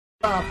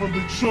Live from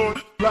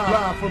Detroit,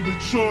 live from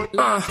Detroit,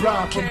 live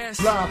from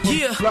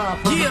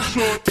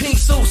Detroit. Pink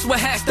suits with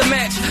hats to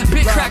match,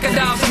 big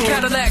crocodiles and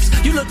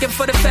Cadillacs. You looking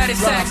for the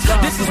fattest sacks?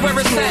 This is where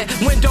it's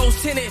at.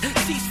 Windows tinted,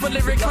 seats fully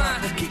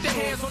reclined. Keep your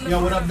hands on the.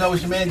 Yo, what up, though?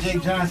 It's your man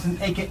Jake Johnson,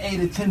 aka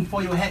the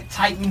tinfoil hat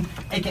titan,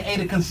 aka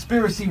the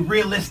conspiracy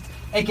realist,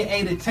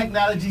 aka the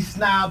technology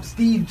snob,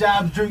 Steve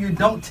Jobs Jr.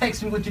 Don't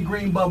text me with your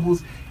green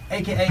bubbles,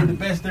 aka the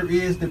best there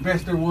is, the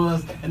best there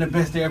was, and the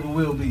best there ever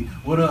will be.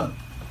 What up?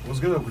 What's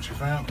good with you,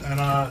 fam?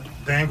 And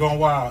Dame Gone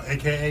Wild,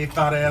 a.k.a.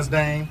 Thought Ass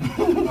Dame,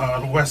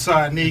 the West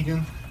Side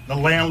Negan, the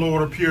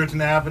landlord of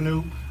Puritan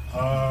Avenue,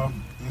 and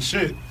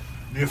shit,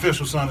 the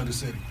official son of the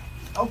city.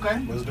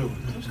 Okay. Let's do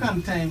it. It was kind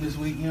of tame this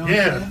week, you know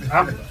what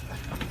I'm saying?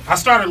 I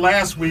started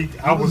last week.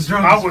 I was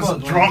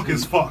drunk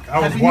as fuck. I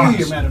was Happy New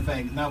Year, matter of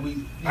fact.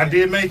 I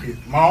did make it.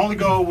 My only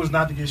goal was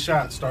not to get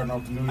shot starting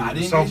off the New Year. I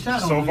didn't so get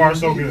shot so on far, New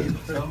so Year's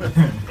good. Eve,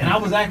 and I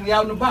was actually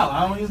out and about.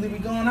 I don't usually be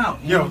going out.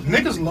 Yo,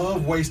 niggas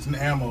love wasting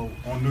ammo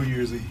on New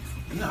Year's Eve.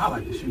 You know, I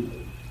like to shoot.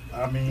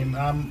 I mean,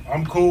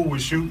 I'm cool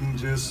with shooting.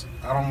 Just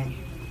I don't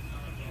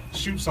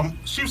shoot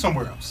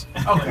somewhere else.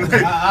 Okay,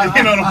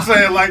 You know what I'm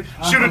saying? Like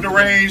shoot at the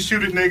range,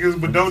 shoot at niggas,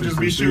 but don't just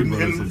be shooting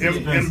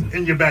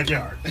in your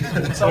backyard.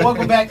 So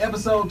welcome back,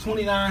 episode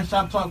 29,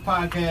 Shop Talk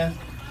Podcast.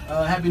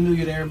 Happy New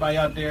Year to everybody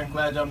out there.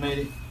 Glad y'all made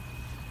it.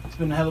 It's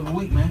been a hell of a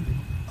week, man.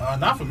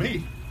 Not for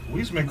me.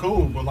 Week's been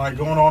cool, but like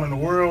going on in the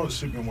world,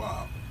 shit been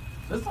wild.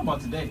 Let's talk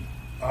about today.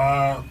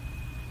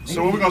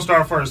 So where we gonna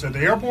start first? At the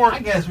airport? I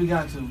guess we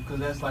got to, because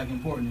that's like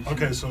important.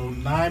 Okay, so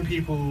 9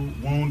 people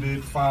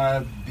wounded,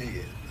 5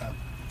 dead.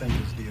 I think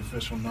is the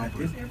official number. At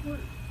this airport?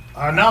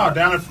 No,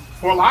 down at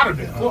Fort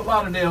Lauderdale. Fort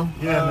Lauderdale.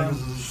 Yeah,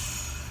 niggas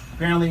is...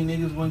 Apparently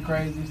niggas went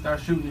crazy,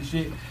 start shooting and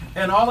shit.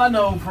 And all I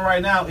know for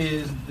right now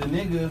is the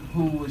nigga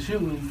who was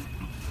shooting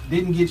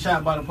didn't get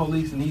shot by the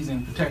police and he's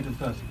in protective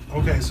custody.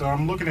 Okay, so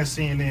I'm looking at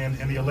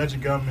CNN and the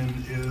alleged gunman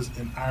is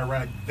an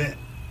Iraq vet.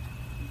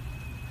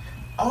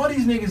 All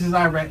these niggas is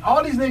Iraq.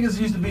 All these niggas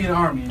used to be in the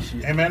army and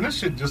shit. Hey man, this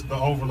shit just the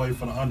overlay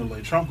for the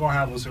underlay. Trump gonna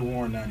have us at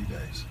war in 90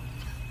 days.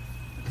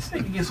 This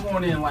nigga gets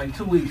sworn in like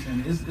 2 weeks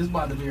and it's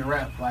about to be a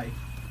wrap like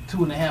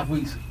 2.5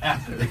 weeks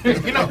after.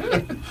 You know,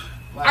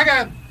 like,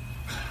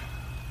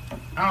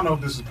 I don't know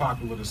if this is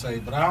popular to say,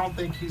 but I don't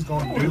think he's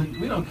gonna do.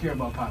 We don't care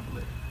about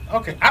popularity.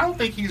 Okay, I don't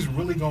think he's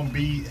really gonna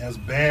be as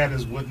bad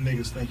as what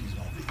niggas think he's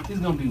gonna be. He's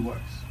gonna be worse.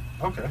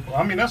 Okay, well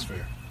I mean that's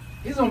fair.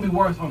 He's gonna be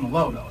worse on the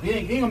low though. He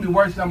ain't gonna be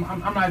worse. I'm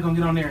not gonna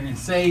get on there and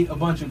say a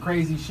bunch of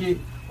crazy shit.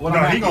 No,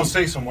 he gonna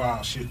say some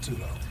wild shit too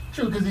though.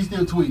 True, because he's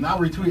still tweeting. I'll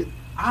retweet.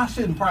 I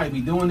shouldn't probably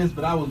be doing this,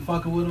 but I was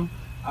fucking with him.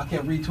 I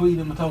kept retweeting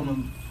him. I told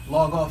him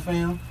log off,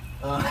 fam.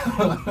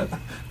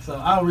 So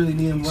I don't really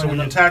need him. So when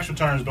your tax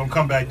returns don't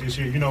come back this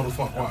year, you know the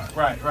fuck why.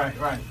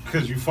 Right.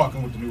 Because you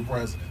fucking with the new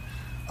president.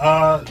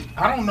 I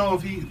don't know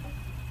if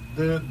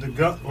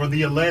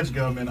the alleged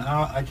gunman.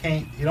 I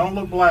can't. He don't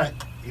look black.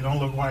 He don't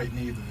look white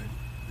neither.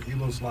 He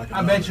looks like.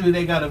 I bet you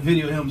they got a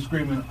video of him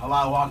screaming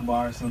Allahu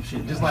Akbar or some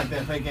shit, just like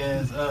that fake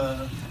ass.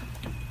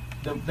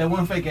 That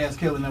one fake ass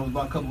killing that was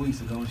about a couple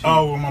weeks ago. And shit.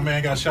 Oh, well, my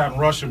man got shot in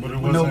Russia, but it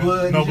wasn't no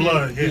blood. No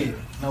blood. Yeah,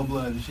 no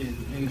blood and shit.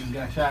 Nigga just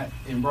got shot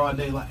in broad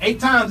daylight 8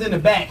 times in the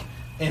back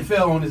and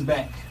fell on his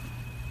back.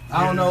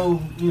 I don't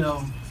know. You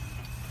know.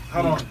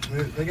 Hold on.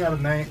 They got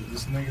a name.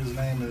 This nigga's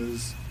name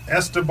is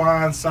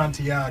Esteban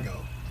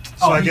Santiago.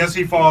 So I guess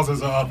he falls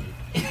as a other.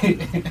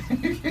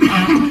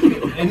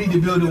 They need to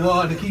build a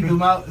wall to keep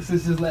him out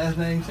since his last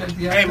name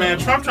Santiago. Hey man,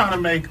 Trump trying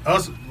to make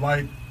us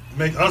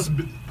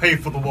pay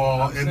for the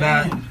wall and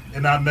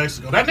not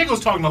Mexico. That nigga was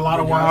talking a lot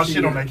of wild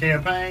shit on that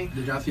campaign.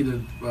 Did y'all see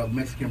the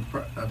Mexican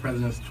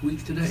president's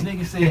tweets today? This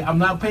nigga said, "I'm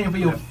not paying for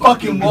your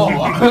fucking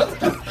wall."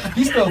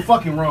 He's still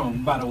fucking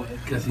wrong, by the way.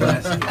 Because he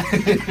has to.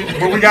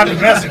 But we got the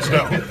message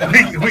though.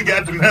 We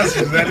got the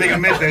message. That nigga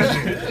meant that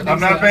shit. I'm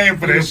not paying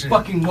for that shit.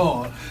 Fucking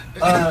wall.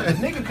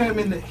 Nigga came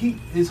in.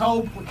 His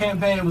whole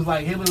campaign was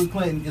like Hillary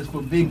Clinton is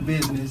for big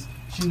business.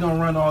 She's gonna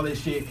run all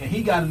this shit, and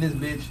he got in this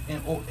bitch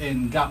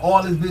and got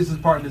all his business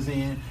partners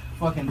in.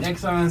 Fucking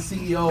Exxon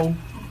CEO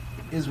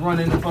is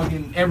running the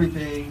fucking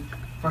everything.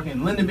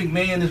 Fucking Lyndon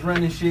McMahon is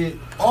running shit.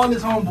 All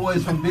his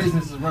homeboys from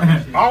business is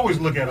running shit. I always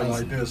look at it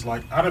like this.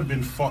 Like, I'd have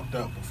been fucked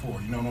up before.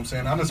 You know what I'm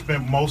saying? I done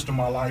spent most of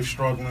my life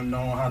struggling,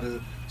 knowing how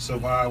to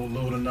survive with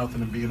little to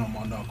nothing and being on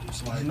my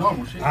knuckles. Like,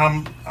 normal shit.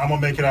 I'm gonna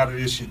make it out of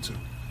this shit too.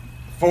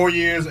 4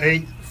 years,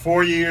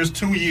 4 years,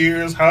 2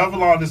 years, however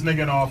long this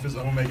nigga in office,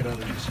 I'm gonna make it out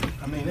of this shit.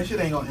 I mean, that shit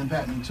ain't gonna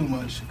impact me too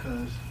much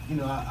because, you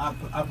know,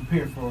 I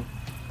prepared for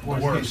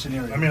worst case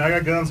scenario. I mean, I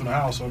got guns in the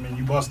house, so I mean,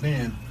 you bust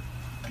in.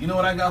 You know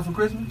what I got for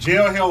Christmas?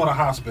 Jail, hell, or the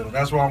hospital.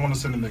 That's where I want to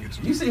send a nigga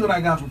to. You see what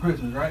I got for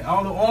Christmas, right?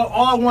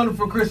 All I wanted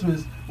for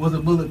Christmas was a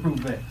bulletproof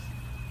vest.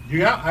 You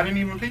got? I didn't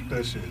even peep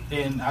that shit.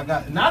 And I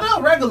got not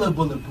a regular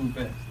bulletproof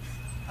vest.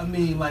 I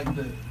mean, like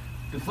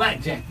the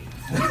flak jacket.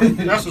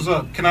 That's what's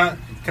up. Can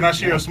I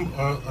share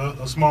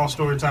a small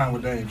story time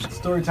with Dame?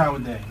 Story time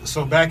with Dame.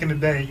 So back in the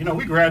day, you know,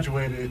 we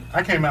graduated.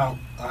 I came out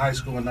of high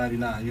school in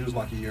 '99. You was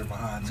like a year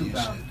behind me and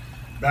shit.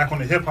 back when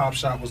the hip hop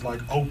shop was like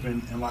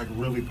open and like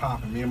really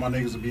popping. Me and my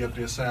niggas would be up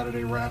there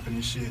Saturday rapping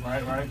and shit.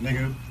 Right.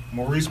 Nigga,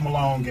 Maurice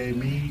Malone gave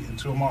me and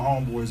 2 of my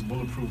homeboys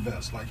bulletproof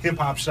vests, like hip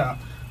hop shop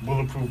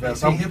bulletproof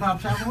vests. Hip hop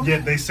shop on? Yeah,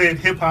 they said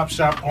hip hop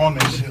shop on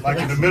that shit. Like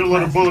in the middle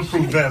of the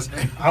bulletproof vest.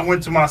 I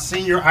went to my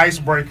senior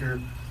icebreaker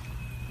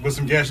with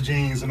some Guess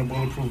jeans and a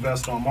bulletproof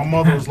vest on. My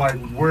mother was like,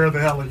 "Where the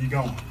hell are you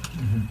going?"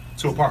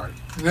 To a party,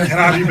 and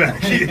I'll be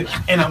back.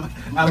 Yeah. And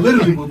I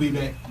literally will be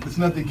back. There's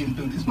nothing getting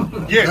through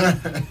this.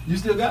 Yeah, You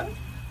still got it?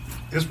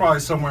 it's probably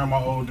somewhere in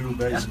my old dude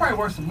basement. That's probably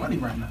worth some money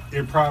right now.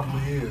 It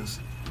probably is.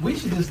 We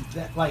should just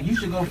you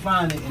should go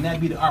find it, and that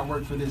be the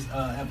artwork for this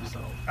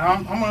episode.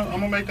 I'm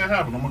gonna make that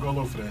happen. I'm gonna go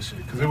look for that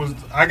shit because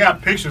I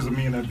got pictures of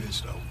me and that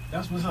bitch though.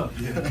 That's what's up.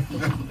 Yeah.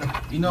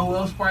 You know who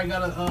else probably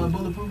got a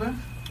bulletproof vest?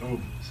 Oh.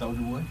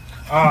 Soulja Boy.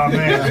 Oh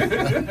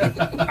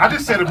man, I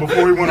just said it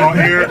before we went on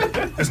air.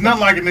 It's not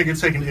like a nigga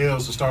taking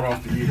L's to start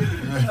off the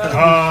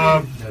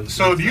year.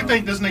 So do you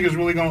think this nigga's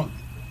really gonna?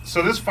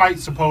 So this fight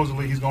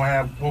supposedly he's gonna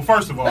have. Well,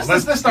 first of all,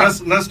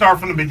 let's start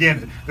from the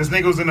beginning. This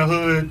nigga was in the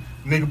hood.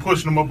 Nigga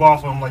pushing him up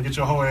off of him like get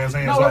your whole ass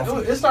hands off. No,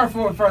 it started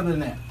further than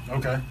that.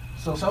 Okay.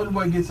 So Soulja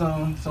Boy gets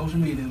on social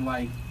media and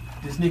like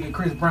this nigga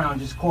Chris Brown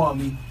just called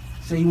me,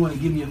 say he want to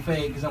give me a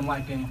fade because I'm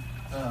liking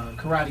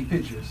karate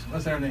pictures.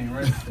 What's her name,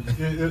 right?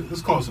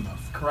 It's close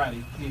enough.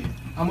 Karate, yeah.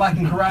 I'm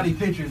liking karate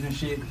pictures and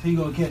shit. So he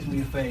gonna catch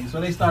me a fade. So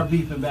they start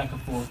beefing back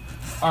and forth,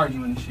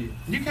 arguing and shit.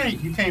 You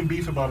can't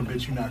beef about a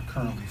bitch you're not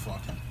currently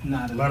fucking.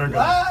 Nah, let her go.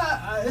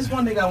 It's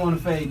one nigga I want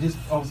to fade just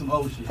on some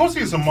old shit.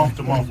 Pussy is a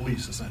month-to-month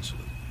lease,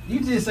 essentially. You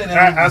just say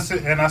that. I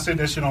said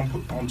that shit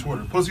on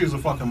Twitter. Pussy is a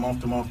fucking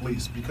month-to-month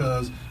lease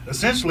because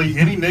essentially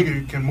any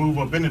nigga can move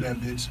up into that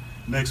bitch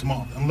next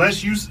month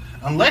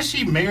unless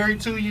she married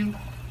to you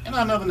and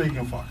another nigga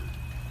can fuck her.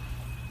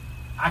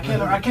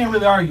 I can't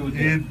really argue with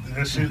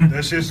that.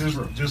 That shit's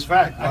just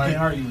fact. I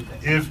can't argue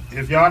with that.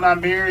 If y'all not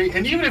married,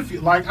 and even if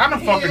like I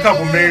done fucked a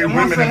couple married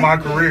women in my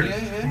career,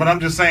 but I'm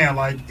just saying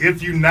like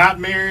if you not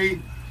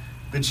married,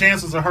 the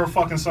chances of her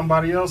fucking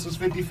somebody else is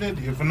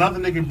 50-50. If another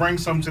nigga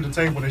brings something to the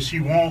table that she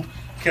won't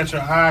catch her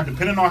eye,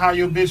 depending on how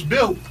your bitch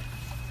built,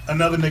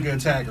 another nigga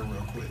attack her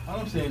real quick. All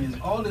I'm saying is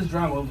all this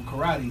drama over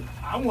karate.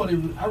 I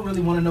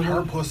really want to know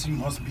her pussy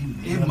must be.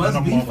 It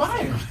must be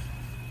fire.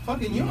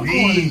 Fucking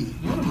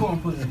unicorn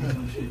pussy or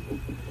some shit.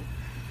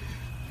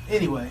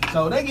 Anyway,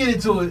 so they get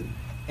into it,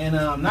 and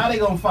now they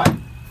gonna fight.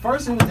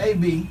 First it was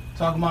AB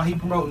talking about he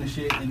promoting the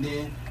shit, and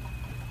then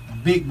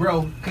Big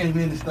Bro came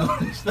in and stole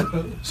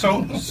stuff.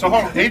 So hold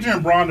on.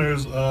 Adrian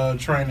Bronner's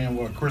training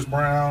what? Chris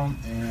Brown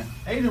and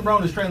Adrian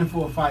Bronner's training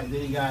for a fight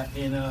that he got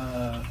in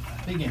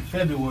I think in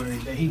February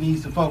that he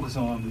needs to focus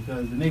on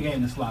because the nigga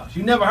ain't a slouch.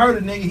 You never heard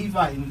of the nigga he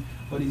fighting,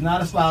 but he's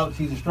not a slouch.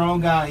 He's a strong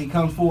guy. He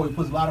comes forward. He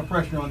puts a lot of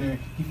pressure on there.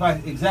 He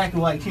fights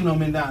exactly like Chino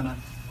Mendana,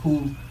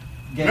 who.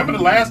 Remember the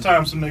last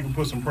time some nigga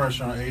put some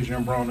pressure on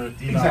Adrian Bronner?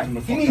 He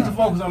needs to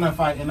focus on that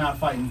fight and not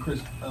fighting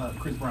Chris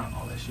Brown,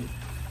 all that shit.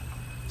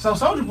 So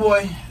Soulja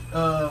Boy,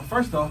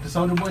 first off, the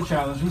Soulja Boy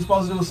challenge. We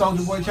supposed to do a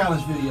Soulja Boy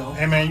challenge video.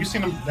 Hey man, you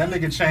seen him? That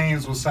nigga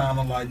chains was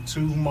sounding like 2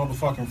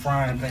 motherfucking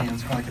frying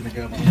pans clanking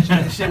together.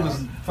 That shit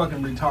was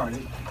fucking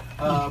retarded.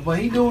 But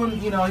he doing,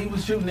 he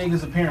was shooting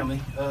niggas apparently.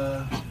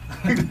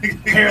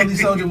 Apparently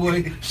Soulja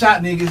Boy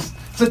shot niggas,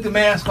 took the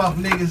mask off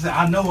niggas,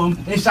 I know him,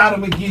 and shot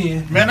him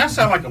again. Man, that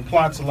sound like a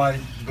plot to like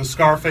the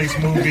Scarface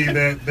movie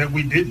that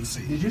we didn't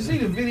see. Did you see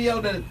the video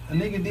that a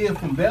nigga did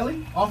from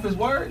Belly off his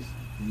words?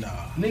 Nah.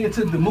 Nigga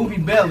took the movie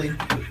Belly,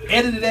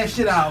 edited that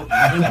shit out,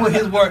 and put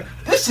his word.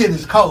 This shit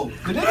is cold.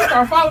 The nigga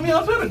started following me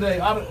on Twitter today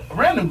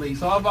randomly,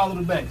 so I followed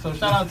it back. So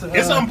shout out to.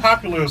 It's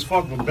unpopular as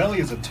fuck, but Belly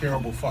is a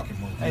terrible fucking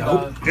movie. Hey,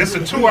 it's a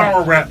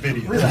 2-hour rap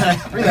video.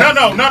 Relax.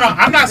 No.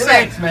 I'm not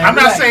saying. Man. I'm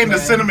not saying the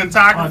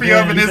cinematography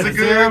of it isn't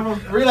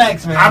good.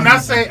 Relax, man. I'm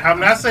not saying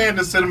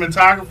the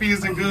cinematography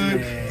isn't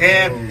good,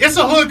 and it's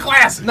a hood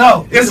classic.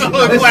 No, it's a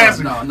hood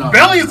classic. No.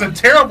 Belly is a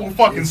terrible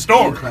fucking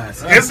story.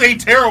 Classic. It's a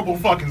terrible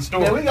fucking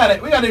story. Yeah, we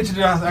gotta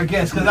introduce our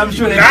guest because I'm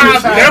sure they.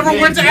 Nas never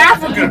went to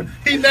Africa.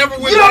 He never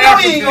went to Africa. You don't know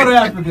he ain't go to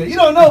Africa. You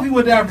don't know if he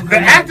went to Africa. The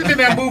acting in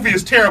that movie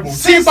is terrible.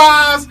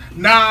 T-Boz,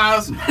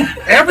 Nas,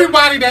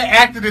 everybody that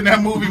acted in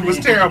that movie was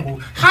terrible.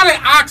 How did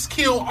Ox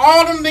kill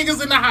all them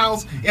niggas in the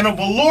house in a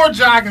velour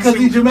jogging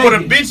suit where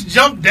the bitch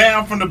jumped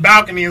down from the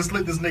balcony and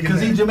slit this nigga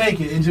because he's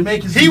Jamaican. And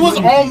Jamaicans he was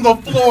on the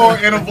floor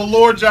in a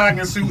velour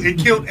jogging suit and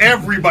killed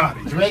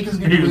everybody. Jamaicans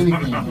can do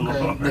anything,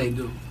 okay? They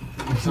do.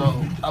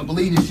 So I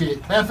believe this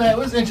shit. Matter of fact,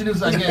 let's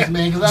introduce our guest,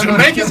 man. Cause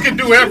Jamaicans can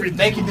do everything.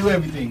 They can do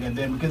everything,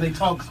 goddamn, because they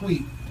talk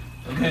sweet.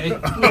 Okay.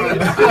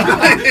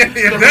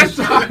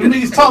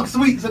 Niggas talk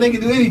sweet, so they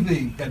can do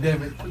anything.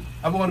 Goddamn it.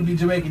 I want to be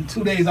Jamaican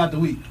 2 days out the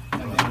week.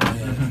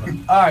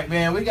 All right,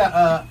 man. We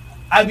got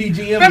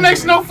IBGM. That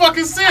makes no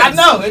fucking sense. I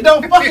know it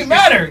don't fucking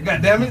matter.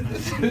 Goddamn it.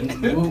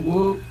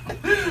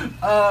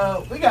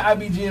 We got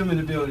IBGM in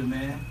the building,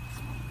 man.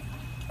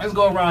 Let's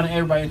go around and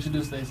everybody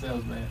introduce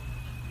themselves, man.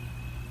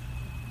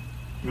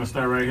 I'm gonna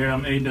start right here.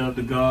 I'm A-Dub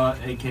the God,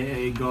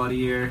 aka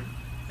Gaudier,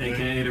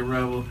 aka the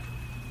Rebel.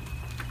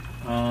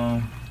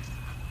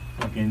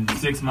 Fucking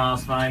 6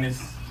 Miles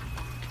finest.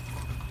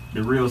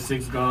 The real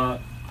Six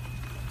God.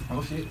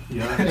 Oh shit.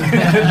 Yeah.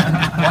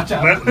 Watch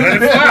out.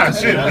 Let it fly.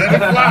 Shit, let it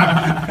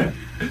fly.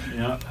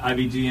 Yeah.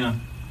 IBGM.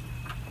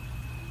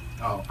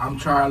 Oh, I'm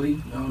Charlie. You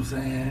know what I'm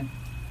saying?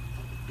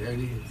 There it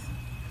is.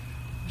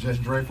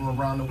 Just Dre from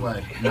around the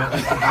way. No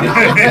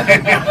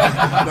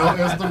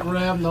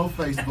Instagram, no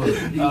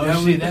Facebook.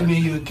 Oh shit, that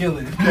means you would kill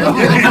it. You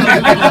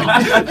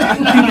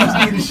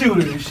just need a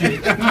shooter and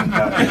shit.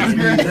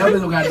 That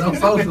don't got no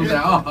socials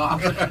at all.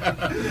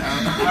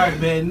 Alright,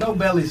 man, no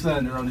belly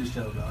slander on this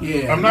show, dog.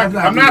 Yeah, I'm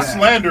not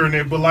slandering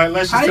it, but like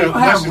let's How just you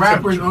tell. have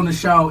rappers on the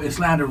show and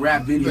slander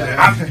rap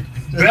videos?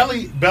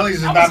 Belly's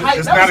is That not. was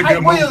It's that not was a Hype good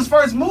movie. Williams'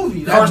 first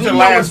movie. That First and video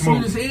last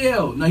was sweet as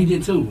hell. No, he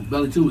did too.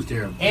 Belly 2 was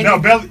terrible. And No,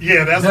 Belly.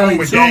 Yeah, that's the Belly one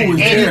with 2 Game. was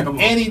terrible.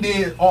 and he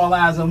did All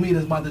Eyes on Me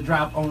that's about to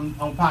drop on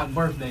Pac's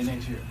birthday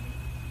next year.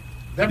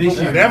 That This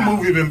movie, year. that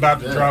movie been about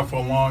to Yeah. drop for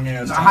a long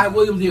ass No, time. Hype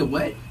Williams did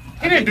what?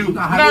 He didn't do.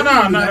 No, Hype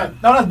Williams did that.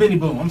 No, that's Benny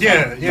Boom. I'm sorry.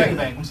 Yeah, yeah. Take it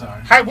back. I'm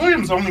sorry. Hype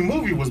Williams' only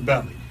movie was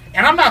Belly,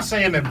 and I'm not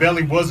saying that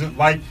Belly wasn't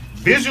like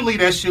visually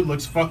that shit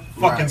looks fucking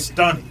Right.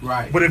 stunning.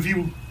 Right. But if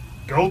you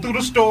go through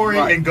the story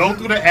Right. and go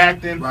through the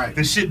acting, Right.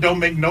 the shit don't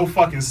make no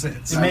fucking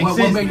sense. It makes What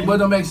sense, man. what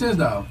don't make sense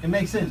though? It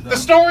makes sense, though. The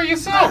story Like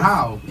itself.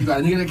 how? You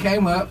got a nigga that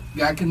came up,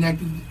 got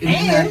connected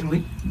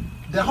internationally.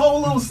 The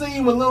whole little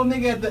scene with little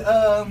nigga at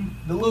the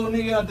little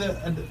nigga at the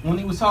when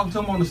he was talking to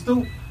him on the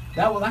stoop,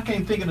 that was I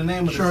can't think of the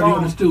name of the Shorty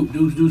on the song. stoop,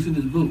 deuce in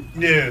his boot.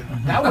 Yeah.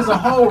 That was a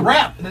whole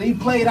rap that he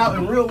played out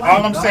in real life.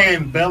 All I'm dog.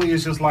 saying, Belly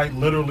is just like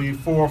literally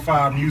 4 or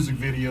 5 music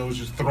videos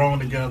just thrown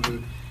together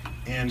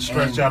and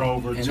stretched out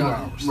over 2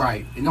 hours.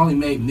 Right. It only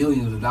made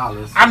millions of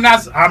dollars. I'm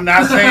not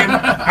saying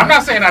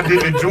I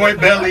didn't enjoy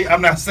Belly.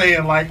 I'm not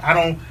saying like I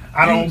don't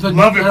So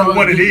love it for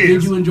what it Did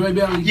is. you enjoy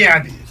Belly? Yeah,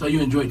 I did. So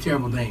you enjoy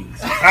terrible things.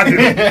 I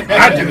did.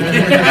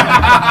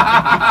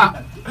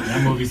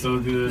 That movie's so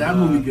good. That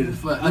movie good as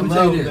fuck. I Let me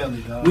tell you love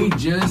this. Belly, dog. We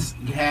just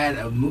had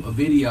a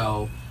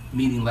video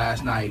meeting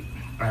last night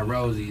at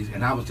Rosie's,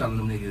 and I was telling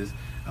them niggas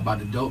about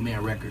the Dope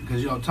Man record.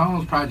 Because,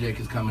 Tone's project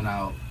is coming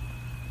out.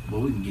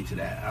 Well, we can get to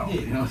that. I don't,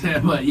 You know what I'm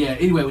saying? But, yeah,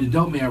 anyway, with the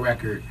Dope Man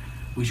record,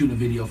 we shooting a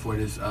video for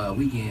this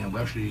weekend,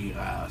 well, actually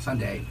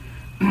Sunday.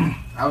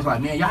 I was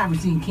like, man, y'all ever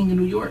seen King of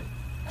New York?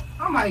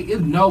 I'm like, there's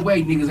no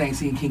way niggas ain't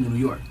seen King of New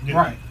York. Yeah.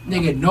 Right.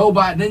 Nigga,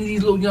 none of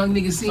these little young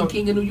niggas seen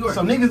King of New York.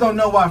 So niggas don't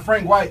know why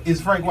Frank White is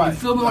Frank You White.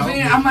 feel me what I'm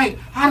saying? I'm like,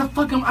 how the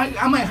fuck am I?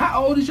 I'm like,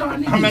 how old is y'all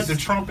niggas? I'm at the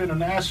Trump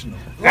International.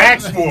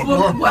 Ask for me.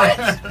 What?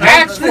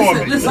 Ask for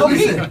me. Listen.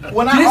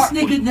 When This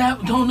nigga now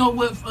don't know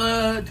what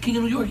King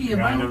of New York is, I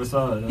bro. never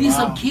saw it. These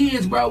some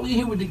kids, bro. We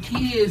here with the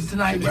kids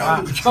tonight,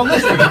 bro. So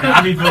listen,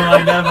 I be feeling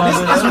like that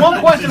about it's one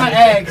question I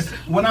ask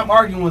when I'm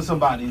arguing with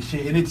somebody and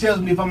shit, and it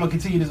tells me if I'm gonna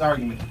continue this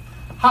argument.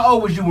 How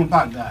old was you when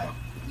Pac died?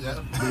 Yeah.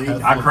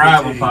 I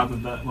cried when Pop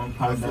died.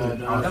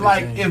 And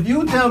like, if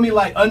you tell me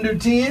like under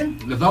 10,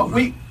 It's over.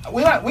 we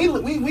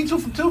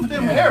two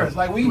different eras.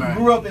 Like we Right.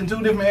 grew up in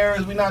 2 different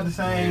eras. We not the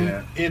same.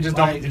 Yeah. It just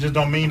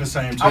don't mean the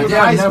same I was thing.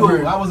 in high never-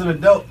 school. I was an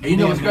adult. And you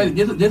know what's then.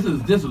 crazy?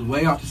 This is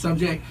way off the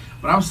subject,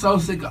 but I'm so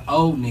sick of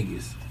old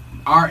niggas,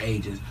 our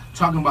ages,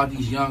 talking about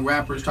these young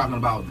rappers, talking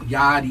about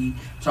Yachty,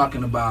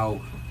 talking about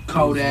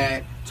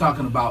Kodak,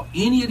 talking about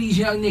any of these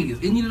young niggas,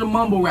 any of the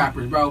mumble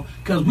rappers, bro.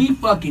 Cause we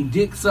fucking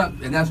dick suck,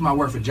 and that's my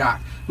word for jock.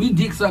 We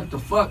dick suck the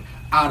fuck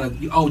out of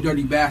the old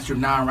dirty bastard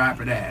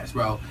non-rapper ass,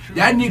 bro.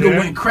 That nigga Yeah.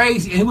 went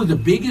crazy, and he was the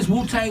biggest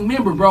Wu-Tang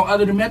member, bro,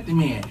 other than Method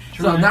Man.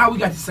 So now we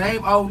got the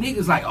same old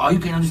niggas like, oh, you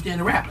can't understand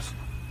the raps.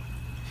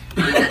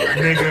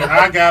 Nigga,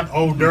 I got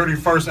Old Dirty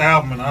first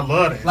album and I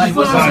love that. Like, You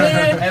feel what I'm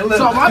saying? Hey, look.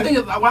 So my thing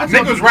is, when I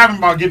tell Niggas rapping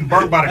about getting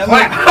burnt by the And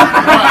clap.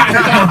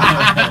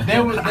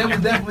 there was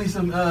definitely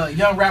some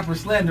young rapper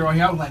slander on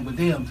here. I was like, but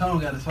damn, Tone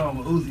got a song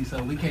with Uzi,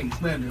 so we can't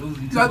slander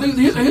Uzi. too So I think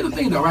much. here's the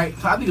thing, though, right?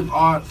 So I think it's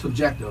all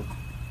subjective.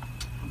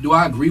 Do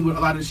I agree with a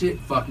lot of shit?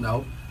 Fuck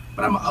no.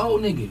 But I'm an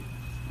old nigga.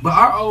 But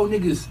our old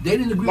niggas, they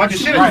didn't agree Like the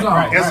with shit, shit we was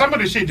on. and some of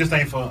the shit just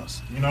ain't for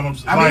us. You know what I'm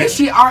saying? I mean, Like, this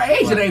shit our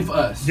age, it ain't for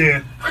us.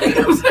 yeah. You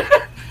know what I'm saying?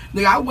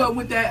 Nigga, I went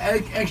with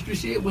that extra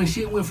shit when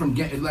shit went from,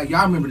 like,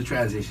 y'all remember the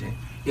transition.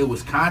 It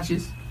was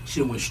conscious,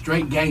 shit went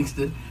straight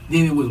gangster.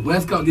 Then it was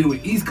West Coast, then it was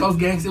East Coast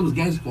gangster. It was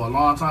gangster for a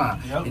long time.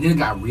 Yep. And then it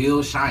got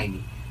real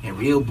shiny and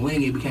real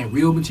blingy. It became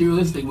real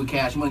materialistic with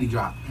Cash Money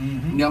drop. You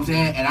know what I'm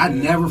saying? And I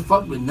never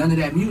fucked with none of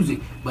that music.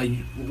 But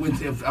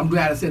I'm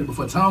glad I said it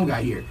before Tone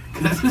got here.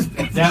 Cause that's his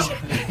That's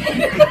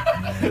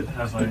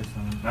like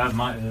that's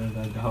my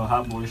like the whole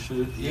Hot Boy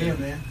shit. Yeah,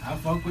 man, I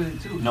fuck with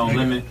it too. No Nigga.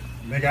 limit.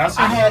 Nigga,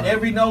 I had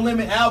every No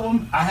Limit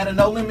album. I had a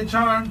No Limit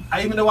charm.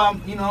 Even though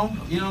I'm, you know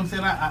what I'm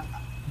saying. I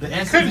the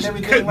essence and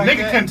everything like nigga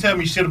that. couldn't tell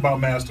me shit about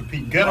Master P.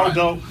 Ghetto Right.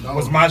 Dope No.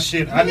 was my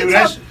shit. I Nigga knew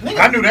that. taught- nigga-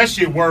 I knew that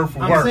shit word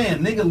for I'm word. saying,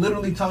 nigga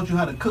literally taught you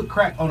how to cook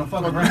crack on a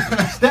fucking record,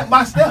 step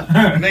by step.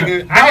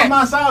 Nigga, That was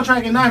my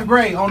soundtrack in 9th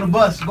grade on the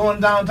bus going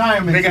down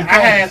Tireman.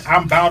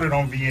 I'm Bout It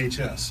on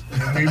VHS.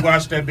 And we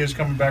watched that bitch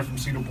coming back from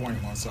Cedar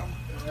Point one summer.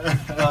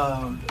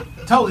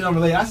 Totally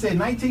unrelated. I said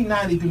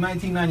 1990 through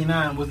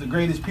 1999 was the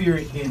greatest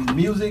period in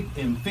music,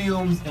 in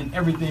films, and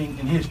everything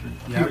in history.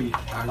 Yeah. Period.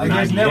 Like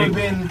there's never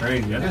been,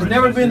 Crazy. That's there's pretty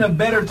never crazy. been a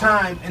better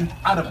time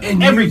out of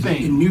In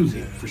everything. in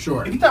music, for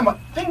sure. If you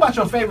think about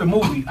your favorite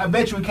movie, I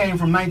bet you it came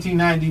from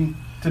 1990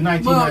 to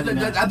Well,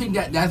 1999. I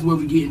think that's where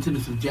we get into the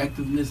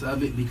subjectiveness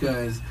of it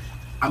because,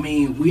 I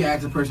mean, we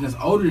ask a person that's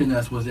older than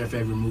us what's their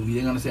favorite movie,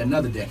 they're gonna say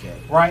another decade.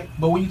 Right,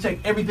 but when you take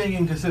everything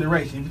in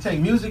consideration, if you take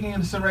music in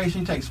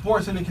consideration, you take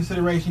sports into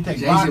consideration, you take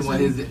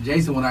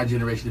Jason want our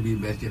generation to be the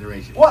best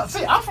generation. Well,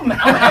 see, I'm an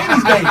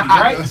 80s baby,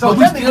 right? So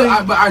technically,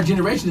 but our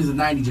generation is a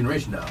 90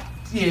 generation though.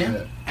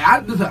 yeah.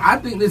 And I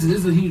think this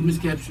is a huge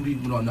misconception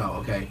people don't know.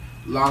 Okay,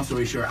 long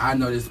story short, I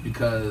know this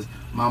because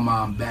my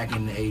mom back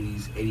in the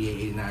 80s, 88,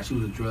 89, she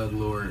was a drug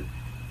lord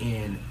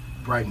in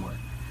Brightmoor,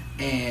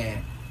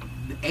 and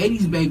the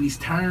 80s babies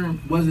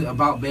term wasn't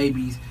about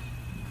babies.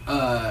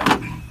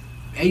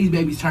 80s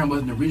babies term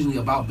wasn't originally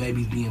about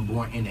babies being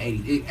born in the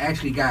 80s. It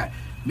actually got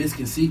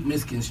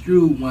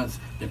misconstrued once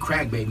the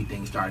crack baby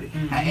thing started.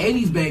 Mm-hmm.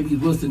 80s babies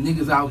was the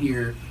niggas out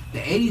here. The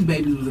 80s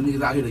babies was the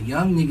niggas out here, the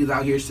young niggas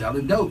out here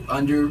selling dope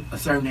under a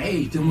certain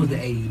age. Them was the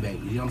 80s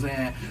babies. You know what I'm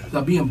saying?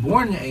 So being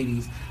born in the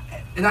 80s,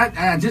 and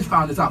I just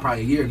found this out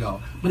probably a year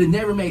ago, but it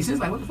never made sense.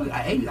 Like, what the fuck?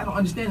 80s? I don't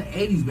understand the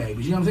 80s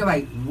babies. You know what I'm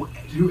saying?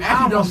 Like, you I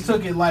actually almost don't.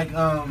 took it like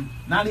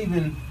not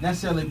even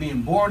necessarily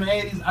being born in the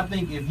 80s. I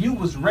think if you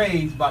was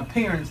raised by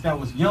parents that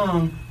was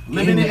young,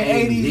 living in the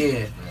 80s,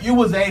 yeah. you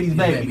was the 80s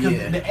baby. Because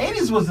Yeah. the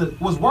 80s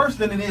was worse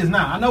than it is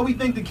now. I know we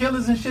think the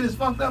killers and shit is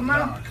fucked up now,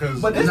 Nah,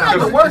 'cause but it's It's not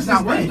the worst It's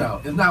not it's worse been.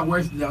 though. It's not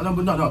worse.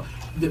 No.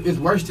 It's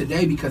worse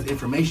today because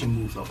information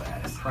moves so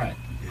fast. Right.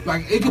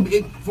 Like it could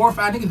be 4 or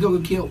 5 niggas go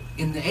get killed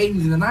in the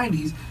 80s and the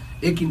 90s.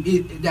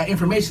 That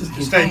information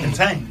is Stay contained.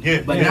 contained.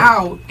 Yeah. But yeah.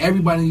 now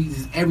everybody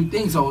needs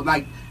everything. So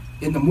like,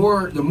 and the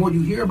more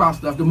you hear about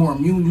stuff, the more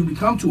immune you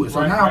become to it.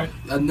 So Right, now right.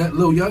 a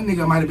little young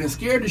nigga might have been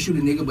scared to shoot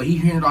a nigga, but he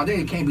hearing it all day.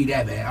 It can't be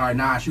that bad. All right,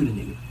 nah, I shoot a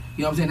nigga.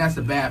 You know what I'm saying? That's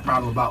the bad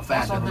problem about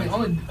fast Also, I think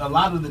information. only a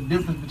lot of the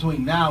difference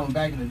between now and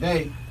back in the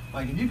day.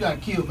 Like if you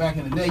got killed back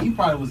in the day, you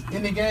probably was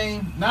in the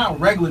game. Now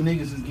regular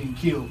niggas is getting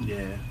killed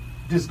Yeah,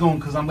 just going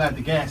because I'm at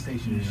the gas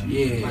station and shit.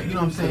 yeah. Like, you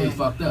know what I'm saying? It's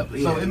fucked up.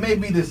 Yeah. So it may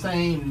be the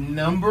same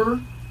number,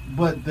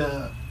 but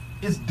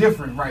it's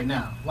different right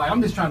now. Like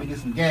I'm just trying to get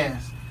some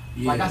gas.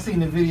 Yeah. Like I seen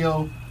the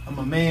video of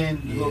my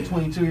man, the Yeah. little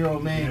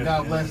 22-year-old man. Yeah,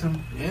 God yeah. bless him.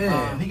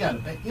 Yeah. He got a,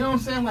 you know what I'm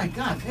saying? Like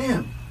God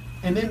damn.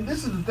 And then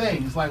this is the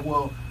thing. It's like,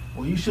 well,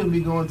 you shouldn't be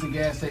going to the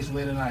gas station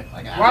late at night.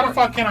 Like Why the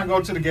fuck can't I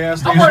go to the gas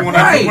I station work when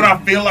right. I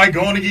feel like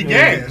going to get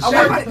gas?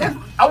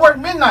 I work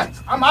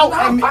midnights. I'm out.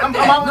 I'm out in the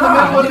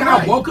middle of the I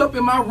night. woke up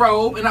in my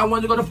robe and I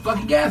wanted to go to the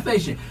fucking gas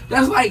station.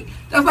 That's like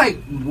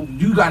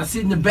you gotta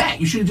sit in the back.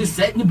 You should have just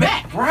sat in the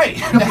back. Right.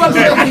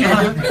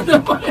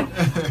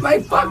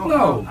 Like fuck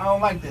no. I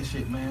don't like that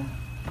shit, man.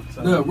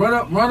 So, Look, run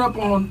up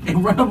on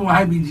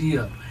IBG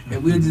up,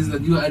 and we'll just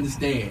you'll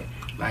understand.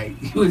 Like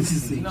you'll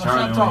just see. You know,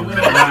 Charlie some talk, went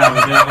man. around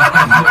with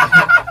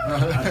that.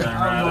 I turned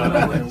I around.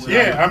 don't know where-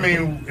 Yeah, I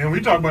mean, and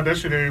we talk about that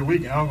shit every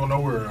week. I don't go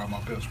nowhere without my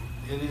pistol.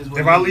 It is what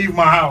If it I is. leave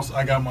my house,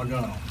 I got my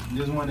gun on.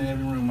 There's one in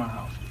every room in my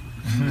house.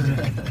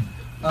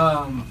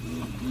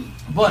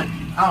 But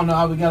I don't know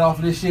how we got off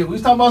of this shit. We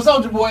was talking about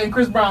Soulja Boy and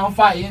Chris Brown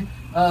fighting.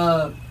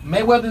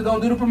 Mayweather's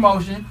gonna do the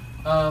promotion.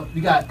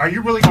 We got. Are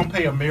you really gonna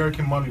pay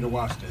American money to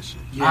watch that shit?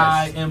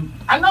 Yes.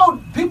 I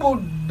know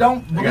people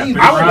don't got believe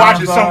three it. I would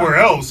watch it somewhere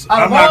else. Out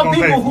I'm of not all gonna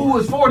pay people who for it.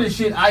 was for this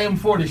shit, I am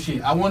for this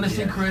shit. I want to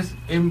see Yeah. Chris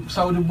and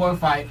Soulja Boy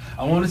fight.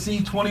 I want to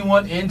see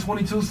 21 and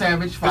 22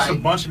 Savage There's a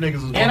fight. bunch of niggas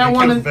is And gonna I get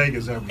wanna- killed in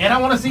Vegas every And I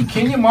want to see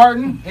Kenya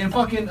Martin and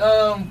fucking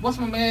what's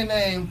my man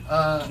name?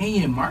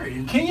 Kenyon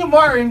Martin. Kenya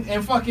Martin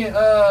and fucking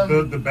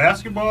the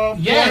basketball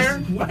yes. player?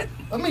 What?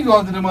 Let me go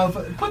into the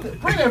motherfucker.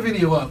 Bring that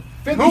video up.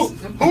 50,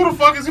 Who the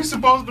fuck is he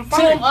supposed to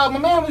fight? Tim, my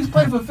man was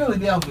playing for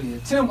Philadelphia.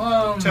 Tim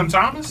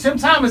Thomas? Tim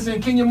Thomas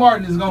and Kenya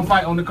Martin is gonna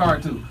fight on the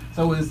card too.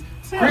 So it's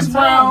Chris Tim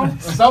Brown,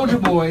 Thomas.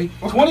 Soulja Boy,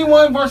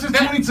 21 versus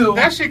 22.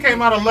 That shit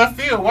came out of left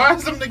field. Why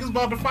is them niggas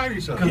about to fight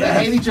each other? Because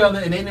they hate each other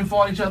and they done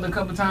fought each other a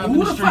couple times in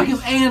Who the the fuck streets.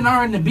 is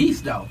A&R and the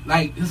Beast though?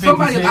 Like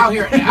somebody 50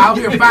 out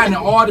here finding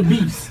all the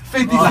beefs.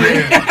 50 Oh,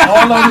 Cent, yeah.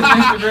 all over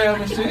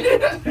Instagram and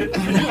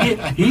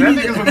shit. He That need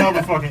nigga's a to-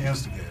 motherfucking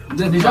instigator.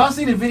 Did y'all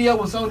see the video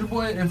with Soulja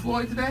Boy and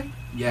Floyd today?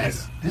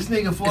 Yes. This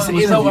nigga It's Floyd an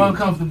was so interview.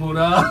 uncomfortable,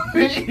 dog.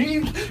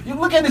 You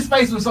look at his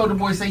face when Soulja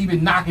Boy say he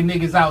been knocking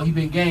niggas out, he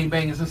been gang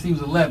banging since he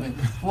was 11.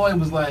 Floyd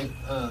was like,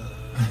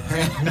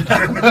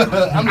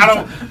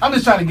 I'm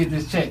just trying to get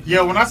this check.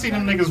 Yeah, when I see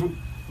them niggas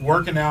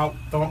working out,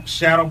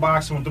 shadow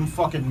boxing with them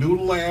fucking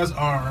noodle ass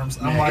arms,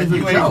 I'm Man, like, it's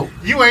a joke.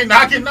 you ain't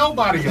knocking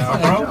nobody out,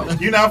 It's a bro.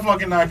 joke. You not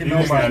fucking knocking You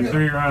just got nobody out.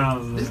 3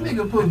 rounds. This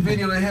nigga put a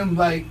video of him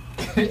like,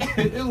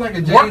 it was like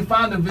a Jay What?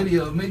 Fonda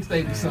video,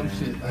 mixtape or some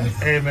shit. Like,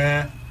 Hey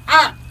man,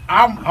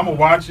 I'm gonna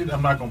watch it.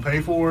 I'm not gonna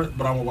pay for it,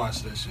 but I'm gonna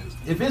watch that shit.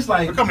 if it's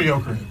like, But come to your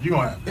crib, you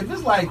gonna have it. if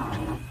it's like,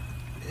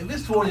 if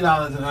it's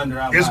 $40 and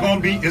under, I'll It's buy gonna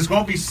it, be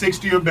dog.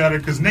 60 or better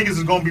because niggas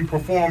is gonna be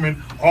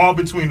performing all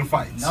between the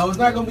fights. No, it's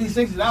not gonna be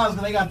 $60 because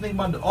they gotta think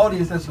about the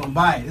audience that's gonna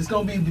buy it. It's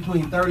gonna be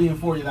between $30 and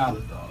 $40,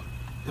 dog.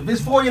 If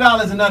it's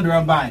 $40 and under,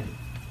 I'm buying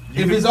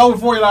it. If it's over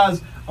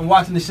 $40, I'm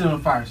watching this shit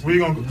on Fire Stick. Where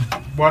you gonna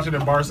watch it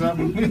at Bar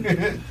 7?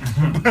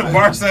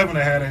 Bar 7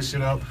 that had that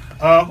shit up.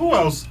 Who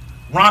else?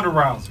 Ronda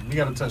Rousey. We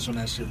gotta touch on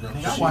that shit, bro.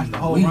 I watched the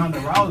whole Ronda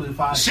Rousey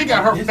fight. She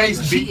got her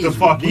face beat the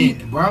fuck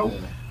in, bro.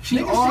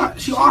 She all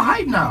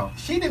hype now.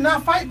 She did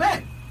not fight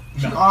back.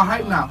 She all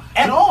hype now.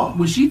 At all.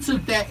 When she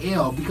took that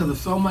L because of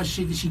so much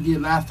shit that she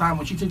did last time,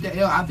 when she took that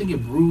L, I think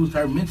it bruised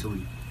her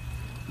mentally.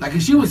 Like,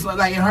 she was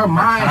like in her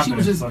mind, she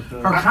was just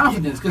her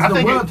confidence because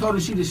the world told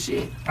her she the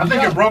shit. I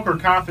think it broke her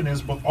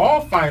confidence. But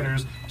all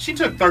fighters, she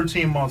took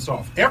 13 months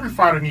off. Every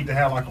fighter need to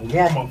have like a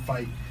warm up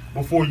fight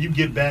before you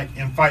get back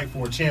and fight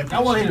for a championship.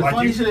 I want to hear the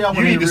funny shit.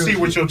 You need to see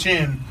what your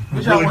chin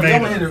really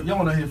made of. Y'all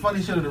want to hear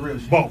funny shit or the real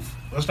shit? Both.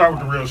 Let's start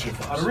with the real shit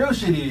first. The real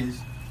shit is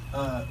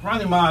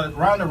Ronda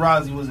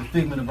Rousey was a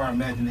figment of our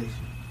imagination.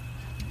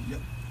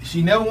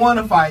 She never won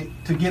a fight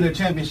to get a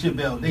championship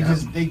belt. They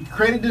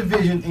created a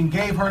division and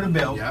gave her the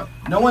belt. Yep.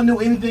 No one knew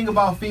anything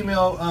about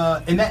female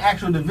in that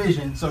actual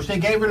division, so they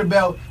gave her the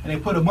belt and they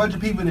put a bunch of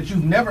people that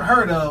you've never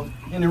heard of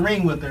in the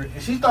ring with her,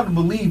 and she started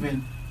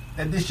believing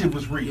that this shit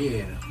was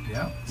real.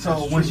 Yeah.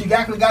 So when she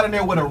actually got in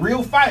there with a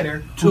real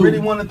fighter who really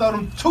wanted to throw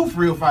them two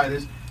real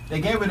fighters,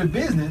 they gave her the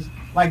business.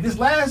 Like this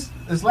last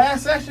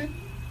session,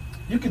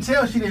 you could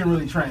tell she didn't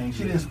really train.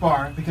 She didn't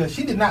spar because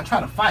she did not try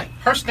to fight.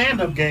 Her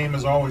stand-up game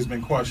has always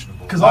been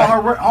questionable. Because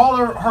all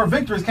her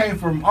victories came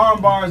from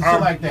arm bars and shit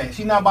like that.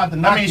 She's not about to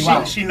knock you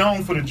out. She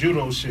known for the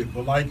judo shit,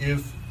 but like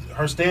if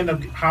her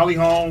stand-up, Holly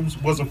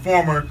Holmes was a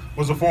former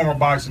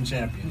boxing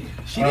champion.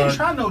 She didn't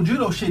try no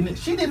judo shit.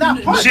 She did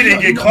not punch. She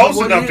didn't get close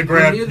enough to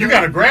grab. You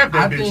got to grab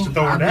that bitch to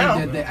throw her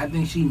down. I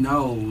think she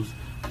knows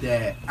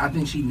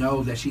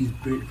that she's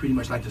pretty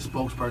much like the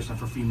spokesperson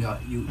for female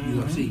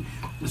UFC.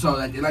 So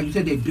like you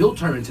said, they built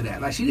her into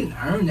that. Like she didn't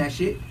earn that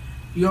shit.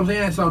 You know what I'm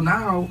saying? So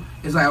now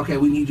it's like, okay,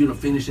 we need you to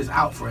finish this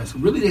out for us.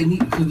 Really,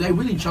 because they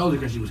really chose her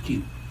because she was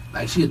cute.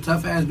 Like she a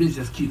tough ass bitch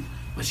that's cute,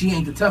 but she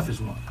ain't the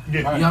toughest one. Yeah.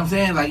 You know what I'm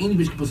saying? Like any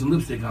bitch can put some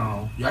lipstick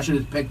on. Y'all should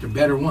have picked a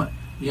better one.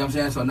 You know what I'm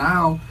saying? So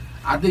now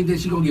I think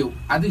that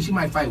I think she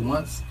might fight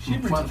once. She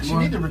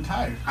need to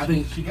retire. I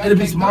think it'll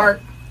be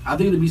smart. I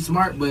think it'll be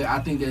smart, but I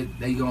think that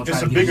they gonna try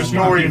it's to a bigger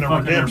story in the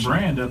redemption. Her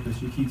brand up if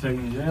she keep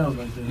taking the L's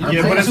like that.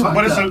 Yeah, but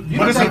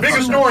it's a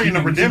bigger story in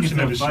the redemption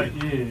of the shit.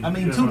 Yeah, I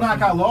mean, 2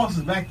 knockout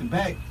losses back to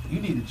back. You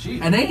need to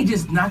chill. And they ain't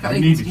just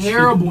knockouts; they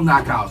terrible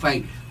knockouts.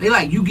 Like they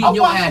you getting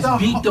your ass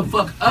beat the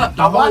fuck up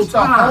the whole time. I watched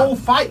the whole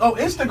fight on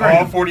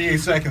Instagram. All 48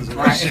 seconds of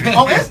that Right. shit.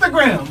 On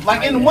Instagram,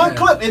 like in one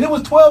clip, and it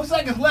was 12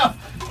 seconds left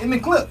in the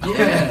clip.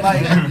 Yeah,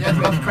 like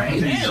that's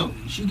crazy.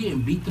 Damn. She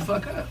getting beat the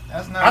fuck up.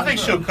 That's not. I think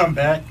she'll come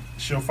back.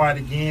 She'll fight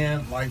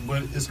again, but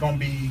it's gonna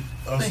be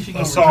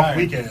a soft, retire.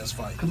 weak ass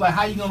fight. Cause like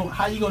how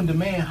you gonna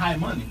demand high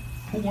money?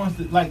 Who wants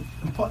to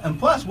and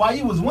plus while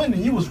you was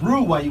winning, you was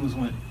rude while you was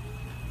winning.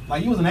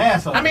 Like you was an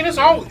asshole. I mean, it's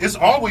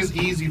always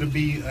easy to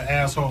be an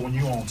asshole when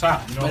you on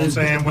top. You know what I'm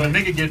saying? When a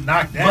nigga get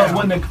knocked down. But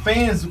when the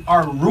fans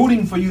are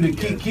rooting for you to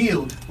get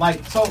killed,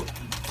 so.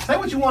 Say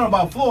what you want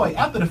about Floyd.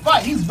 After the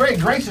fight, he's very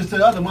gracious to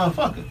the other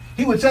motherfucker.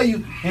 He would tell you,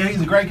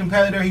 he's a great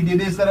competitor. He did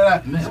this,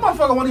 that. This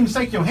motherfucker won't even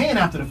shake your hand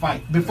after the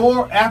fight.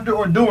 Before, after,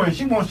 or during,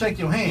 she won't shake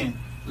your hand.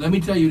 Let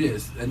me tell you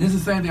this, and this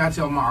is the same thing I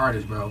tell my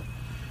artists, bro.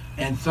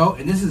 And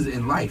this is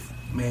in life,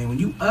 man. When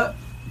you up,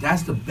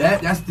 that's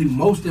the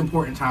most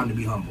important time to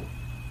be humble.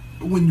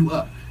 When you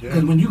up,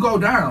 because when you go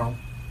down,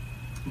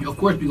 of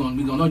course we gonna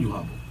know you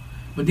humble.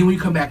 But then when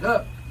you come back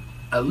up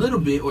a little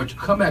bit, or to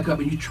come back up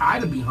and you try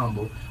to be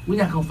humble, we're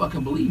not gonna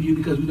fucking believe you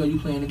because we know you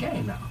playing the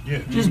game now.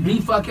 Yeah. Just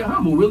be fucking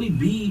humble. Really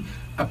be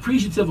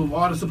appreciative of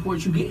all the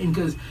support you getting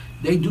because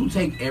they do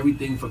take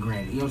everything for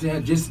granted. You know what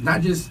I'm saying?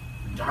 Not just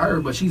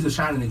her, but she's a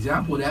shining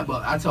example of that.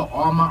 But I tell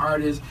all my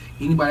artists,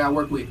 anybody I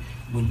work with,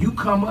 when you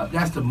come up,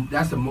 that's the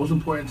most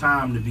important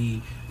time to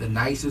be the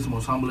nicest,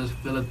 most humblest,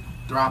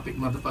 philanthropic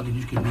motherfucker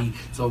you can be.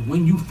 So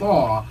when you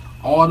fall,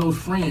 all those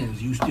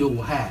friends you still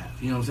will have.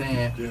 You know what I'm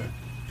saying? Yeah.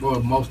 Or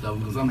most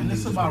of them,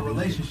 because it's about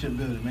relationship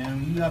building,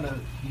 man. You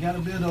gotta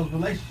build those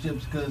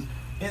relationships because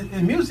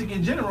in music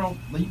in general,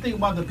 when you think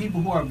about the people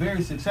who are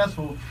very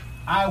successful,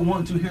 I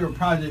want to hear a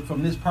project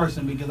from this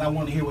person because I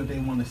want to hear what they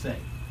want to say.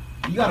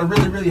 You got a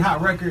really, really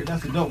hot record,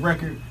 that's a dope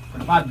record.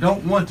 But if I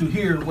don't want to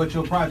hear what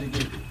your project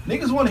is,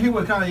 niggas want to hear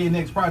what Kanye's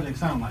next project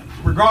sound like,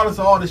 regardless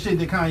of all the shit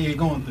that Kanye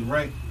going through,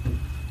 right?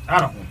 I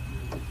don't.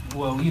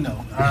 Well, you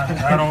know.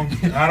 I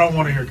don't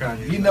want to hear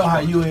Kanye. You know how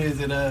you is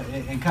in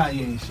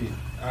Kanye and shit.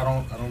 I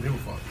don't give a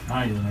fuck.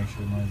 I ain't even make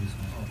sure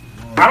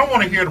I don't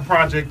want to hear the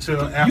project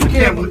till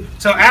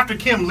after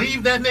Kim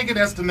leave that nigga.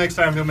 That's the next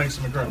time he'll make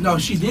some agreement. No,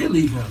 she did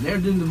leave him. They're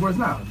doing divorce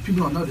now.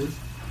 People don't know this,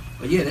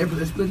 but yeah,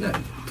 they're splitting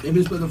up. They've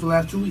been splitting up for the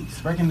last 2 weeks.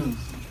 Breaking news.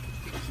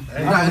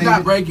 It's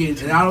not breaking,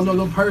 and I don't know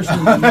no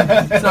person. But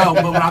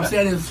what I'm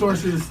saying is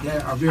sources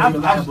that are very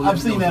reliable.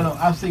 I've seen that.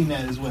 I've seen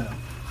that as well.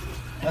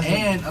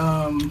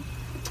 And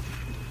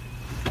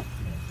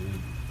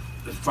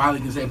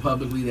finally can say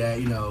publicly that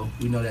we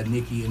know that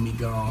Nicki and me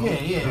gone.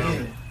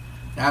 Yeah.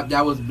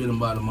 That was been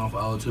about a month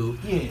old too.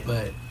 Yeah.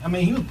 But I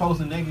mean, he was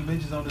posting naked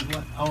bitches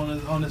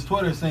on his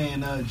Twitter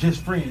saying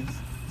just friends.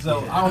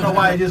 So I don't know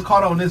why it just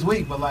caught on this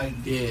week, but like,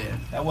 Yeah.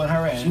 that wasn't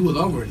her ass. She was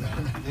over it now.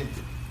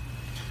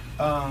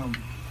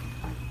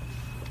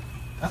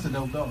 That's a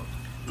dope dog.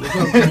 What's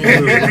up,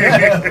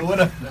 man? What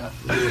up?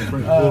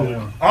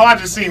 All I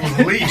just seen was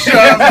a leash.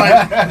 I was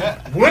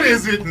like, what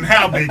is it and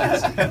how big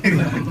is it?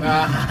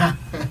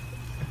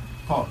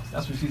 Pause.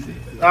 That's what she said.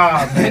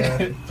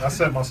 Man. I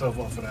set myself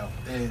up for that one.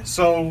 Yeah.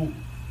 So,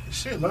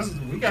 shit,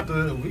 we got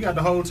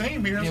the whole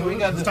team here. Yeah, so we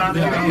got it's the- time to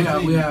yeah, get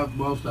on. We have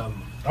most of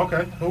them.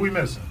 Okay, who we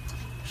missing?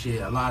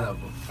 Shit, a lot of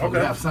them. Okay.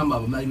 We have some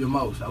of them, not even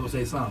most. I would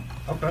say some.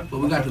 Okay. But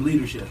we got the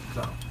leadership,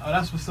 so. Oh,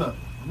 that's what's up.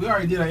 We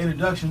already did our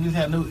introduction. We just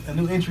had a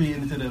new entry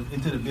into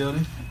the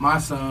building. My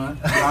son,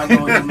 y'all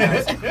know him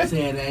as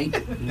Said A.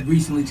 He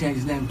recently changed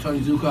his name to Tony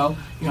Zuko. You know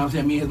what I'm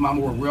saying? Me and his mama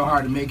worked real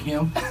hard to make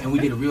him, and we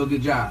did a real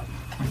good job.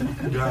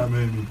 God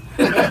made me.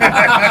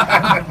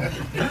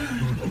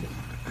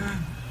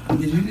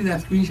 Did you get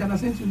that screenshot I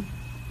sent you?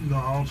 No,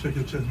 I don't check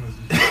your text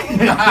message.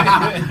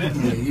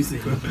 Yeah, you see.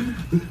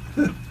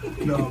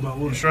 No, about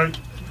You what? straight?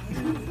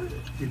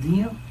 The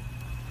DM?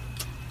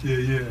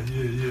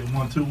 Yeah.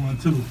 1 2 1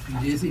 2. You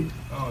did see it?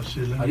 Oh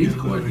shit, let Are me these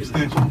get a little coordinates?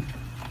 extension.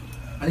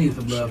 I need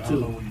some love I don't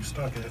know too. where you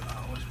stuck at.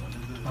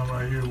 I'm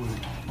right here with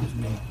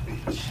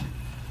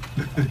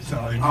it.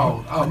 Sound like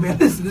Oh man,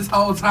 this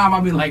whole time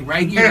I've been like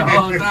right here the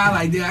whole time.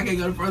 Like, dude, I can't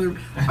go further.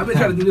 I've been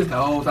trying to do this the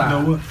whole You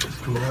time. know what? It's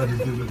cool. I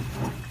just did it.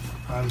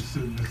 I just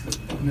sit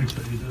next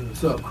to each other.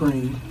 What's up,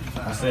 Cream?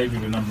 I saved you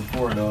the number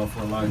 4 though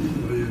for life.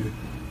 Oh, yeah.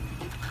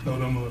 Throw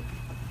them up.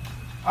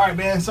 All right,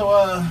 man.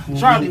 So,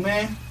 Charlie,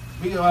 man,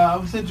 we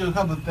sent you a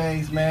couple of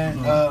things, man.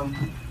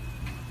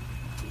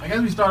 I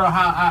guess we start off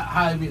how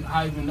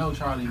I even know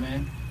Charlie,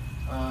 man.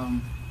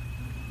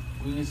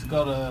 We used to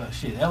go to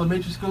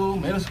elementary school,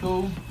 middle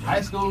school,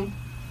 high school.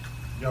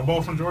 Y'all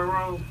both from Joy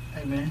Road?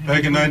 Hey, man.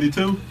 Back in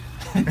 '92. You know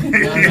what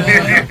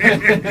I'm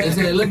saying? They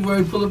said, look where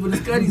he pull up with the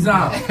Scuddy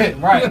zone.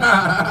 Right.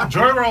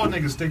 Joy Road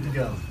niggas stick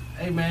together.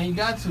 Hey, man, you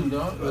got to,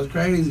 dog. What's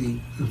crazy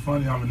It's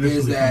funny. I'm is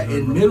initially that from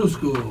in Joy middle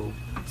school,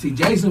 see,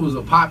 Jason was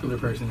a popular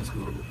person in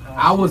school.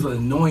 I was an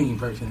annoying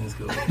person in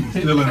school. Road.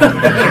 Still in the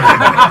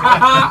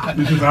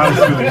This is out of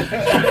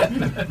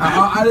school.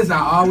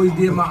 I always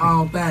did my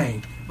own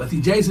thing. But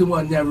see, Jason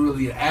wasn't never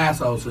really an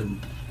asshole, so, you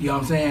know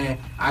what I'm saying?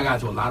 I got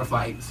into a lot of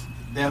fights.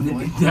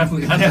 Definitely.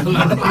 Definitely got into a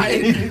lot of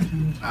fights.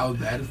 I was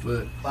bad as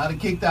fuck. A lot of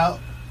kicked out.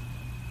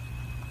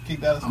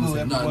 Kicked out of I'm school.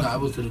 gonna say, no, I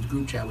was to the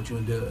group chat with you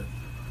and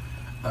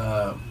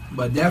Doug.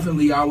 But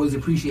definitely, I always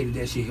appreciated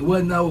that shit. It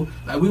wasn't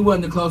we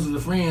wasn't the closest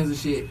of friends and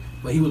shit,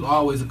 but he was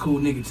always a cool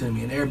nigga to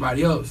me, and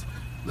everybody else,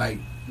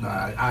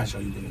 I'll show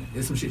you then.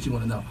 There's some shit you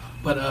want to know.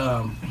 But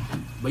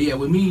yeah,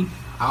 with me,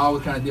 I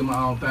always kind of did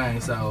my own thing.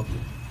 So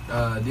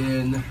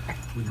then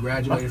we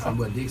graduated from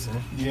Dixon.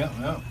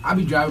 Yeah. I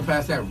be driving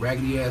past that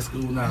raggedy ass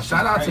school now.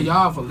 Shout out to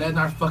y'all for letting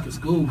our fucking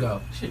school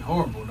go. Shit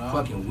horrible, dog.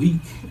 Fucking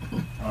weak.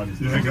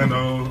 You ain't got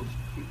no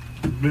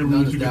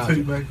memories you can nostalgia.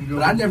 take back and go.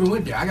 But I never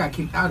went there. I got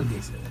kicked out of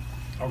Dixon.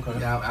 Okay.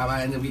 Yeah,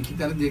 I ended up getting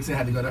kicked out of Dixon.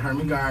 Had to go to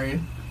Herman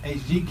Garion.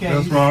 HGK.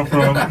 That's where I'm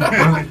from.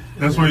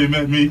 That's where you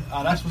met me.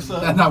 Oh, that's what's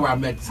up. That's not where I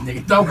met this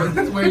nigga. No, but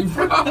that's where you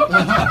from.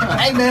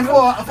 Hey, man, for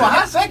a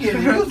hot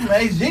second, you was from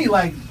HG,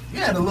 like, you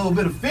had a little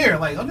bit of fear.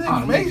 Like, I'm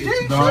from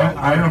HG? No,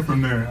 I am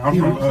from there. I'm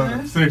You know from what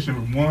I'm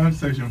section 1,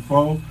 section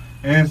 4,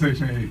 and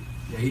section 8.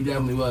 Yeah, he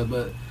definitely was.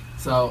 But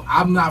so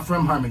I'm not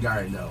from Herman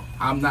Garion though.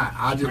 I'm not.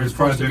 I just was It's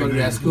forced to go to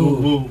that school.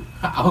 Woo, woo.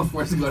 I was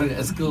forced to go to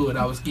that school, and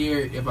I was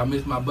scared if I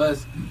missed my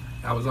bus.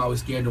 I was always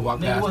scared to walk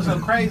Nigga, past. what's so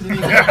them. crazy,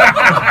 nigga?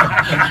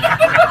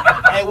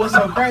 Hey, what's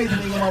so crazy,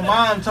 nigga? My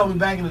mom told me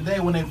back in the day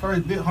when they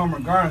first built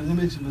Herman Gardens, them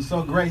bitches was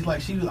so great.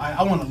 Like, she was like,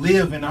 I want to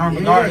live in the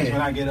Herman Yeah. Gardens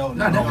when I get older.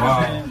 Nah, You know that's, what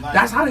I'm saying? Like,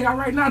 that's how they are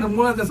right now. The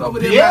ones that's over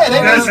there. Yeah, they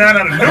That's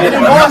out of the they did new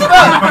more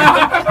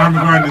stuff. I'm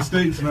regarding the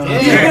states now.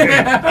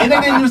 Yeah. And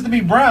they didn't used to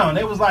be brown.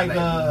 They was like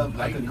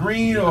a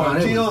green or Oh, a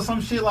they teal or was- some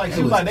shit. Like, they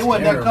she was was like, they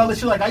wasn't that terrible. color.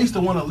 She like, I used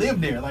to want to live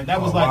there. Like,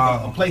 that was Oh, like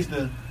wow. a place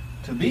to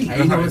be. Hey, you That's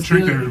know how what's they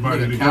tricked still-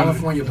 everybody nigga, to go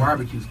California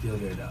barbecue still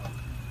there though.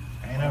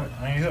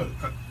 I ain't hooked.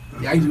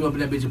 Yeah, I used to go up in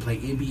that bitch and play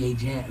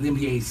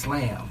NBA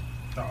Slam.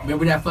 Oh.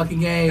 Remember that fucking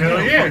game?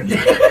 Hell yeah.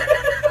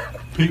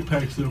 Pig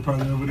Pack still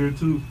probably over there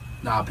too.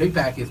 Nah, Pick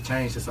Pack has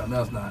changed to something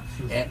else now.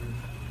 And,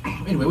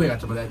 anyway, we got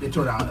to talk about that. They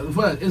tore it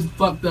out. It's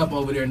fucked up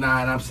over there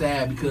now, and I'm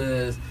sad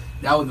because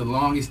that was the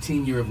longest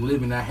tenure of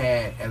living I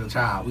had as a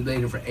child. We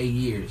lived there for 8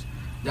 years.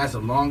 That's the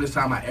longest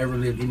time I ever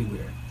lived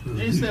anywhere. Did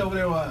you stay over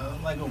there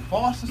like on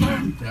Foss or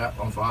something? Yeah,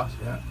 on Fox.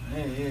 Yeah,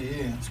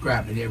 Yeah.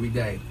 scrapping every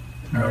day.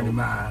 Earn the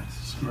mines.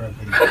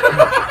 Scrapping. You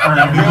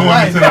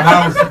going into the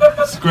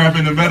house,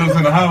 scrapping the metals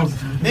in the house.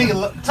 Nigga,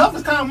 look,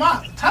 toughest time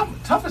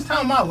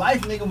of my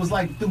life, nigga, was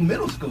like through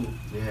middle school.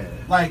 Yeah.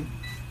 Like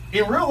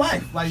in real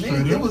life, like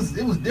nigga, it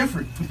was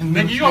different.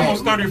 Nigga, you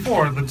almost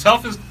 34. The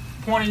toughest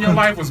point in your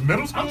life was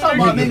middle school? I'm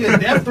talking about nigga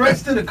death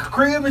threats to the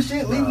crib and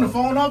shit, leaving the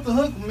phone off the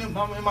hook.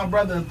 My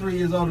brother, 3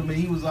 years older than me,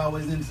 he was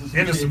always into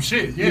some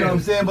shit. Yeah. You know what I'm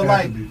saying? But Had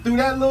like to be. through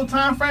that little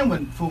time frame,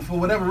 when for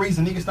whatever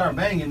reason, niggas start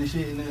banging and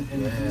shit in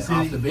the Yeah, city.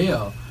 off the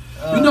bill.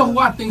 You know who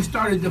I think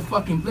started the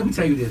fucking... Let me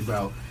tell you this,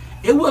 bro.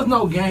 It was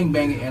no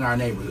gangbanging in our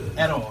neighborhood.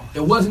 At all.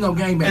 It wasn't no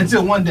gangbanging.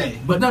 Until one day.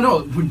 But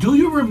no. Do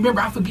you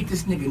remember? I forget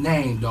this nigga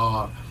name,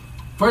 dog.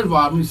 First of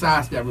all, let me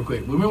sidestep real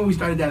quick. Remember when we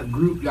started that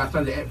group? Y'all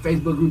started that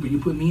Facebook group and you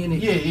put me in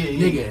it? Yeah.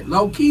 Nigga,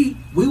 low key,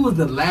 we was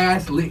the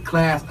last lit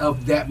class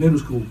of that middle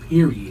school,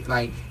 period.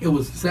 Like, it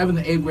was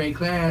 7th to 8th grade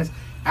class.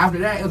 After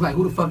that, it was like,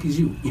 who the fuck is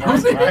you? You know what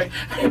I'm saying? Right.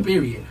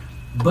 Period.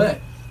 But,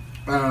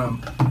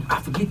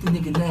 I forget the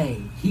nigga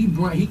name. He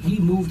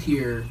moved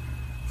here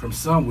from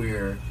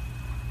somewhere,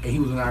 and he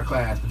was in our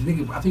class. But the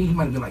nigga, I think he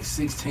might have been like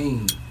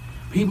 16.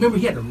 He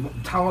had the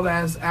tall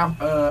ass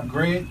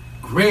Greg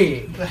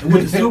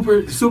with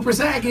the super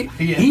sagging.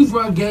 Yes. He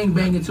brought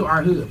gangbanging to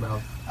our hood,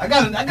 bro. I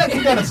got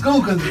kicked out of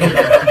school because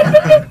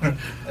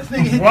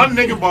one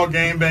nigga bought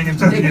gangbanging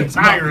to the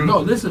entire hood. No,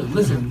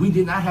 listen. We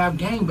did not have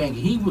gangbanging.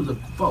 He was a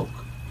folk.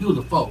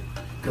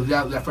 Because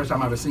that was the first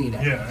time I ever seen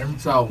that. Yeah.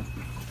 So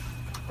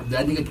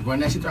that nigga could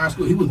run that shit to our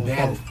school. He was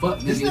bad as fuck.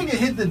 Nigga. This nigga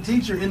hit the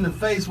teacher in the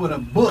face with a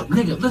book.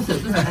 Nigga,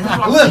 listen.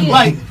 Look,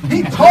 like,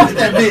 he tossed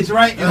that bitch,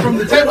 right? And from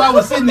the table I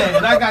was sitting at,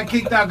 and I got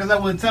kicked out because I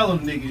wouldn't tell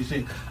him nigga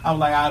shit. I was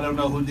like, I don't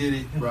know who did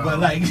it. Bro. But,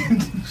 like,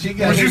 she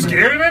got... Was you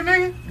scared of that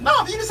nigga? No,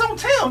 you just don't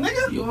tell,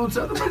 nigga. You don't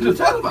tell nobody to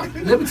tell about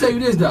it. Let me tell you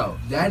this, though.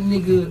 That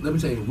nigga, let me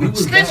tell you, we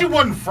was Snitching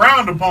wasn't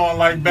frowned upon,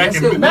 like, back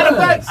Yes, in... it Matter of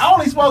was. fact, I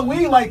only smoked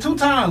weed like 2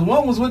 times.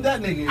 One was with that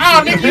nigga.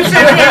 Oh, nigga, you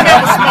said you ain't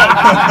never smoked.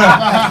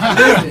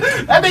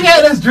 That nigga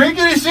had us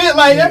drinking and shit.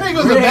 Like, that nigga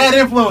was a bad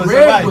influence in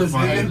life.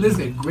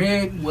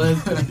 Greg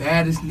was the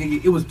baddest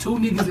nigga. It was 2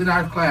 niggas in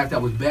our class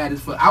that was bad as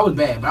fuck. I was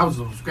bad, but I was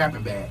some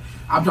scrapping bad.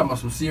 I'm talking about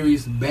some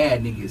serious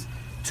bad niggas.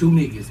 2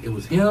 niggas. It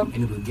was him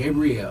and it was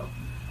Gabriel.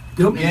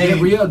 Them and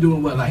Gabriel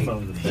doing what, like...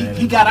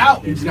 He got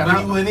out. He got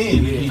out. He went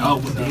in. Yeah. Oh,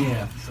 well,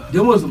 damn.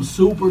 Them was some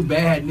super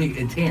bad niggas.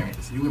 And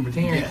Terrence. You remember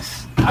Terrence?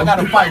 Yes. I got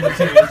to fight with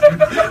Terrence.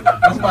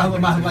 That's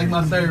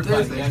my third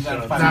fight. I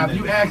got to fight Now, with if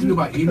you him. ask me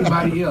about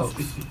anybody else,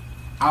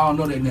 I don't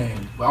know their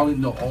name, but I only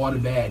know all the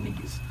bad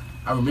niggas.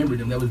 I remember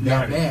them. That was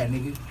not bad,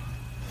 nigga.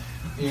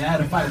 Yeah, I had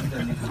a fight with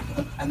that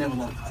nigga. I never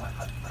lost.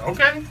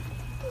 Okay.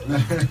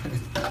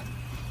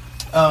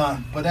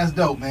 But that's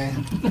dope,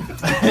 man.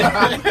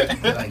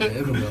 Like,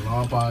 it's gonna be a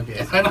long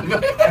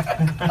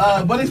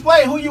podcast. But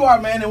explain who you are,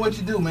 man, and what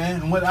you do,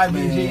 man, and what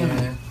IBGM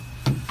Man.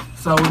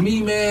 So with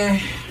me, man,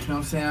 you know what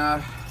I'm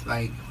saying?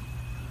 Like,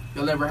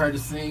 y'all ever heard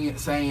of saying, get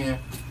some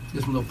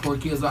little poor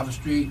kids off the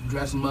street,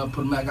 dress them up,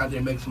 put them back out there,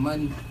 and make some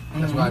money?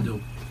 That's what I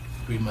do.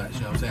 Pretty much,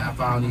 you know what I'm saying? I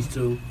found these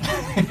 2.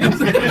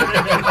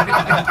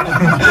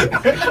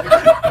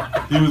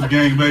 He was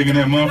gangbanging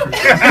that Mumford.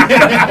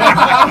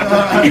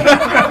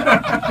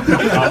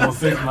 Almost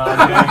 6 miles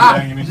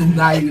gangbanging and shit.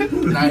 Now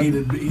he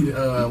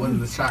what is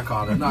the shot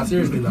caller? No,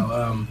 seriously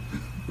though,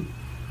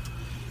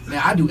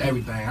 man, I do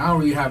everything. I don't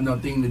really have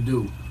nothing to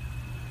do.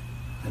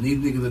 And these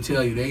niggas will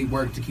tell you they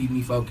work to keep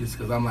me focused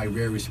because I'm like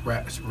very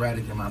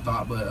sporadic in my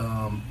thought. But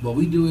what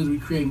we do is we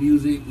create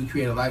music, we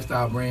create a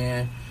lifestyle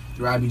brand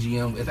through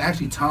IBGM. It's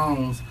actually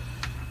Tones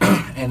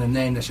and a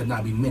name that should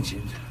not be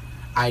mentioned.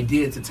 I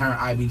did to turn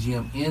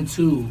IBGM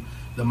into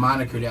the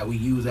moniker that we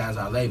use as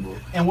our label.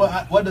 And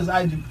what does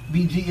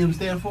IBGM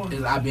stand for?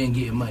 Is I've been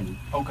getting money.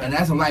 Okay. And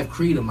that's a life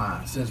creed of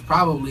mine since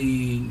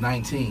probably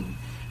 19.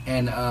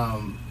 And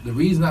the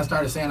reason I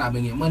started saying I've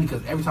been getting money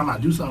because every time I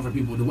do something for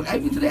people,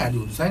 even today I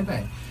do the same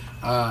thing.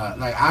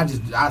 Like I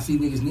see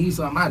niggas need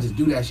something, I just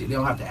do that shit. They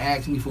don't have to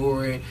ask me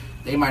for it.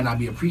 They might not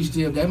be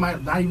appreciative. They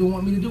might not even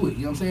want me to do it.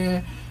 You know what I'm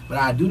saying? But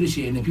I do this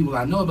shit, and then people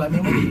I know like,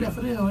 man, what do you do that for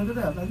them? Like,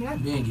 man,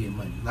 I've been getting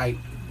money. Like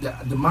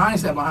the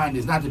mindset behind it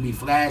is not to be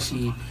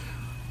flashy.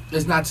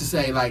 It's not to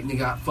say like,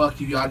 nigga,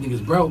 fuck you, y'all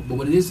niggas broke. But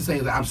what it is to say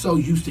is that I'm so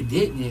used to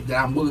getting it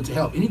that I'm willing to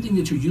help. Anything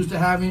that you're used to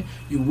having,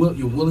 you're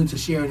willing to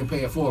share it and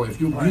pay it forward. If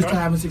you're used to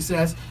having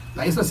success,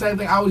 like it's the same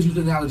thing. I always use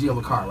the analogy of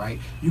a car, right?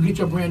 You get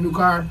your brand new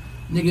car,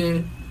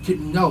 nigga.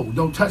 No,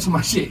 don't touch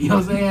my shit. You know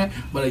what I'm saying?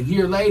 But a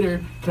year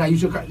later, can I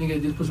use your car? Nigga,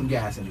 just put some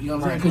gas in it. You know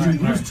what I'm saying?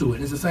 Because you're used to it.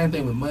 And it's the same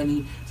thing with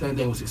money, same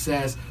thing with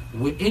success,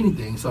 with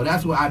anything. So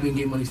that's what I've been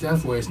getting money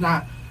stands for. It's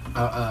not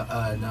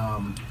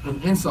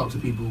an insult to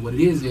people. What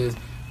it is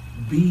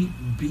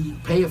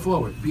pay it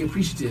forward. Be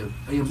appreciative. You know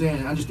what I'm saying?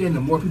 And understand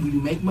the more people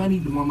you make money,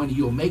 the more money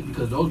you'll make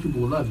because those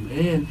people will love you.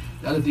 And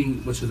the other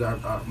thing, which is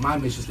my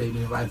mission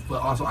statement in life,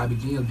 but also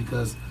IBGM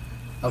because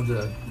of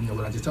the,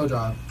 what I just told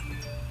y'all.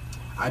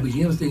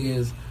 IBGM's thing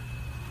is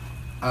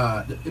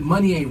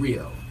money ain't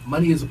real.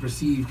 Money is a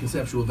perceived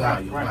conceptual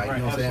value, right? You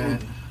know what I'm saying?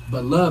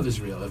 But love is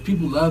real. If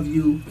people love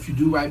you, if you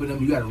do right with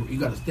them, you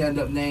got a stand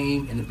up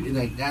name, and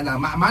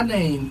my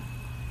name.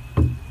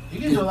 You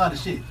get a lot of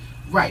shit.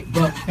 Right,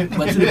 but to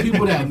the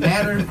people that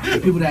matter, the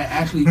people that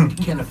actually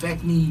can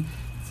affect me,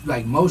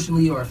 like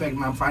emotionally or affect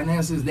my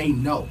finances, they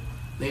know,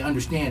 they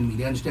understand me,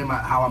 they understand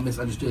how I'm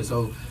misunderstood.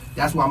 So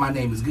that's why my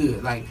name is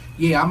good. Like,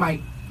 yeah, I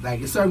might.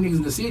 Like, certain niggas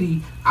in the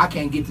city, I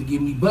can't get to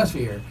give me bus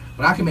fare.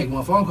 But I can make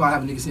one phone call,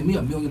 have a nigga send me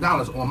 $1 million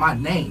on my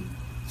name.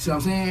 See what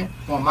I'm saying?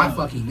 On my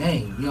fucking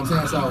name. You know what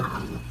I'm saying?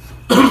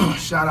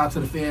 Shout out to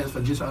the fans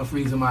for just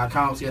unfreezing my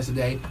accounts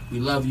yesterday. We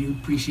love you,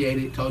 appreciate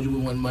it. Told you we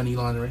wasn't money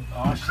laundering.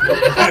 Oh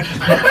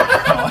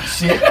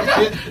shit!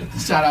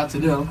 Shout out to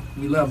them.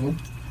 We love them.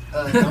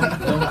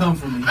 Don't come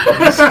for me. You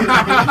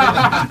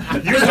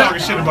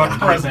talking shit about the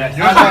president.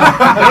 Your shit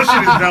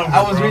is dumb.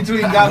 I was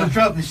retweeting Donald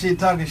Trump and shit,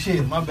 talking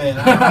shit. My bad.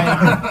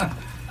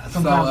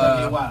 Sometimes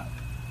I get wild.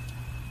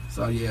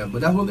 So yeah,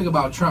 but that's one thing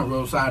about Trump,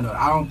 real side note.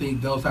 I don't think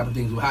those type of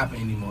things will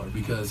happen anymore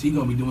because he's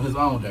gonna be doing his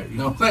own dirt. You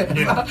know what I'm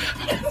saying? Yeah.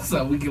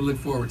 So we can look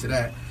forward to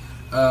that.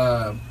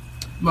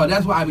 No,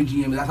 that's why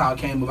IBGM. That's how it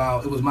came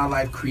about. It was my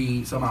life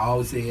creed. Something I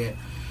always said.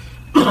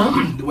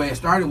 The way it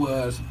started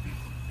was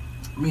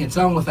me and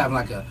Tone was having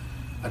like a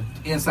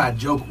inside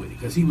joke with it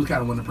because he was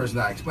kind of one of the persons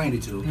I explained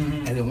it to.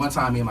 Mm-hmm. And then one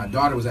time, me and my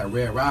daughter was at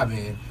Red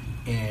Robin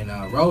in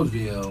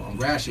Roseville on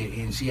Gratiot,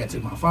 and she had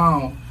took my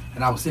phone.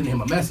 And I was sending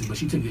him a message, but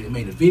she took it and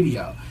made a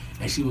video.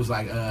 And she was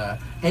like,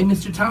 hey,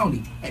 Mr.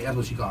 Tony. Hey, that's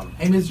what she called him.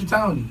 Hey, Mr.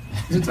 Tony.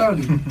 Mr.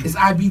 Tony, it's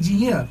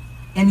IBGM.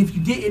 And if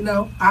you didn't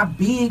know, I've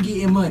been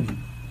getting money.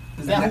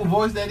 Is that who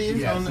voice that is?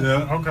 Yes.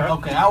 Yeah, okay.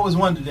 Okay, I always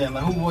wondered that.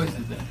 Like, who voice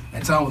is that?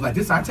 And Tony was like,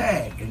 this our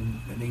tag.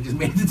 And they just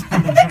made the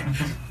tag.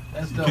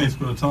 That's You dope. can't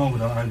spell tone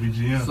without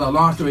IBGM. So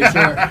long story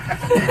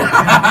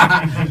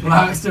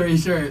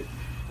short,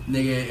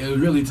 nigga, it was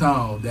really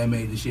Tone that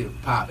made the shit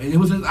pop. And it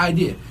was his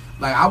idea.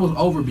 Like, I was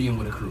over being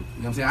with a crew. You know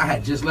what I'm saying? I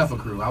had just left a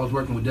crew. I was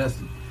working with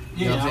Dusty.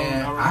 You know what I'm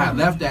saying? I had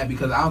left that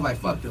because I was like,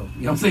 fuck them.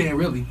 You know what I'm saying?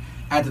 Really,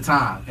 at the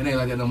time. And they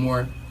like that no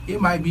more.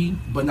 It might be,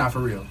 but not for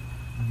real.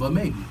 But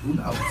maybe. Who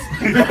knows?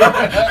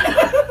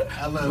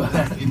 I love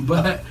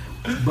that.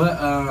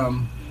 But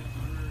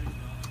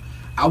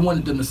I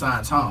wanted them to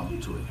sign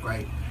Tone to it,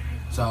 right?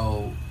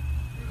 So,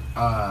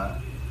 I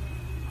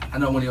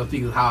know one of your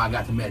things is how I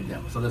got to meet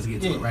them. So let's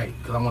get to it, right?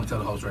 Because I want to tell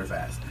the whole story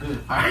fast.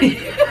 All right.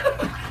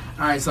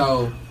 All right,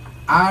 so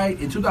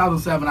in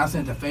 2007, I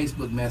sent a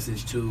Facebook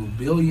message to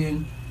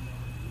Billion,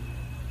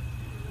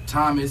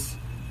 Thomas,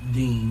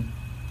 Dean,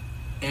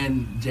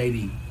 and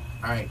JD.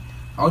 All right.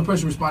 The only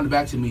person responded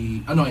back to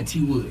me, and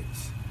T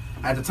Woods.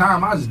 At the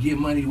time, I was just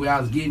getting money the way I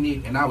was getting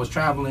it, and I was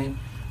traveling.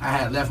 I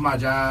had left my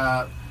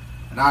job,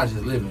 and I was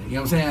just living. You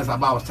know what I'm saying? So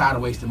I was tired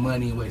of wasting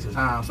money and wasting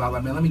time. So I was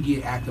like, man, let me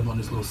get active on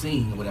this little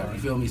scene or whatever. You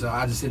feel me? So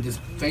I just sent this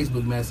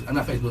Facebook message.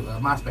 Not Facebook,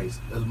 MySpace.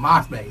 It was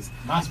MySpace.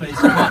 MySpace.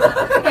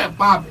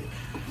 Pop it.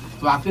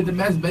 So I sent the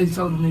message basically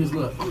telling the niggas,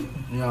 look,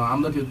 you know,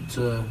 I'm looking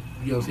to,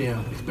 you know what I'm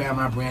saying, expand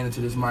my brand into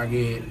this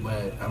market,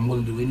 but I'm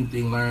willing to do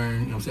anything, learn, you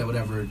know what I'm saying,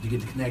 whatever, to get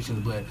the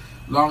connections. But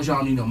as long as y'all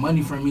don't need no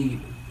money from me,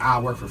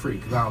 I'll work for free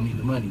because I don't need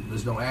the money.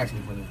 Just don't ask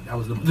me for that. That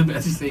was the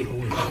best he said.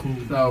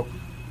 So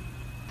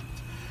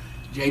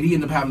JD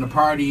ended up having a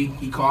party.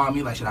 He called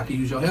me like, shit, I could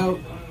use your help.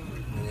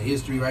 And the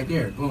history right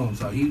there. Boom.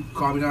 So he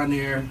called me down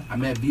there. I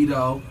met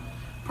Vito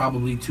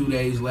probably 2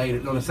 days later.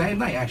 No, the same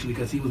night actually,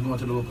 because he was going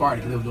to the little party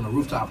because they was doing a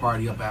rooftop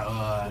party up at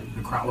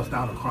the Crown, what's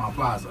down the Crown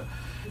Plaza.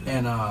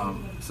 And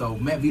so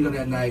met Vito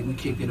that night. We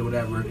kicked it or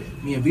whatever.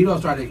 Me and Vito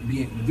started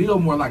being Vito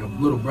more like a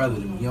little brother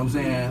to me. You know what I'm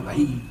saying? Like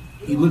he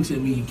looks at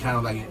me kind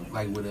of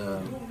like with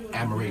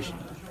admiration.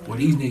 Where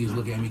these niggas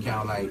look at me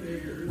kind of like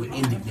with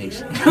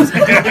indignation.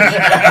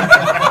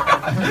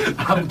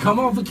 Come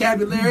on,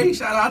 vocabulary.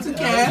 Shout out to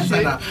Cass.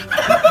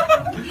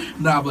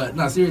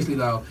 Nah, seriously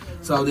though.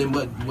 So then,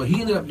 what he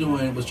ended up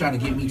doing was trying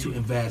to get me to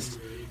invest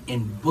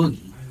in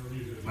Boogie.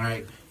 All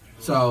right.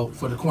 So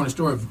for the Corner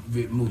Store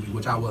movie,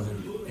 which I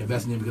wasn't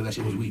investing in because that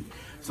shit was weak.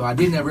 So I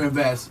didn't ever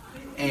invest.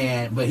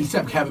 But he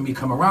kept having me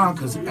come around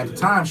because at the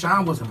time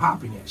Sean wasn't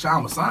popping yet.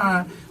 Sean was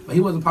signed, but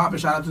he wasn't popping.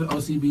 Shout out to the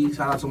OCB,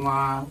 shout out to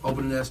Juan,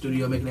 opening that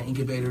studio, making that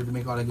incubator to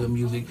make all that good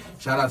music.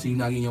 Shout out to you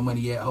not getting your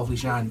money yet. Hopefully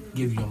Sean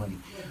gives you your money.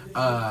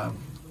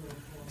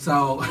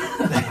 So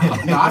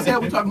no, I said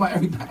we're talking about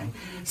everything.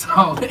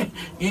 So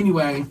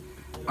anyway,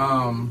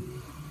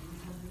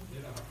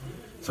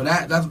 so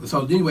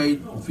anyway,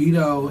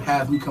 Vito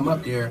has me come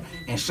up there,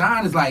 and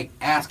Sean is like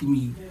asking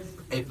me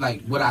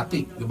like what I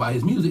think about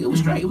his music. It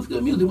was straight. It was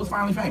good music. It was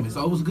finally famous,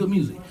 so it was good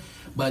music.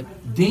 But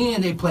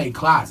then they played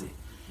Closet.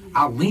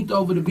 I linked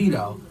over to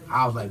Vito.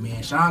 I was like,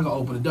 man, Sean gonna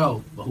open the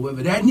door, but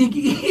whoever that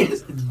nigga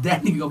is,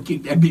 that nigga gonna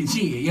kick that bitch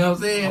in. You know what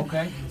I'm saying?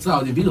 Okay. So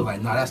then Vito was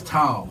like, no, that's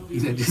Tone.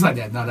 He said just like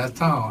that. No, that's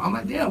Tone. I'm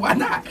like, damn, why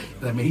not?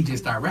 Like, man, he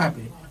just started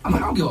rapping. I'm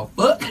like, I don't give a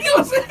fuck. You know what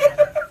I'm saying?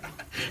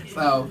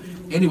 So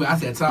anyway, I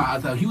said,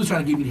 Tone. He was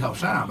trying to get me to help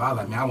Sean, but I was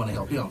like, man, I want to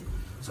help him.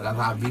 So that's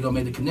how Vito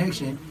made the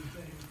connection.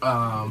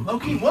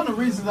 Okay, one of the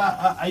reasons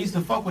I used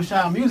to fuck with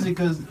Sean music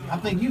because I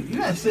think you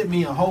had sent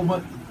me a whole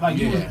bunch, like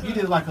you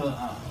did like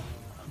a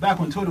back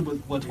when Twitter was,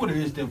 well, Twitter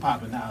is still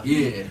popping now.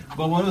 Yeah.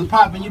 But when it was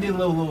popping, you did a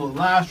little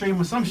live stream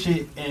or some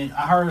shit, and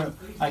I heard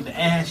like the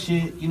ass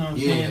shit, you know what I'm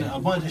saying, a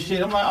bunch of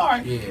shit. I'm like, all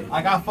right,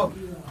 like I fuck,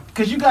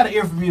 cause you got an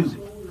ear for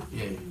music.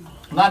 Yeah.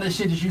 A lot of the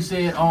shit that you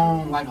said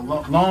on like a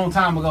long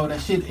time ago,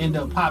 that shit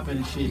ended up popping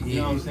and shit.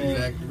 You know what I'm saying?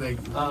 Exactly.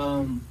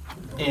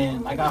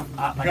 And like I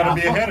gotta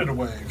be ahead of the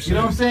wave. You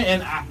know what I'm saying?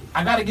 And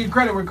I gotta give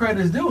credit where credit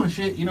is due and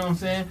shit. You know what I'm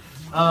saying?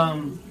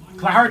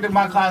 Cause I heard the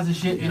My Closet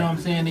shit. You know what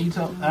I'm saying?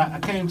 And I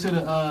came to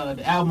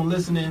the album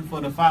listening for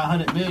the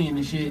 500 million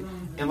and shit.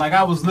 And like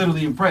I was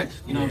literally impressed,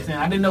 you know what I'm saying?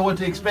 I didn't know what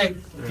to expect,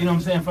 you know what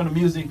I'm saying, from the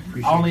music.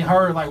 I only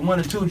heard like 1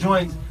 or 2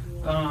 joints,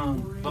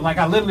 but like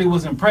I literally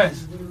was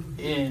impressed.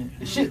 And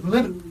the shit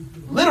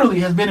literally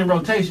has been in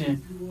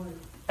rotation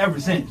ever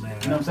since. You know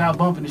what I'm saying? I was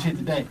bumping the shit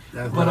today.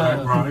 Nigga,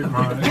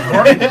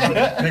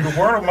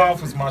 word of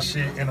mouth was my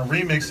shit, and the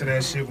remix of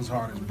that shit was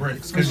hard as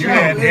bricks. Because you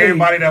had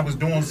everybody that was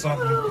doing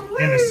something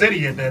in the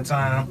city at that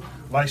time,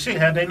 like shit,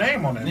 had their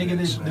name on it. Nigga,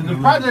 the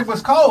project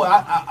was cold.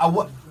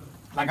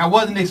 I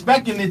wasn't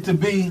expecting it to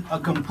be a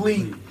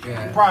complete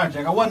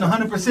project. I wasn't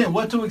 100%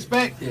 what to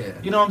expect. Yeah.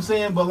 You know what I'm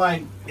saying? But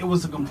like, it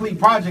was a complete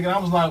project, and I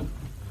was like,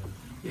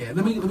 yeah.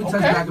 Let me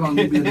touch back on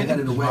you being ahead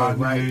of the wave,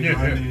 right?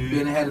 Yeah.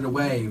 Being ahead of the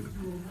wave.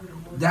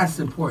 That's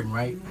important,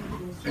 right?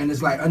 And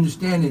it's like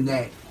understanding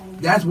that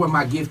that's what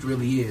my gift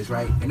really is,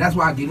 right? And that's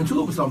why I get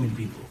into it with so many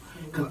people,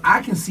 because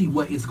I can see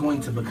what it's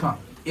going to become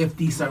if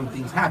these certain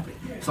things happen.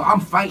 So I'm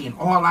fighting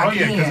all I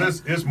can. Oh yeah,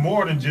 because it's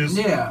more than just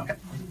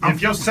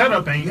If your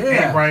setup ain't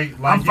right,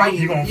 like I'm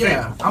fighting, you gonna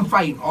fail. I'm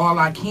fighting all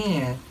I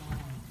can.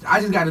 I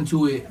just got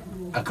into it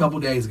a couple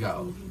days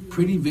ago,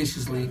 pretty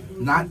viciously,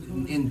 not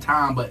in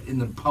time, but in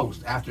the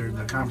post, after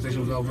the conversation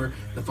was over,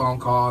 the phone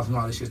calls and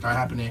all this shit started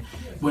happening,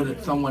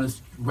 where someone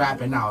is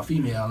rapping now, a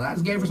female, and I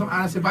just gave her some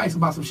honest advice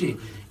about some shit.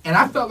 And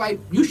I felt like,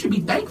 you should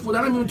be thankful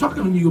that I'm even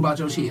talking to you about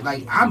your shit.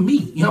 Like, I'm me,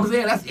 you know what I'm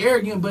saying? That's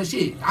arrogant, but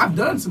shit, I've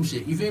done some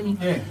shit, you feel me?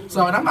 Yeah.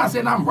 So, and I'm not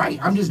saying I'm right,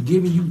 I'm just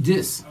giving you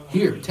this.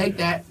 Here, take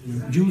that,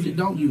 use it,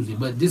 don't use it.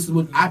 But this is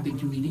what I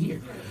think you need to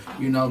hear.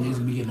 You know,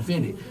 niggas be getting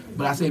offended.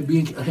 But I say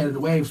being ahead of the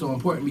wave is so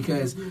important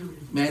because,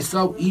 man, it's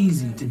so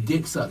easy to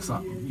dick suck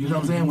something. You know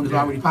what I'm saying? When it's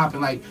already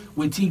popping, like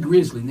with T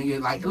Grizzly,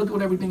 nigga. Like, look at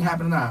what everything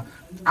happened now.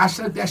 I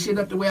shook that shit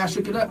up the way I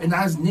shook it up, and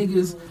that's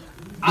niggas.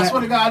 I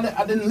swear to God,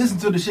 I didn't listen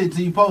to the shit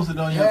till you posted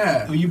on your.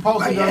 Yeah. When you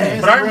posted Like, on your yeah.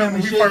 Instagram But I remember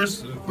and we shit.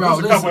 first, it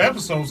was a couple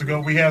episodes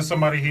ago, we had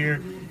somebody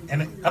here,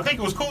 and I think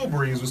it was Cool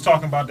Breeze was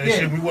talking about that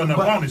shit. We wasn't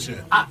up on it shit.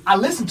 I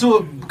listened to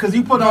it because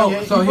you put on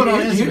your. So you put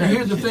on Instagram.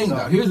 here's the thing,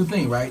 though. Here's the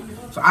thing, right?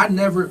 So I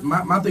never,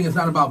 my thing is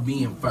not about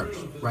being first,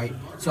 right?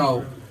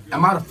 So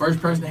am I the first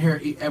person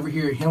to ever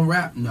hear him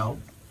rap? No.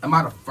 Am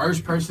I the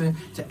first person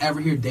to ever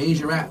hear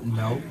Deja rap?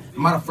 No.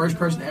 Am I the first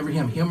person to ever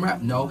hear him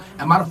rap? No.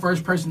 Am I the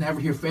first person to ever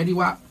hear Fetty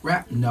Wap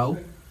rap? No.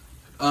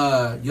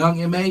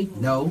 Young M.A.?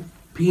 No.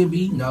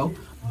 P&B? No.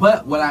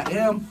 But what I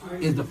am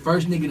is the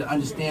first nigga to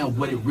understand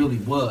what it really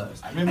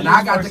was. And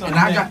I got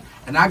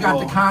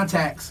the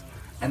contacts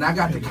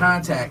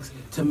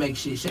to make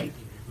shit shake.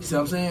 You see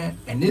what I'm saying?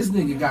 And this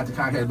nigga got the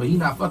contacts, but he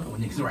not fucking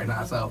with niggas right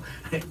now. So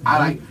I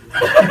like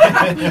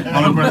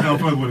Only person I'm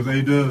fucking with is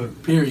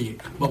A-Dub.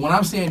 period. But what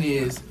I'm saying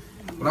is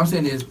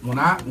when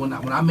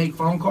I make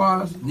phone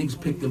calls, niggas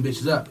pick them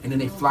bitches up and then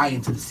they fly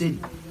into the city.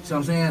 You see what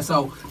I'm saying?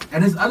 So,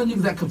 and there's other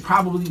niggas that could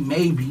probably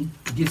maybe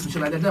get some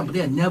shit like that done, but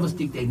they'll never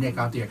stick their neck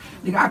out there.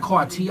 Nigga, I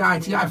called T.I.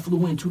 T.I.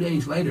 flew in 2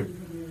 days later.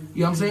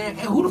 You know what I'm saying?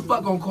 And who the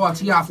fuck gonna call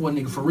T.I. for a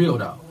nigga for real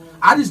though?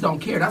 I just don't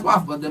care. That's why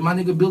my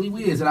nigga Billy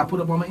Wiz that I put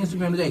up on my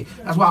Instagram today.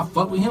 That's why I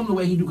fuck with him the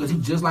way he do, because he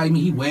just like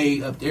me. He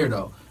way up there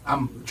though.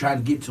 I'm trying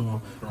to get to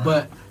him. Right.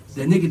 But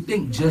the nigga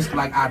think just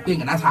like I think,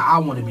 and that's how I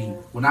want to be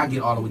when I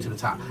get all the way to the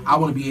top. I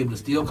want to be able to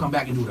still come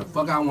back and do what the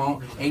fuck I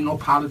want. Ain't no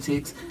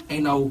politics.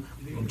 Ain't no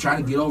I'm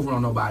trying to get over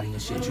on nobody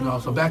and shit, you know.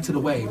 So back to the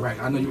wave, right?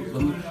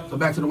 So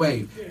back to the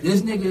wave.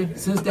 This nigga,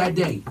 since that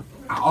day,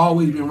 I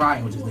always been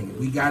riding with this nigga.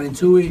 We got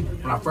into it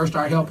when I first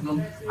started helping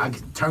him. I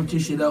turned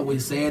his shit up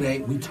with Sad A.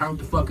 We turned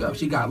the fuck up.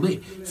 She got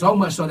lit. So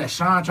much so that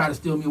Sean tried to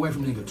steal me away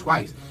from the nigga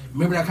twice.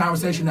 Remember that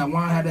conversation that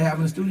Juan had to have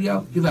in the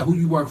studio? He was like, who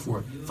you work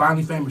for?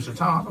 Finally Famous or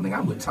Tom? I think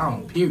I'm with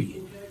Tom,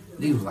 period.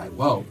 Nigga was like,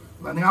 whoa.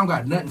 Like, nigga, I don't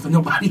got nothing for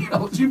nobody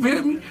else. You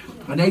feel me?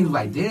 And they was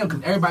like, damn,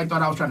 because everybody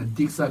thought I was trying to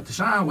dick suck the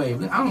Sean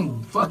wave. I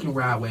don't fucking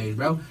ride waves,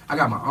 bro. I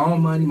got my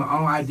own money, my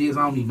own ideas.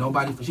 I don't need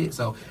nobody for shit.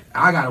 So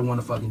I gotta want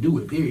to fucking do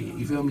it, period.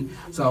 You feel me?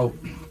 So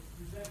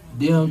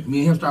then me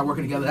and him started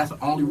working together. That's the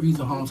only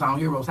reason Hometown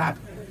Heroes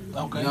happened.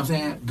 Okay. You know what I'm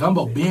saying?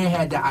 Gumbo, Ben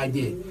had that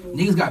idea.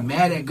 Niggas got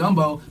mad at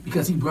Gumbo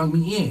because he brung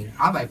me in.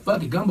 I was like,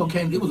 fuck it. Gumbo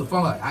came. It was a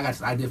fun. Like, I got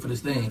this idea for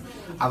this thing.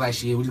 I was like,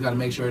 shit, we just got to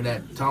make sure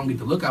that Tom get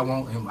the look I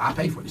want, and I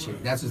pay for the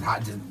shit. That's just how,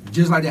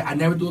 just like that. I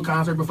never do a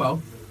concert before.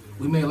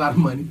 We made a lot of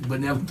money, but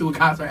never do a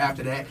concert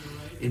after that.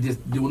 It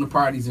just doing the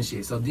parties and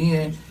shit. So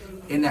then,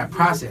 in that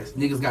process,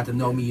 niggas got to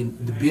know me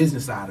in the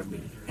business side of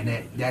me. And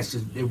that's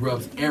just, it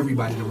rubs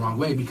everybody the wrong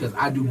way because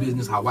I do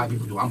business how white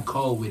people do. I'm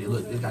cold with it.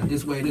 Look, it's got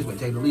this way, take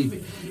it or leave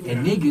it.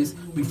 And niggas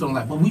be feeling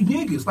like, well, we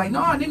niggas. Like,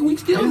 nah, nigga, we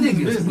still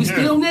niggas. Business. We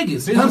still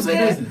niggas. You know what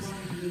I'm saying?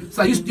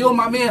 So you steal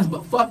my mans,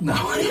 but fuck no.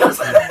 You know what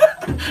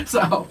I'm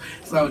saying?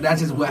 So that's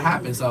just what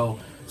happened. So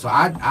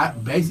I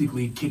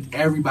basically kicked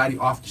everybody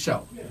off the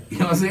show. You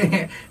know what I'm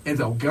saying? And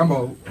so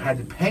Gumbo had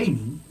to pay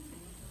me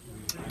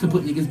to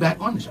put niggas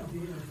back on the show.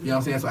 You know what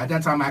I'm saying? So at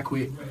that time I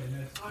quit.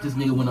 This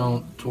nigga went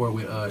on tour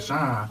with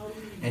Sean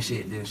and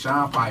shit. Then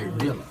Sean fired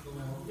Dilla.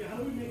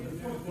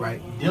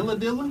 Right? Dilla?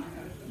 Dilla,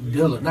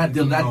 not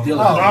Dilla.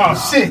 Oh,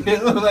 shit.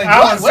 Like,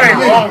 I was saying,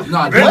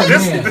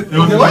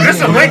 this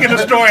is a link in the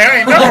story I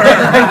ain't never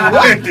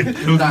heard.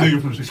 It was a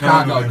nigga from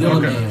Chicago. Dilla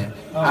Man.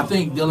 I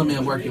think Dylan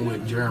Man working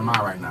with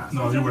Jeremiah right now.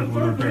 No, you working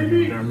with Lil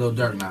Durk. Lil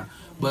Durk now.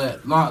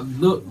 But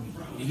look,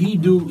 he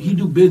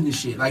do business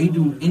shit. Like he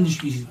do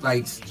industry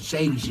like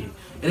shady shit.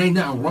 It ain't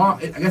nothing wrong.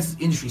 I guess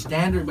it's industry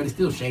standard, but it's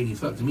still shady as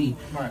fuck to me.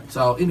 Right.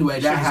 So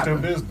anyway, that Shit's happened.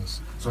 still business.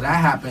 So that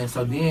happened.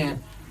 So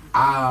then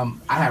I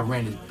had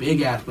ran this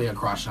big ass play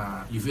across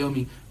Sean. You feel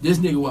me? This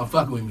nigga wasn't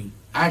fucking with me.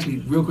 Actually,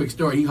 real quick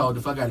story, he hold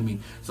the fuck out of me.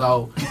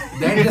 So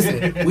they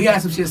listen, we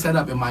had some shit set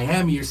up in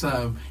Miami or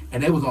something,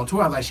 and they was on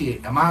tour. I was like,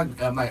 shit, I'm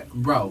like,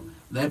 bro,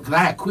 because I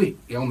had quit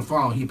on the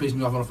phone. He pissed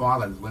me off on the phone. I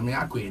was like, let me,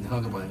 I quit and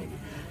hung up on that nigga.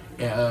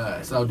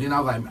 And, so then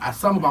I was like,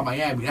 something about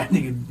Miami. That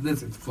nigga,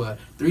 listen, for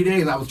 3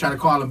 days I was trying to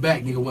call him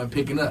back. Nigga wasn't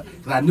picking up.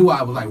 Because I knew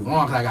I was like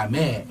wrong because I got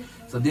mad.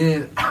 So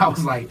then I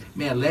was like,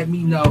 man, let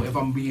me know if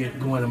I'm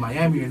going to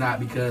Miami or not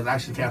because I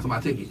should cancel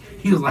my ticket.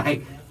 He was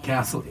like,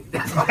 cancel it.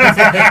 That's what I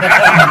said.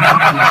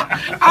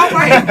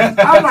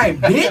 I'm like,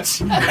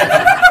 bitch.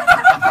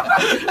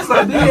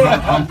 So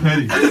then, I'm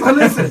petty. So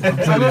listen.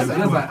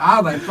 I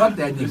was like, fuck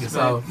that nigga.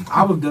 So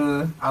I was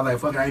done. I was like,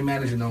 fuck, I ain't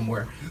managing no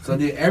more. So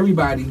then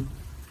everybody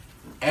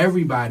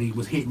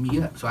was hitting me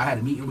up. So I had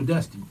a meeting with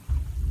Dusty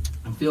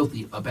and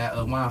Filthy up at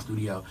Wine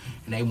Studio,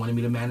 and they wanted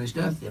me to manage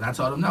Dusty. And I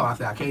told them no. I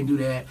said, I can't do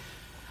that.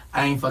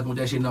 I ain't fucking with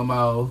that shit no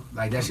more.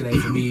 Like, that shit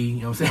ain't for me.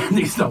 You know what I'm saying?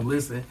 Niggas don't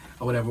listen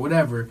or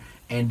whatever.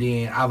 And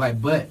then I was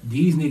like, but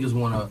these niggas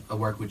want to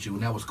work with you.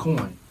 And that was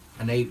Coin.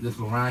 And this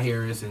was Ron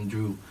Harris and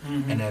Drew.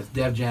 Mm-hmm. And that's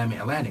Def Jam and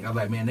Atlantic. I was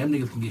like, man, them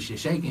niggas can get shit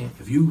shaking.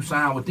 If you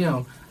sign with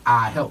them,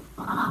 I help.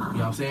 You know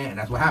what I'm saying? And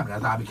that's what happened.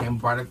 That's how I became a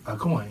part of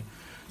Coin.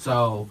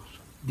 So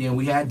then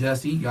we had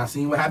Dusty. Y'all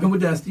seen what happened with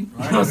Dusty. You know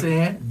what I'm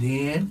saying?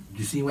 Then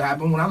you seen what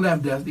happened when I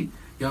left Dusty. You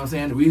know what I'm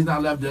saying? The reason I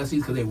left Dusty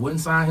is because they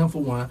wouldn't sign him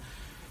for one.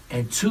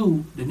 And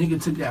two, the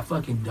nigga took that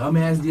fucking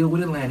dumbass deal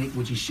with Atlantic,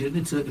 which he shouldn't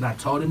have took, and I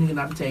told the nigga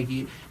not to take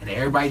it, and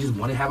everybody just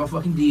wanted to have a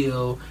fucking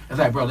deal. It's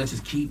like, bro, let's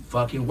just keep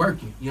fucking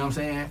working. You know what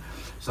I'm saying?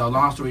 So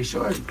long story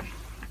short,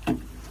 them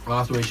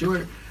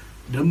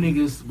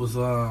niggas was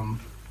on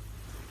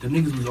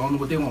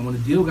what they want. When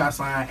the deal got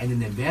signed and then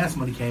the advance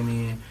money came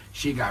in,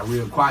 shit got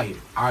real quiet.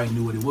 I already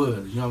knew what it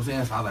was. You know what I'm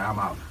saying? So I was like, I'm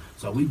out.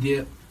 So we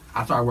did.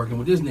 I started working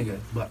with this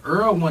nigga, but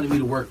Earl wanted me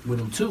to work with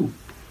him too,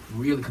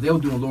 really, because they were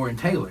doing Lauren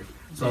Taylor.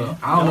 So yeah,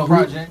 I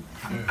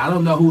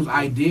don't know whose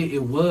idea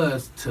it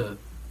was to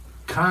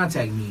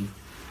contact me,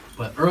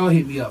 but Earl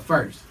hit me up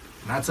first,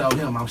 and I told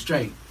him I'm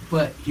straight.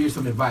 But here's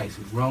some advice: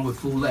 run with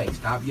Foulet.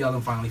 Stop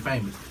yelling Finally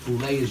Famous.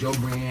 Foulet is your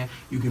brand.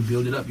 You can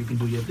build it up. You can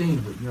do your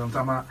thing with. You know what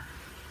I'm talking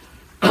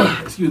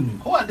about? Excuse me.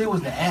 Who idea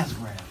was the ass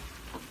grab?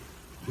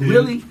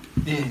 Really?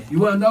 Yeah. You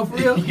want to know for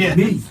real? Yeah.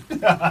 Me,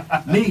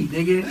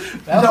 nigga. You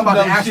talking Some about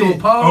the dumb actual shit.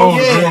 pose? Oh,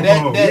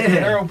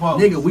 that Earl pose.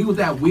 Nigga, we was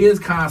at Wiz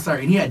concert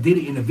and he had did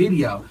it in the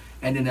video.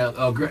 And then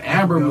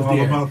Amber was all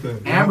there. about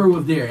that, yeah. Amber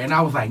was there. And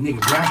I was like,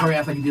 nigga, grab her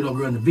ass like you did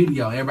over in the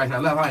video. And everybody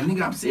started laughing. I'm like,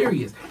 nigga, I'm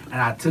serious. And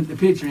I took the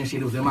picture and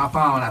shit. It was in my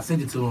phone. I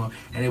sent it to him.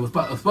 And it was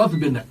supposed to have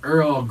been the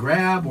Earl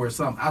grab or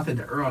something. I said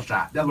the Earl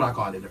shot. That's what I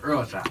called it, the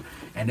Earl shot.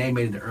 And they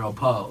made it the Earl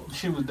pose.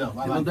 Shit was dope.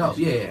 It was dope.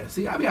 Yeah.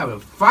 See, I be having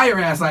fire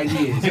ass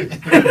ideas.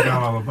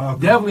 All about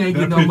that. Definitely ain't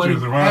That getting no picture money.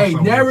 is around Hey,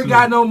 somewhere, never too.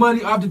 got no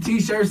money off the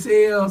t-shirt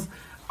sales.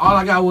 All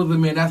I got was,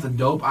 man, that's a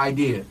dope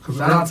idea.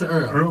 Shout out to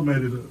Earl. Earl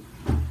made it up.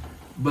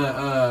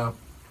 But,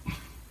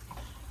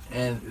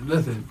 and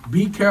listen,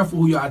 be careful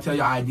who y'all tell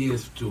your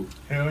ideas to.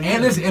 Hell yeah.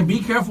 And listen, and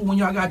be careful when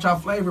y'all got y'all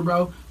flavor,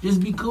 bro.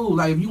 Just be cool.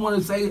 Like, if you want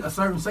to say a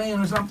certain saying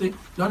or something,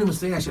 don't even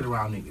say that shit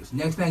around niggas.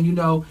 Next thing you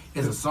know,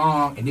 it's a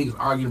song and niggas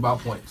arguing about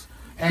points.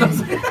 And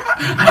Exactly.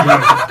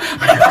 I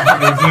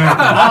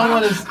don't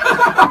want to.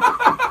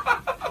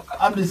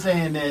 I'm just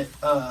saying that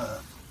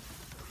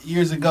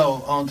years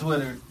ago on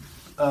Twitter,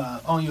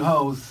 on you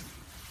hoes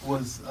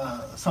was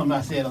something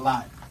I said a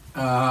lot.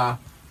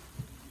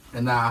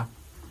 And nah,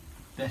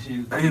 That shit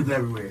it's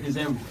everywhere. is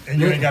everywhere.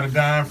 And you ain't got a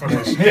dime for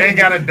that shit. You ain't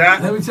got a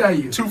Let dime. me tell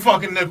you. 2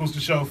 fucking nickels to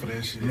show for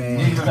that shit. Man.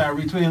 Niggas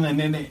started retweeting, and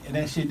then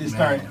that shit just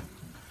started.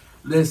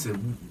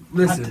 Listen,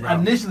 bro.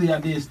 Initially, I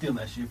did steal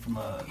that shit from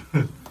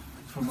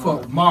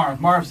Fuck.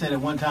 Marv. Marv said it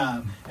one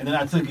time, and then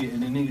I took it,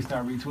 and then niggas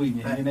started retweeting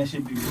it, and then that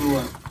shit blew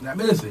up. Now,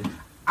 listen,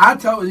 I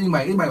told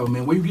anybody, well,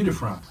 man, where you get it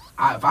from?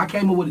 If I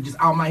came up with it just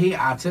out of my head,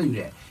 I'll tell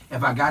you that.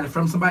 If I got it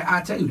from somebody,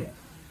 I'll tell you that.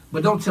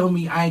 But don't tell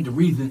me I ain't the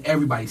reason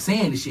everybody's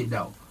saying this shit,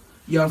 though.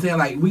 You know what I'm saying?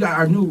 Like, we got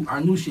our new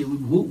shit. We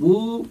whoop,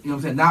 whoop. You know what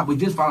I'm saying? Now, we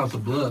just found out the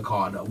blood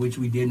card, though, which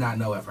we did not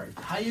know at first.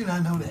 How you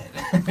not know that?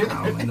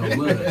 I don't know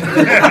blood.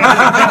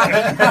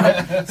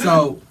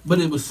 So, but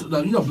it was,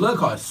 you know, blood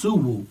card is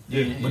Suwoo.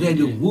 Yeah, But they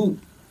do yeah. whoop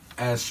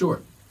as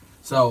short.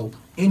 So,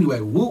 anyway,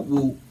 whoop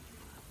whoop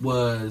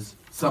was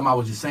something I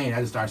was just saying.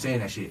 I just started saying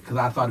that shit. Because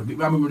I thought, I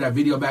remember that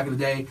video back in the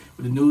day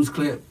with the news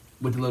clip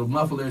with the little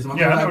mufflers. And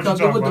Yeah, I know like, what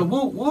you're with the talking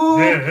whoop whoop.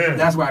 Yeah.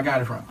 That's where I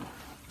got it from.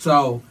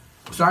 So,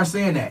 start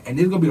saying that. And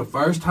this is going to be the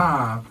first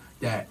time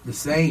that the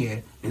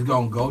saying is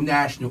going to go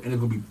national, and it's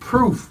going to be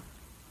proof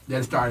that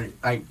it started,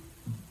 like,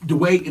 the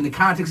way in the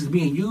context it's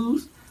being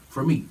used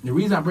for me. The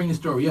reason I bring this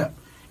story up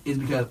is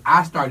because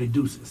I started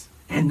Deuces,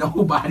 and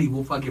nobody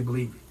will fucking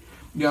believe it.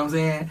 You know what I'm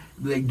saying?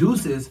 Like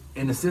Deuces,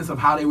 in the sense of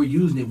how they were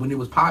using it when it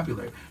was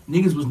popular,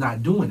 niggas was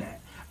not doing that.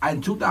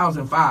 In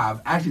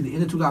 2005, actually the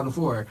end of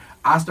 2004,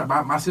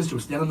 my sister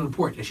was standing on the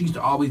porch, and she used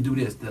to always do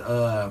this.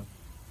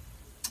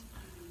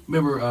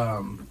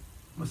 Remember,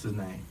 what's his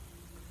name?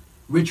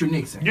 Richard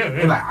Nixon. Yeah.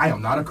 They're like, I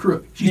am not a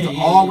crook. She used to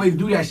always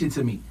do that shit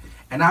to me.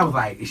 And I was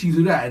like, she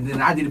do that. And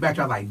then I did it back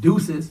to her, I was like,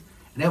 Deuces.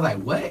 And they were like,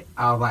 what?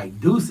 I was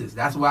like, Deuces.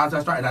 That's why I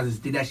started. I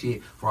just did that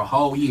shit for a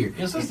whole year.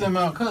 Your sister and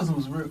my cousin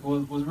was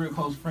real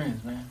close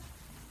friends, man.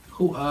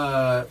 Who,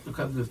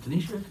 because of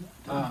Tanisha?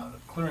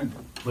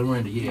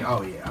 Clarinda, yeah.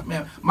 Oh, yeah.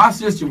 Man, my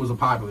sister was a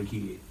popular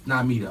kid.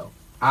 Not me, though.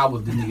 I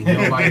was the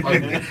nigga nobody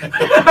fucked with.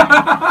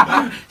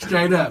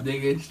 Straight up,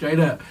 nigga. Straight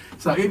up.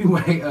 So,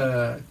 anyway,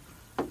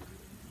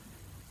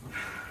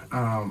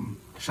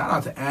 shout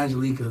out to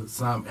Angelita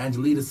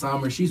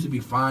Summer. She used to be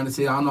fine to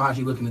say. I don't know how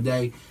she looking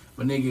today,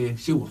 but nigga,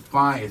 she was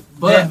fine as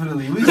fuck.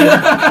 Definitely.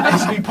 I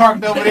used to be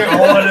parked over there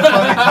all the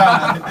fucking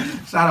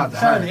time. Shout out to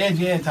her. Shout out to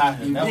Angie and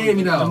Tyler. You feel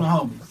me though? Them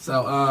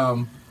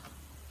homies.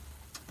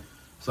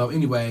 So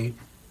anyway,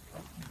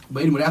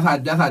 but anyway, that's how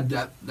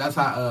Deuces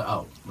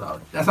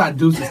started. That's how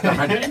Deuces.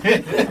 I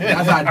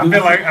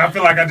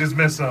feel like I just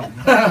missed something.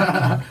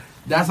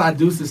 That's how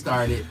Deuces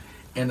started,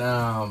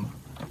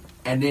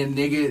 and then,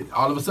 nigga,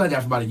 all of a sudden,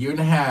 after about a year and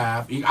a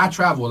half, I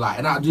travel a lot,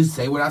 and I'll just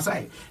say what I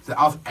say. So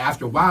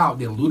after a while,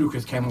 then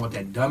Ludacris came on with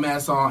that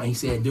dumbass song, and he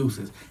said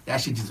Deuces. That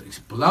shit just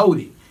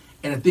exploded.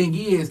 And the thing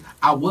is,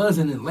 I was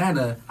in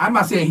Atlanta. I'm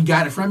not saying he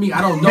got it from me.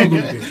 I don't know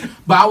Ludacris.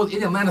 But I was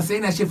in Atlanta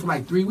saying that shit for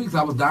like 3 weeks.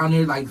 I was down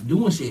there, like,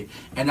 doing shit.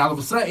 And all of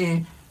a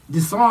sudden,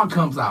 this song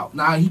comes out.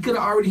 Now, he could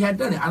have already had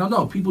done it. I don't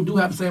know. People do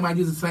have the same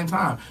ideas at the same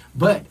time.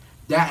 But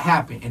that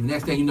happened, and the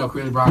next thing you know,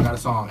 Chris Brown got a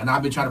song. And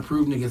I've been trying to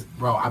prove niggas,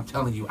 bro, I'm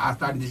telling you, I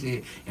started this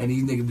shit, and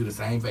these niggas do the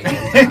same thing. Like,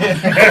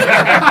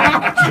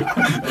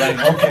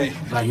 okay.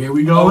 Like, here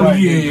we go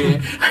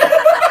again.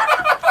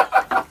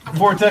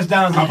 4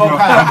 touchdowns I and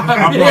brought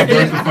high. Brett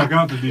the fuck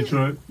out to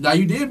Detroit. Now,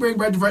 you did bring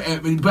Brett but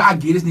I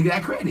give this nigga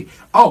that credit.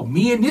 Oh,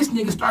 me and this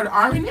nigga started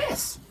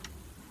RNS.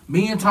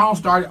 Me and Tom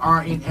started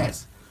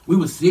RNS. We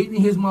was sitting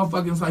in his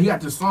motherfucking song. He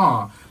got this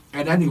song,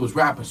 and that nigga was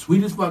rapping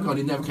sweet as fuck on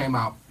it. Never came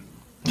out.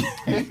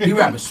 He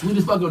rapping sweet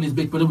as fuck on this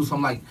bitch, but it was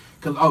some like,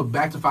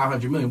 back to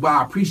 500 million. Well,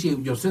 I appreciate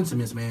your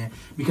sentiments, man,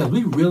 because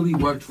we really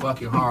worked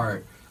fucking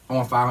hard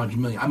on 500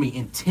 million. I mean,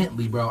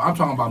 intently, bro. I'm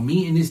talking about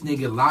me and this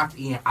nigga locked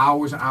in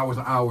hours and hours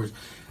and hours,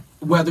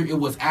 whether it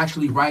was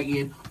actually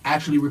writing,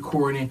 actually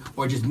recording,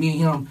 or just me and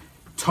him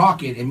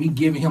talking and me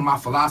giving him my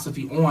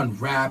philosophy on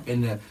rap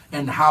and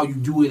how you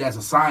do it as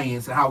a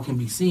science and how it can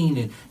be seen,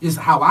 and this is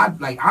how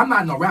I'm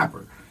not no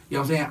rapper. You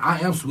know what I'm saying? I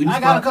am sweet as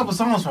fuck. I got a couple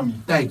songs from you.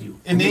 Thank you.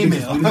 In the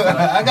email.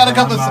 I got a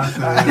couple songs.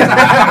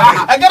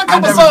 I got a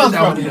couple songs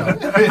from you.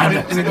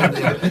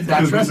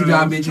 I trust you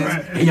y'all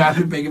bitches, and y'all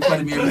been making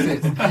fun of me ever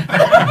since.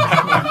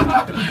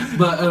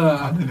 But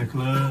I'm in the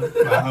club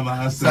by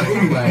myself. So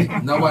anyway,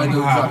 nobody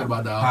knows what I'm talking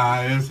about, dog.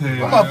 High as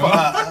hell.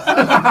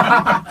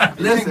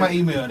 Listen, my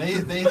email.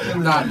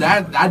 Nah,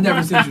 I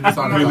never sent you this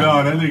on.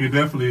 No, that nigga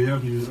definitely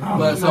helped you.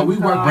 But so we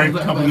work. Break a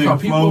couple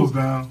niggas flows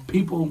down.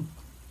 People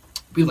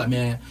like,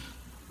 man,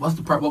 what's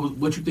the part?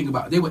 What you think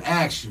about? They would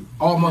ask you,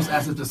 almost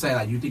as if to say,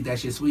 like, you think that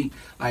shit's sweet?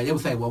 Like, they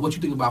would say, well, what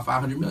you think about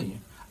 500 million?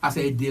 I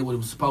say it did what it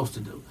was supposed to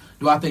do.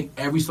 Do I think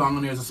every song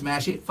on there is a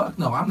smash hit? Fuck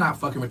no, I'm not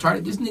fucking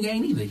retarded. This nigga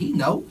ain't either. He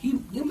know.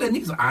 That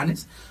niggas are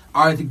honest.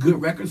 Are the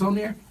good records on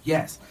there?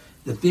 Yes.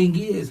 The thing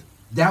is,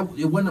 that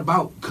it wasn't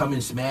about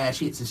coming smash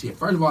hits and shit.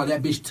 First of all,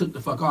 that bitch took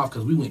the fuck off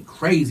because we went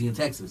crazy in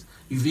Texas.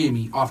 You feel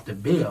me? Off the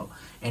bill.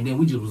 And then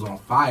we just was on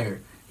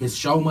fire. His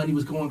show money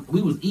was going,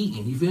 we was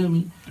eating. You feel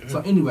me? Yeah.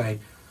 So anyway,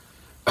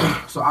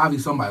 so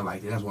obviously somebody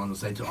like that. That's what I'm gonna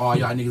say to all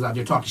y'all niggas out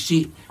there talking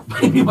shit.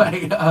 But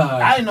anyway,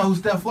 I didn't know who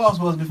Steph Floss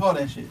was before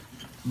that shit.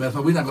 But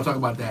so we're not gonna talk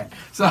about that.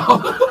 So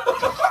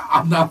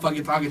I'm not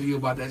fucking talking to you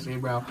about that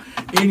shit, bro.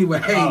 Anyway,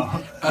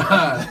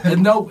 there's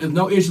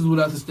no issues with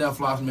us and Steph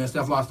Floss, man.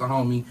 Steph Floss the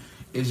homie.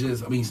 It's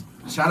just, I mean,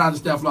 shout out to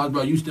Steph Floss,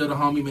 bro. You still the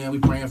homie, man. We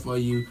praying for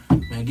you,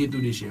 man. Get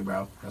through this shit,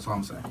 bro. That's all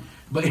I'm saying.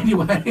 But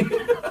anyway,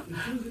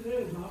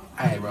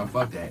 hey, bro,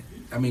 fuck that.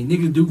 I mean,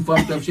 niggas do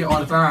fucked up shit all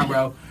the time,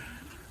 bro.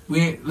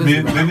 That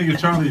nigga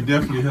Charlie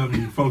definitely helped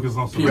me focus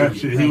on some rap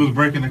shit. He was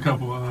breaking a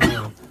couple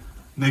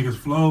niggas'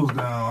 flows down.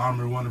 I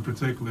remember one in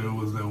particular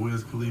was that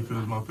Wiz Khalifa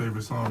was my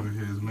favorite song of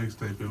his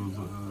mixtape. It was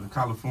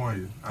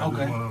California. I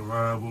just want to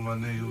ride with my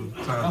niggas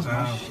with top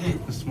down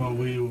and smoke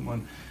weed with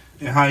my.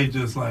 And how he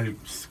just like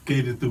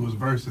skated through his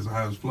verses,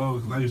 how his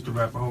flows. Cause I used to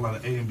rap a whole lot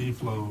of A and B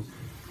flows,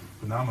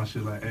 but now my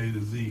shit like A to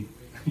Z.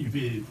 You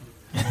feel?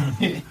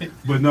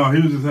 But no,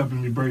 he was just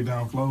helping me break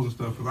down flows and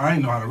stuff. Cause I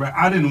didn't know how to rap.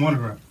 I didn't want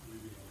to rap.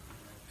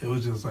 It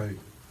was just like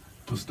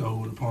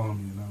bestowed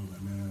upon me, and I was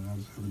like, man, I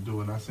just had to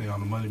do it. And I seen all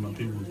the money my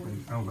people was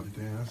making. I was like,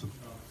 damn, that's a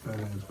fat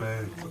ass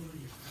bag.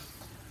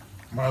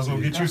 Might as well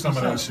get you some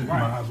of that shit.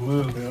 Might as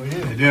well. Hell yeah.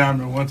 And then I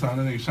remember one time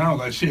that nigga Sean was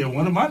like, shit,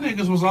 one of my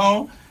niggas was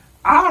on.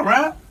 I'll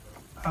rap.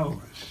 I I was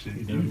like, shit. He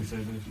definitely said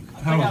that shit.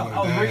 I think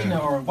I was reading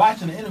it or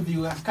watching the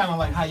interview. That's kind of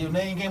like how your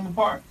name came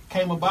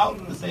about.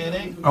 To say it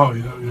ain't. Oh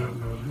yeah.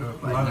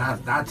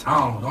 Like not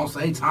Tone. Don't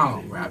say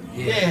Tone. Rap.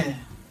 Yeah.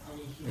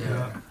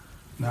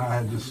 Now I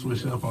had to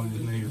switch up on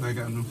these niggas. They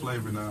got a new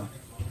flavor now.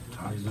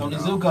 Tony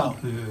Zuko.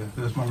 Yeah,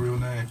 that's my real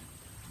name.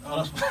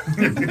 Oh, that's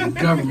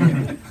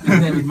Government. His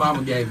name his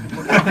mama gave him.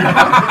 My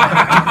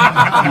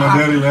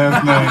daddy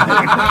last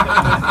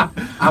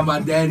name. I'm my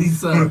daddy's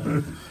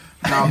son.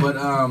 No, but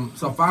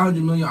so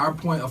 500 million. Our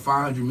point of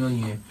 500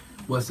 million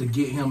was to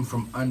get him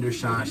from under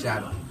Sean's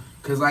shadow.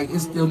 Cause like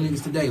it's still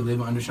niggas today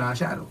living under Sean's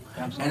shadow,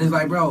 Absolutely. and it's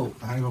like, bro,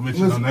 I ain't gonna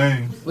mention no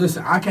names.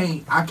 listen, I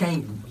can't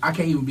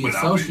even be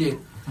associate.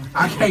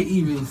 I can't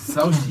even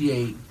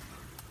associate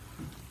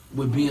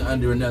with being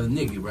under another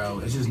nigga, bro.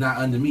 It's just not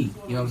under me.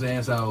 You know what I'm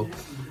saying? So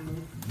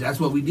that's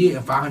what we did.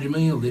 And 500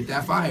 million lit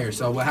that fire.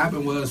 So what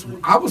happened was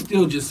I was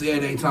still just Say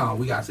It Ain't Tom.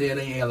 We got Say It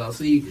Ain't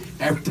LLC.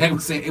 Everything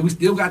was said, and we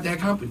still got that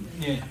company.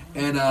 Yeah.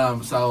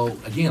 And so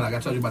again, like I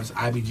told you about this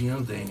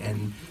IBGM thing,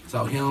 and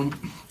so him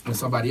and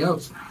somebody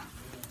else,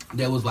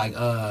 that was like,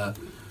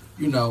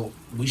 you know,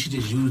 we should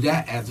just use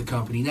that as the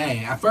company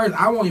name. At first,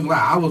 I won't even lie,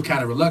 I was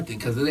kind of reluctant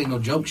because it ain't no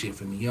joke shit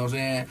for me, you know what I'm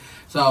saying?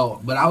 So,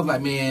 but I was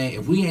like, man,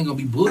 if we ain't gonna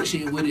be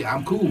bullshitting with it,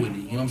 I'm cool with it,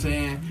 you know what I'm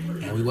saying?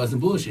 And we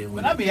wasn't bullshitting with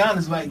But I'll it. be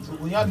honest, like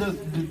when y'all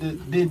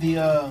did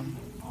the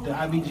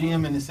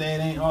IBGM and the Say It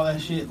Ain't all that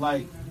shit,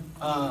 like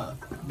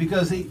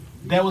because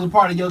that was a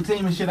part of your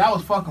team and shit, I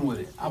was fucking with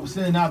it. I was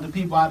sending out to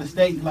people out of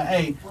state, like,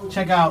 hey,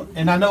 check out,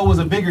 and I know it was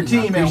a bigger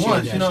team at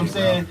once, you know what I'm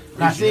saying?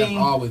 And I seen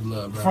always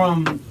love, bro.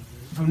 from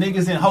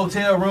niggas in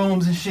hotel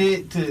rooms and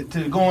shit to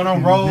going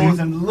on roads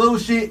and little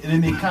shit, and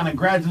then they kind of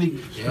gradually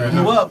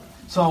blew up.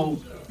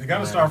 So They got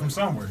to start from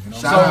somewhere, you know.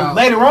 Shout so out.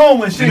 later on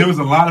when shit, And there was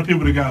a lot of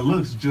people that got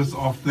looks just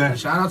off that.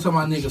 Shout out to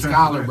my nigga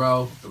Scholar,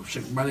 bro.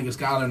 My nigga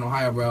Scholar in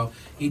Ohio, bro.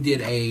 He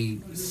did a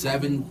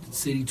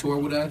 7-city tour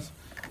with us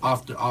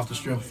off the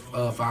strength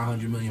of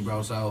 500 million,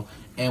 bro. So,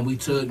 and we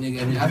took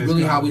nigga, and that's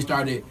really how we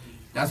started.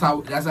 That's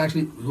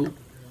actually who.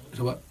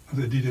 So what? I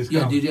said DJ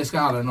Scott. Yeah, DJ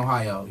Scholar in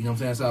Ohio. You know what I'm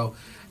saying? So,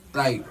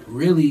 like,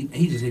 really,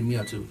 he just hit me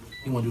up too.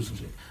 He want to do some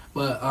shit.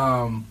 But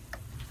I'm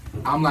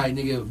like,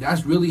 nigga,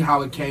 that's really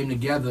how it came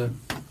together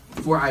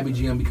for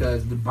IBGM,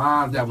 because the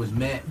bonds that was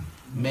made,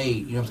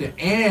 you know what I'm saying?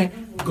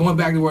 And going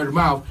back to word of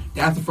mouth,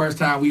 that's the first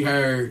time we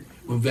heard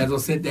when Vezo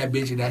sent that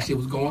bitch and that shit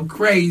was going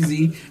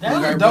crazy. that We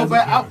was heard dope.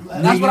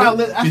 Vezo- That's what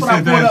I He pulled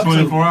said that in up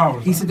 24 to.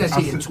 hours. He said that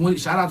shit in 20.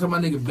 Shout out to my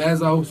nigga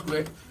Vezo.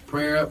 Square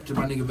prayer up to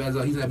my nigga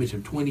Vezo. He's that bitch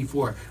in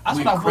 24. That's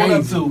Went what I pulled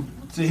up crazy,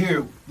 to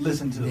hear,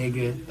 listen to.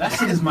 nigga. That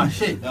shit is my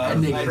shit, dog. That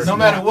nigga Like, is no not-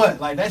 matter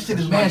what, like that shit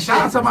is my Man, shit.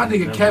 shout out to my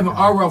nigga Kevin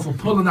Oro for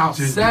pulling out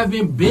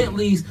 7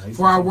 Bentleys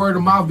for our word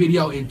of mouth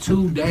video in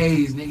 2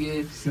 days,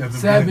 nigga.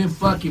 7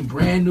 fucking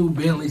brand new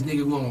Bentleys,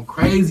 nigga, going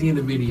crazy in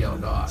the video,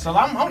 dog. So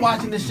I'm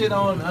watching this shit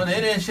on the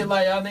internet and shit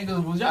like y'all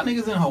niggas. Was y'all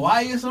niggas in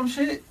Hawaii or some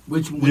shit?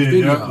 Which Yeah,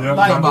 video? yeah.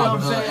 Like, Talking you know about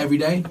what I'm saying? every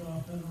day?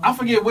 I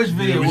forget which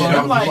video we it was. shot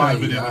I'm like,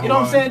 the video you you know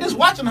what I'm saying? Just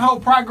watching the whole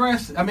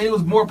progress. I mean, it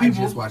was more I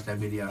people. just watched that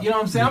video. You know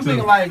what I'm saying? Me I'm too.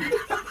 thinking like,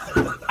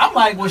 I'm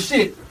like, well,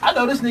 shit. I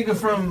know this nigga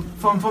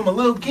from a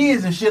little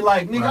kids and shit.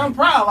 Like, nigga, Right. I'm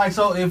proud. Like,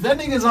 so if that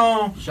nigga's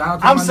on, Shout out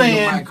to I'm my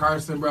saying- nigga Mike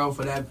Carson, bro,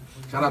 for that.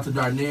 Shout out to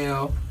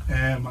Darnell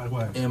And my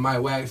wife. and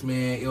Mike Wax,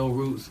 man. Ill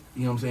Roots.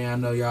 You know what I'm saying? I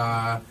know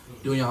y'all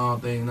doing your own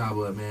thing now,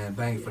 but man,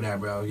 thanks for that,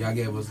 bro. Y'all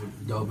gave us a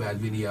dope ass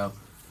video.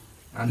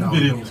 I know, The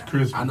video was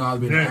crisp. I know I was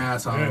being an Yeah,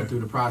 asshole yeah.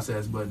 through the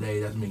process, but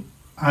that's me.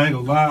 I ain't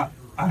gonna lie.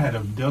 I had a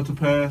Delta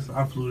pass.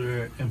 I flew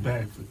there and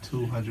back for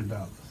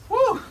 $200.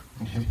 whew,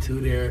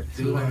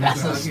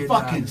 that's a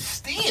fucking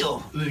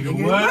steal. Nigga,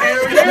 what?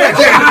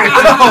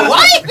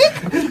 What?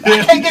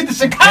 I can't get to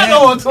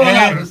Chicago on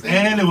 $200.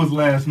 And it was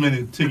last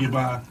minute ticket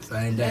buy.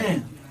 Same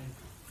day.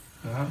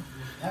 Damn, Uh-huh.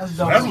 that's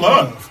dope. That's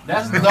love.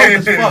 That's dope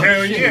as fuck.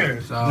 Hell Shit. yeah.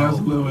 That's a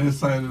So, little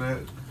insight of that.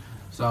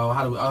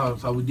 how do we?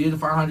 So we did the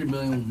 500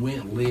 million,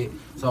 went lit.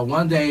 So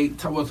one day,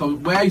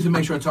 where I used to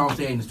make sure Tom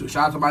stayed in the studio.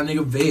 Shout out to my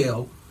nigga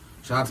Vale.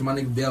 Shout out to my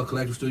nigga Vale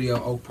Collective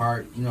Studio, Oak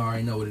Park. You know, I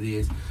already know what it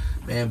is.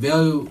 Man,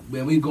 Vale,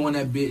 man, we go in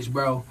that bitch,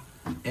 bro.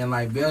 And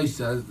like Vale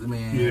says,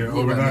 man, Yeah, he like,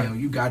 overnight. man,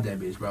 you got that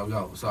bitch, bro.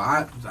 Go. So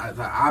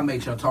I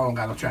make sure Tom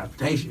got no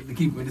transportation to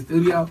keep him in the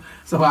studio.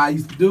 So what I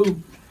used to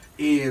do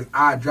is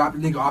I dropped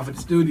the nigga off at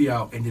the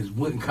studio and just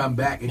wouldn't come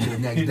back until the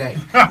next day.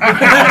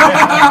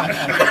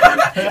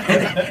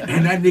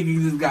 and that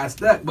nigga just got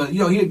stuck. But he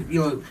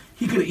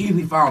could have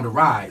easily found a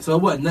ride. So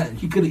it wasn't nothing.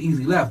 He could have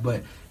easily left.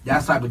 But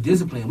that type of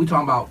discipline, we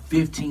talking about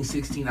 15,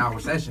 16-hour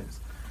sessions.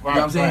 You know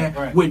what I'm saying?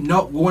 right. With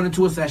going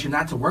into a session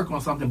not to work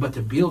on something, but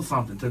to build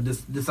something, to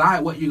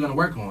decide what you're going to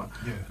work on.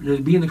 Yeah.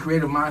 Be in the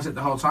creative mindset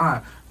the whole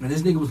time. And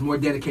this nigga was more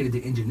dedicated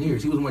to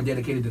engineers. He was more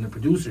dedicated than the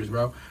producers,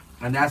 bro.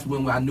 And that's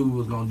when I knew we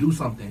was going to do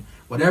something.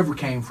 Whatever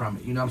came from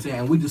it, you know what I'm saying?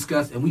 And we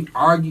discussed and we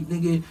argued,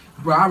 nigga.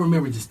 Bro, I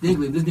remember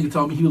distinctly, this nigga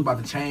told me he was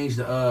about to change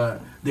the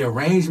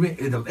arrangement.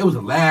 It was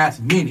the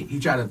last minute. He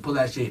tried to pull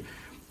that shit.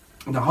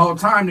 And the whole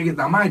time, nigga,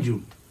 now mind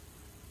you,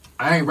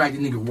 I ain't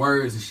writing nigga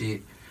words and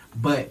shit,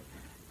 but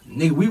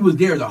Nigga, we was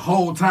there the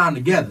whole time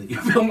together. You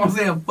feel what I'm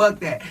saying? Fuck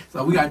that.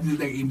 So we got to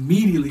this,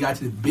 immediately got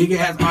to this big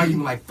ass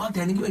argument. Like, fuck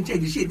that nigga, you ain't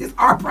changing shit. This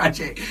our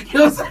project. You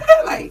know what I'm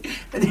saying? Like,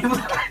 and it was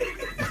like,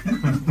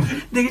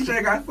 nigga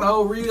shit got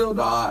so real,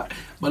 dog.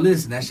 But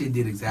listen, that shit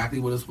did exactly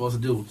what it was supposed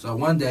to do. So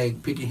one day,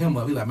 picking him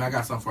up, he like, man, I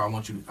got something I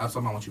want you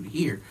to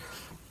hear.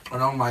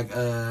 And I'm like,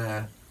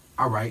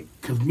 all right,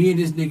 because me and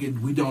this nigga,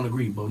 we don't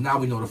agree, but now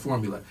we know the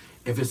formula.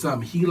 If it's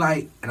something he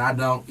like and I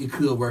don't, it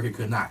could work, it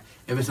could not.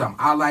 If it's something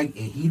I like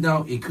and he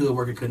don't, it could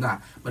work, it could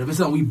not. But if it's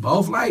something we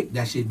both like,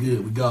 that shit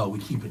good. We go, we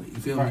keeping it. You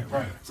feel me?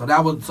 Right. So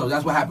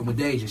that's what happened with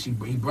Deja. He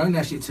brought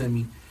that shit to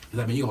me. He's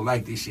like, man, you gonna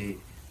like this shit.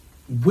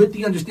 With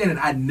the understanding,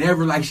 I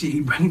never like shit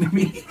he bring to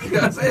me. You know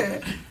what I'm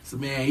saying? So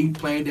man, he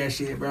played that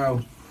shit,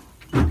 bro.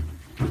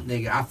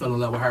 Nigga, I fell in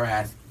love with her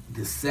ass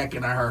the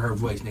second I heard her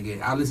voice,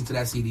 nigga. I listened to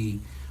that CD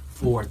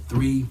for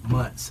 3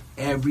 months,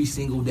 every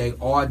single day,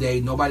 all day.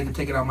 Nobody could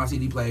take it out my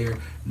CD player.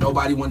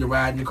 Nobody wanted to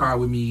ride in the car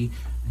with me.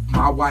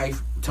 My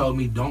wife told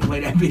me, don't play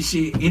that bitch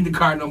shit in the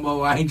car no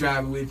more. I ain't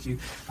driving with you.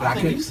 But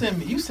I think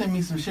you sent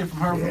me some shit from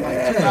her from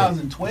like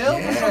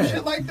 2012 or some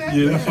shit like that.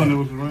 Yeah, that's when it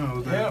was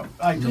around. Yeah,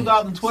 like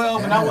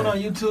 2012, and I went on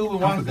YouTube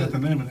and watched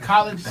the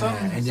college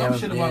something, some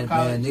shit about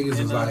college. Man,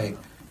 niggas was like,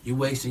 you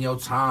wasting your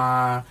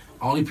time.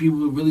 Only people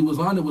who really was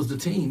on it was the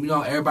team. You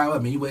know, everybody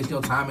was, man, you wasting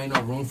your time. Ain't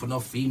no room for no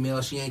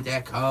female. She ain't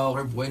that cold.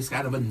 Her voice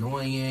kind of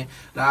annoying.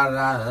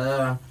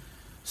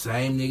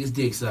 Same niggas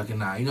dick sucking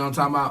now. You know what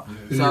I'm talking about?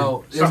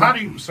 Yeah.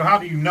 So how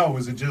do you know?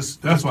 Is it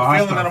just that's the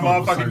feeling that a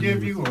motherfucker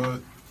give you,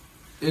 or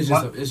it's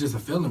just a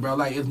feeling, bro?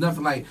 Like, it's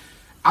nothing. Like,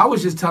 I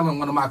was just telling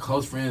one of my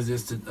close friends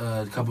this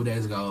a couple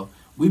days ago.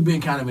 We've been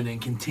kind of in a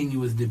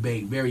continuous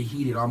debate, very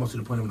heated, almost to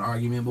the point of an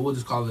argument. But we'll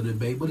just call it a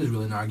debate. But it's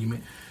really an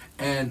argument.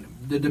 And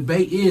the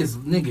debate is,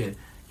 nigga,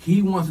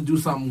 he wants to do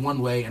something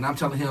one way, and I'm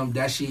telling him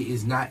that shit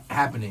is not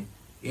happening.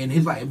 And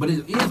he's like, but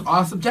it is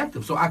all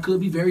subjective, so I could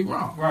be very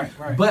wrong.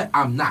 Right. But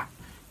I'm not.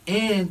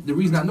 And the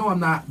reason I know I'm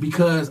not,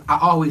 because I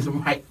always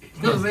am right.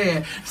 You know what I'm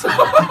saying? So,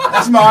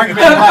 that's my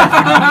argument in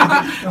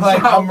life.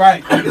 Like, I'm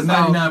right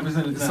 99% of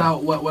the time. So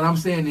what I'm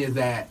saying is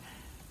that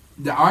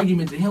the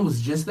argument to him was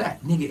just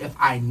that. Nigga, if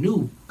I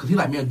knew, because he's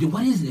like, man, dude,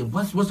 what is it?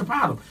 What's the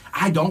problem?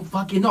 I don't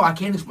fucking know. I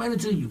can't explain it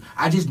to you.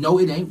 I just know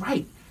it ain't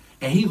right.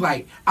 And he's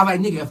like, I'm like,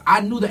 nigga, if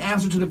I knew the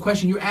answer to the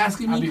question you're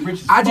asking me,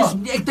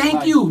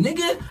 thank you,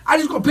 nigga. I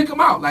just gonna pick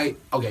him out. Like,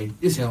 okay,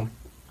 it's him.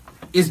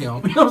 It's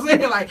him. You know what I'm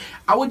saying? Like,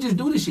 I would just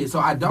do this shit, so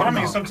I don't know. But I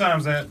mean,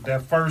 sometimes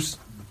that first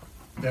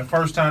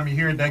time you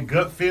hear that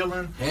gut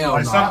feeling, hell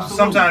like no.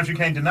 sometimes you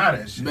can't deny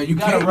that shit. But you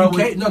can't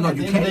deny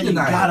it. You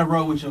gotta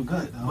roll with your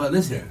gut, though. But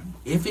listen,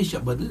 if it's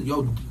your,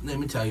 let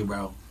me tell you,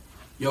 bro,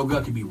 your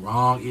gut can be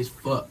wrong as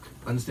fuck.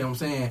 Understand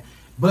what I'm saying?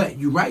 But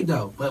you right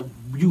though. But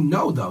you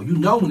know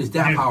when it's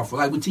that powerful.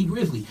 Like with T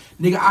Grizzly,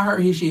 nigga, I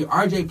heard his shit.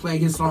 RJ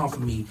played his song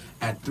for me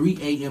at 3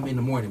 a.m. in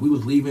the morning. We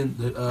was leaving.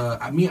 Me and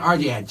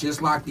RJ had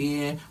just locked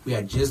in. We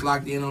had just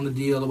locked in on the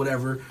deal or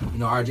whatever. You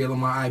know, RJ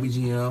Lamar,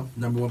 IBGM,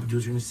 #1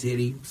 producer in the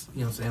city. You know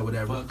what I'm saying?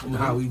 Whatever. You know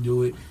how we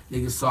do it.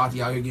 Niggas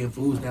salty out here getting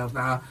food stamps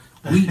now.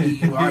 We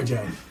eat with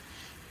RJ.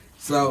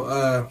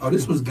 So,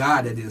 this was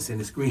God that didn't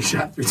send a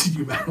screenshot to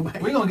you, by the way.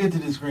 We're gonna get to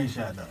this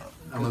screenshot though.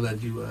 I'm gonna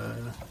let you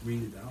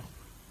read it though.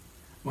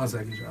 1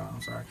 second, y'all.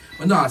 I'm sorry.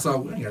 But no, so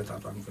we ain't got to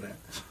stop talking for that.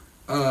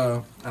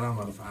 I don't know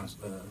how to find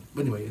but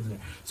anyway, it's there.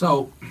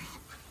 So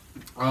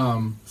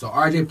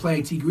RJ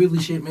played T Grizzly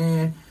shit,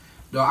 man.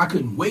 Dog, I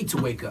couldn't wait to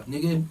wake up,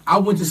 nigga. I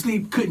went to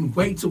sleep, couldn't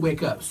wait to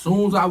wake up.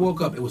 Soon as I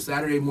woke up, it was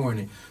Saturday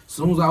morning.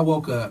 Soon as I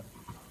woke up,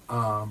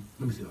 let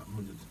me see.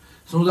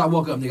 Soon as I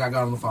woke up, nigga, I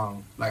got on the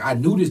phone. Like, I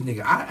knew this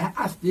nigga.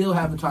 I still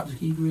haven't talked to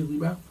T Grizzly,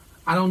 bro.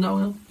 I don't know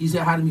him. He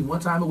said hi to me one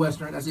time at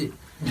Western. That's it.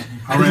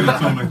 I ran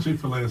into him at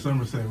Chick-fil-A in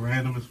Somerset,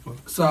 random as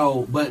fuck.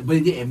 So, but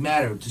it didn't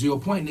matter. To your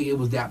point, nigga, it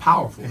was that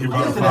powerful. He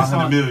brought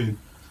 500 million.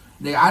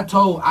 Nigga, I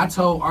told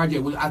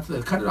RJ,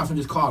 I cut it off and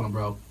just call him,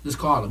 bro. Just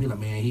call him. He like,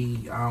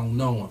 man, I don't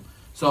know him.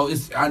 So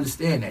I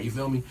understand that. You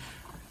feel me?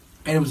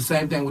 And it was the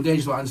same thing with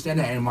Deja, so I understand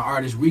that. And my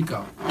artist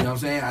Rico, you know what I'm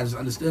saying? I just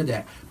understood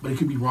that. But it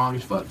could be wrong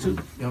as fuck too. You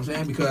know what I'm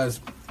saying? Because,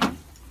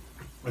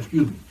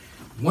 excuse me,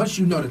 once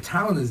you know the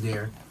talent is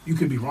there, you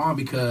could be wrong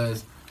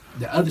because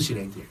the other shit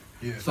ain't there.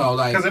 Yeah. So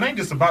like, because it ain't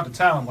just about the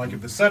talent. Like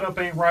if the setup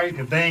ain't right,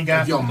 if they ain't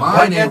got if your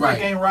mind ain't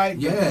right.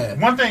 Yeah.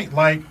 One thing,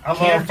 like I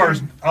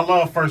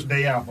love first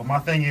day out, but my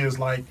thing is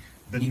like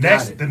the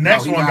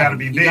next one got to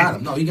be big.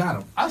 He got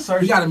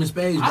him in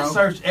spades, bro. I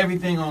searched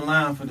everything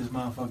online for this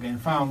motherfucker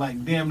and found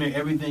like damn near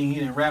everything he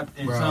done rapped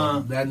and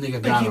sung. That nigga I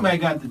think he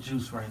might got the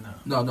juice right now.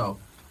 No,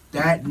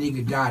 that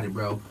nigga got it,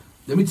 bro.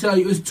 Let me tell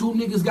you, it's 2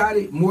 niggas got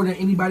it more than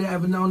anybody I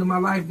ever known in my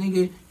life,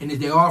 nigga. And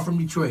they all from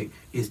Detroit.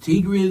 It's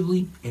T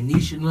Grizzly and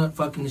Nisha Nut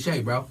fucking the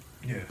Shay, bro.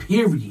 Yeah.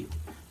 Period.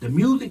 The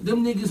music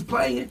them niggas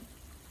playing,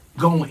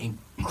 going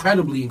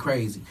incredibly and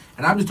crazy.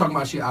 And I'm just talking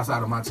about shit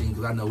outside of my team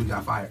because I know we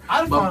got fired.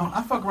 I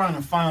fuck around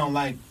and found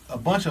like a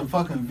bunch of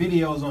fucking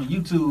videos on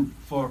YouTube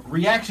for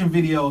reaction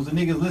videos of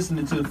niggas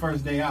listening to the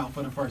first day out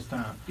for the first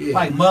time. Yeah.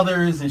 Like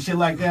mothers and shit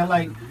like that.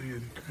 Like,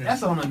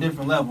 that's on a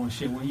different level and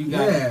shit when you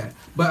got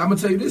but I'm gonna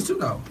tell you this too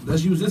though.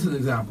 Let's use this as an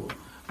example.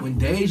 when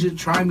Deja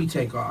Try Me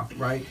take off,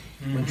 right?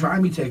 When Try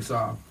Me takes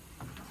off,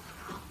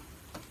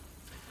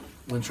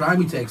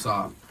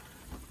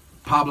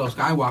 Pablo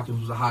Skywalker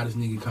was the hottest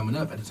nigga coming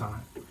up at the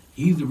time.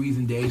 He's the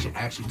reason Deja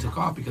actually took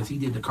off because he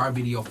did the car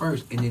video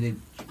first, and then it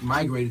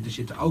migrated the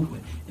shit to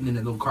Oakland, and then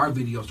the little car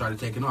video started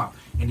taking off,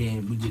 and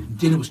then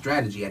it was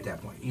strategy at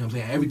that point. You know what I'm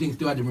saying? Everything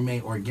still had to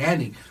remain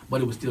organic,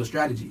 but it was still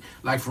strategy.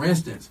 Like for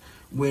instance,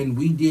 when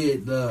we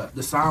did the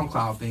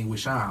SoundCloud thing with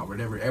Sean,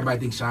 whatever,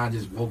 everybody thinks Sean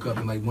just woke up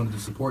and like wanted to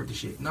support the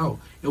shit. No,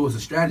 it was a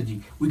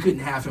strategy. We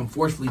couldn't have him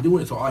forcefully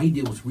doing it, so all he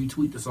did was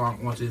retweet the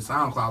song onto his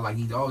SoundCloud like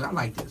I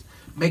like this.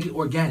 Make it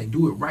organic,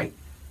 do it right.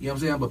 You know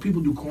what I'm saying? But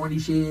people do corny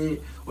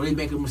shit or they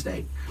make a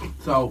mistake.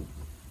 So,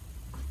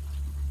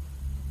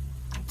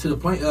 to the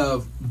point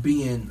of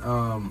being,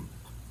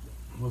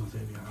 what was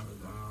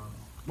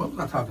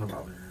I talking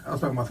about? I was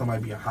talking about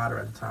somebody being hotter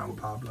at the time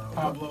with Pablo.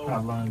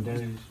 Pablo and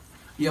Dej.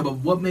 Yeah, but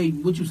what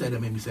you say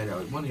that made me say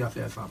that? One of y'all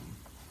said something.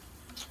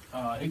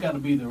 It got to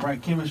be the right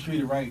chemistry,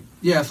 the right...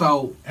 Yeah,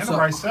 the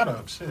right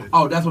setup, shit.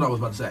 Oh, that's what I was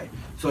about to say.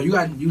 So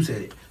you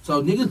said it.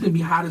 So niggas can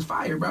be hot as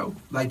fire, bro.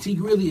 Like T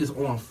Grizzly is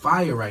on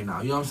fire right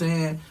now. You know what I'm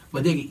saying?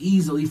 But they can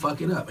easily fuck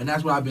it up, and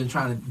that's what I've been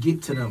trying to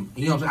get to them.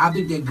 You know what I'm saying? I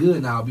think they're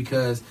good now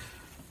because,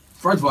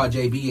 first of all,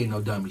 JB ain't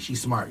no dummy.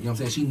 She's smart. You know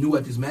what I'm saying? She knew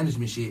at this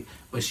management shit,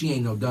 but she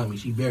ain't no dummy.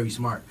 She very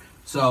smart.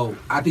 So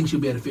I think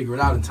she'll be able to figure it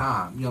out in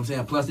time. You know what I'm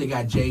saying? Plus they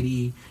got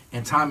JD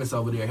and Thomas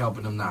over there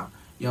helping them now.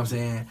 You know what I'm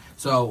saying?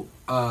 So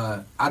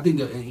I think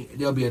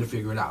they'll be able to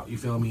figure it out. You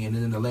feel me? And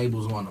then the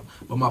labels on them.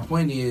 But my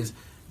point is,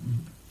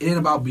 it ain't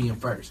about being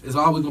first. It's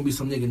always gonna be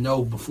some nigga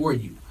know before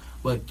you.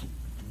 But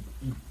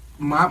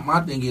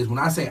my thing is, when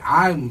I say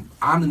I'm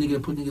the nigga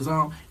that put niggas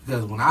on,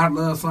 because when I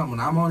love something, when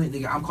I'm on it,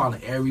 nigga, I'm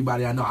calling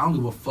everybody I know. I don't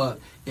give a fuck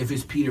if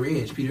it's Peter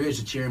Edge. Peter Edge is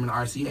the chairman of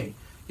RCA. You know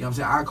what I'm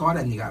saying? I call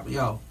that nigga out.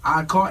 Yo,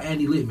 I call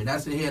Andy Littman.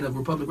 That's the head of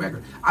Republic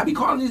Records. I be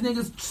calling these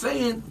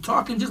niggas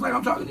talking just like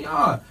I'm talking to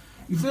y'all.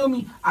 You feel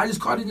me? I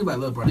just called these niggas like,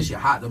 look, bro, this shit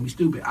hot. Don't be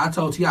stupid. I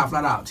told T.I.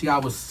 flat out. T.I.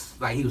 was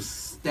like, he was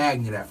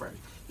stagnant at first.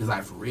 He was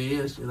like, for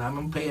real? Shit, I'm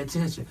going to pay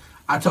attention.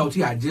 I told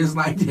T.I. just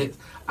like this.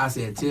 I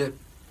said, Tip,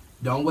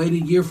 don't wait a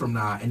year from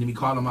now and then be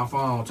calling my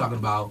phone talking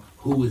about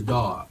who is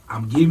dog.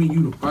 I'm giving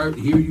you the first.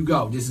 Here you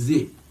go. This is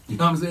it. You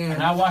know what I'm saying?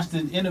 And I watched the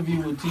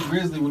interview with T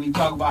Grizzly when he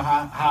talked about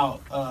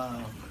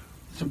how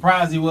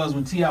surprised he was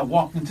when T.I.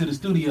 walked into the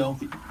studio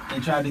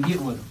and tried to get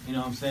with him. You know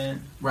what I'm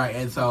saying? Right,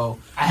 and so...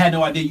 I had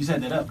no idea you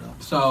set that up, though.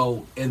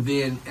 So, and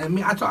then,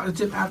 I talked to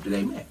Tip after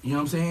they met. You know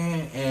what I'm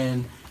saying?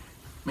 And,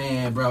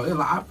 man, bro,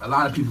 a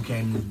lot of people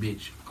came to this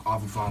bitch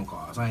off of phone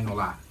calls. I ain't gonna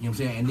lie. You know what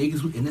I'm saying? And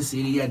niggas in the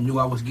city that knew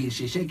I was getting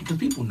shit shaky because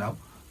people know.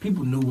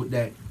 People knew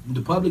that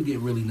the public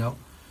didn't really know.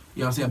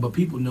 You know what I'm saying? But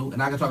people knew.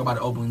 And I can talk about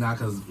it openly now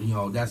because, you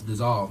know, that's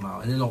dissolved now.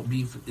 And it don't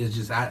beef. It's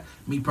just,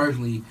 me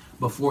personally,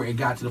 before it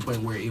got to the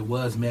point where it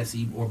was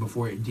messy or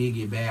before it did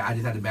get bad, I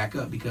just had to back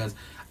up because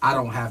I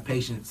don't have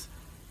patience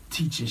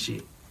teaching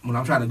shit. When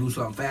I'm trying to do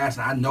something fast,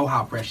 I know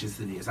how precious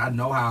it is. I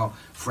know how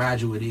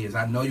fragile it is.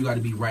 I know you got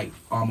to be right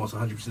almost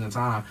 100% of the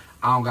time.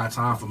 I don't got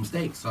time for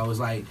mistakes. So it's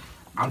like,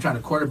 I'm trying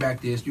to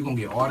quarterback this. You're going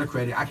to get all the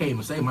credit. I can't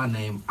even say my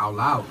name out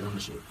loud on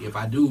the shit. If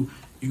I do,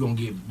 you're going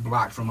to get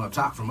blocked from up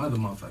top from other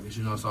motherfuckers,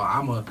 you know. So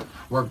I'm going to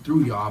work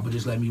through y'all, but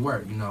just let me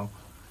work, you know.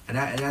 And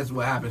that's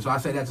what happened. So I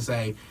say that to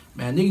say,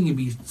 man, nigga can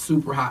be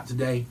super hot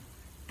today,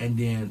 and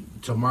then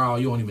tomorrow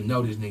you don't even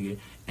know this nigga.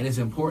 And it's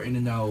important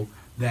to know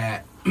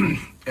that,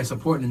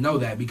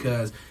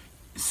 because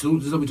as soon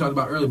as we talked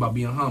about earlier about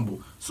being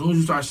humble, as soon as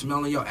you start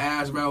smelling your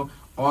ass, bro,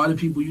 all the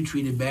people you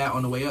treated bad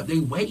on the way up, they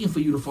waiting for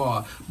you to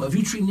fall. But if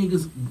you treat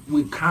niggas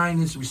with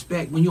kindness,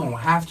 respect, when you don't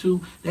have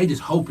to, they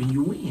just hoping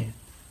you win.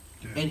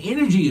 Yeah. And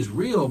energy is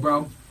real,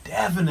 bro.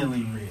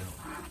 Definitely real.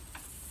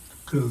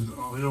 Because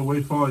on your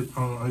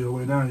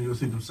way down, you'll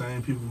see them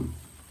same people.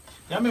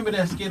 Y'all remember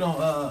that skit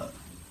on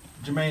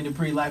Jermaine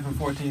Dupri, Life in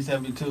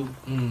 1472?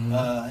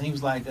 Mm-hmm. He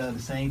was like, the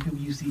same people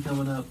you see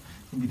coming up,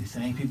 gonna be the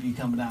same people you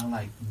coming down.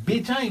 Like,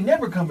 bitch, I ain't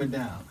never coming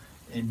down.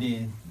 And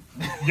then...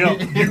 Yo,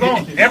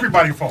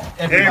 everybody fall.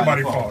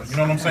 Everybody falls. You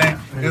know what I'm saying?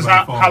 It's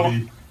how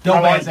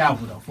Dope ass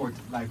album though.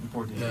 Life in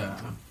 14. Yeah,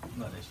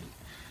 love that shit.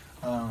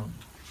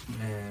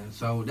 Man,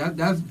 so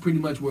that's pretty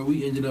much where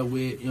we ended up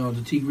with, you know,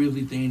 the T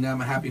Grizzly thing. Now I'm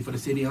happy for the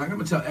city. Like I'm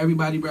gonna tell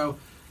everybody, bro,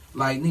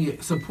 like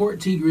nigga,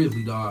 support T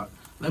Grizzly, dog.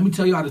 Let me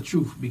tell y'all the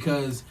truth,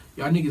 because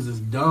y'all niggas is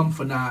dumb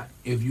for not.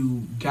 If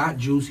you got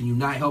juice and you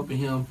not helping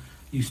him,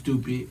 you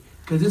stupid.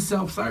 Cause it's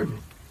self-serving.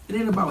 It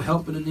ain't about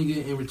helping a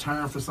nigga in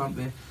return for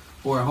something,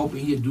 or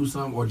hoping he'll do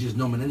something, or just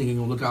knowing that nigga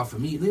gonna look out for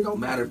me. It don't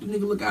matter if the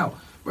nigga look out.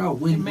 Bro,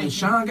 when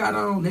Sean got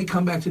on, they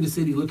come back to the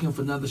city looking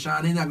for another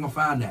Sean. They not gonna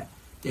find that.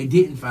 They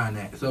didn't find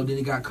that. So then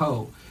it got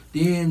cold.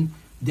 Then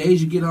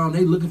Deja get on,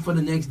 they looking for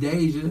the next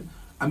Deja.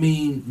 I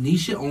mean,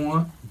 Nisha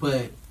on,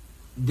 but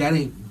that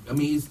ain't, I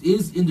mean,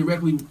 it's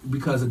indirectly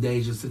because of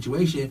Deja's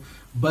situation,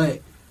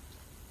 but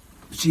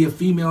she a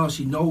female,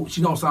 she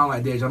don't sound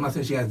like Deja. I'm not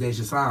saying she has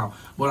Deja sound.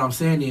 What I'm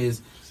saying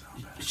is,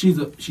 she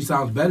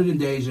sounds better than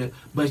Deja,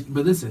 but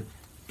listen,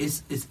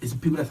 it's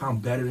people that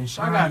sound better than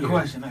Sean. I got a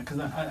question because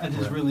I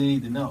just really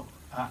need to know.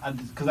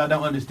 Because I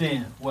don't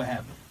understand what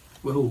happened.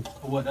 With who?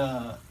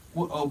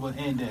 What Oba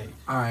and Dave.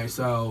 All right,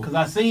 so because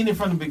I seen it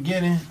from the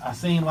beginning. I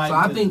seen like. So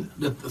I think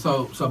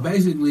so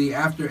basically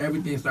after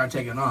everything started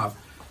taking off,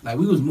 like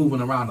we was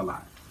moving around a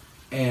lot,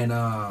 and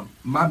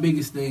my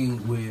biggest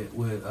thing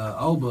with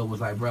Oba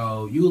was like,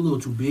 bro, you a little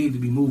too big to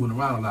be moving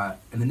around a lot,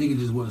 and the nigga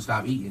just wouldn't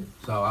stop eating.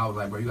 So I was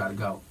like, bro, you gotta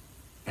go,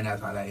 and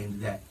that's how that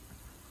ended. That.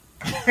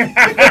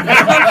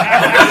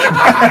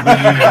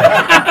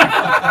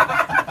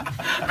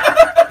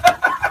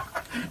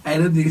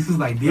 And the niggas was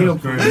like, damn,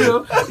 for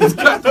real? It's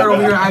cutthroat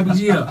over here at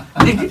IBGM.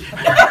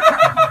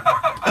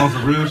 On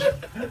some real shit,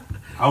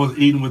 I was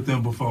eating with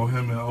them before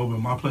him and Oba.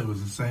 My plate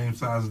was the same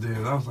size as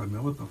theirs. I was like,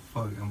 man, what the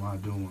fuck am I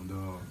doing,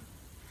 dog?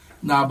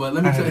 Nah, but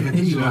let me tell you,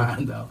 he's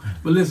lying, though.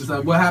 But listen,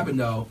 so what happened,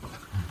 though,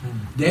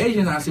 Deja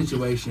and our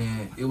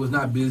situation, it was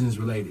not business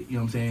related. You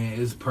know what I'm saying? It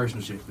was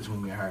personal shit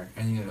between me and her.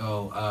 And,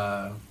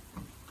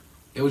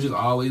 it was just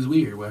always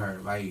weird with her.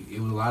 Like, it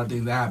was a lot of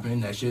things that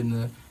happened that shouldn't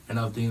have, and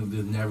other things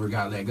that never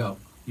got let go.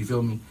 You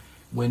feel me?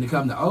 When it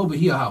comes to Oba,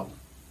 he a hoe.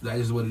 That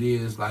is what it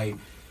is. Like,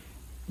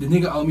 the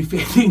nigga owe me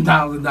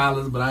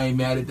 $15,000, but I ain't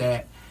mad at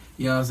that.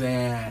 You know what I'm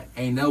saying?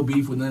 Ain't no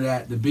beef with none of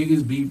that. The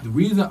biggest beef, the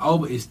reason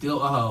Oba is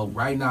still a hoe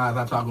right now as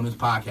I talk on this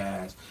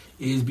podcast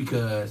is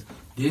because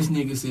this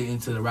nigga sitting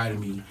to the right of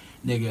me,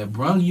 nigga,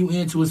 brung you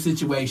into a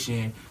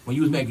situation when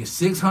you was making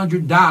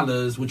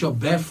 $600 with your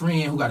best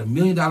friend who got $1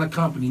 million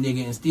company,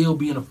 nigga, and still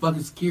being a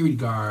fucking security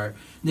guard.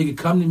 Nigga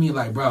come to me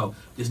like, bro,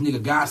 this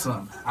nigga got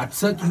something. I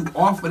took you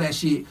off of that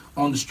shit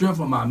on the strength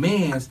of my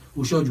mans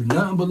who showed you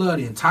nothing but love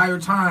the entire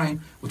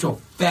time with your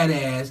fat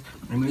ass.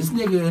 And this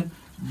nigga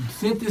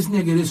sent this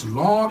nigga this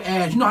long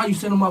ass. You know how you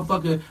send a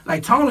motherfucker?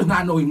 Like, Tone is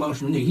not no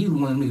emotional nigga. He's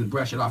one of them niggas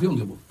brush it off. He don't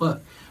give a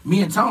fuck.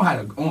 Me and Tone had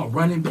a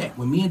running back.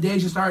 When me and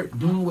Deja started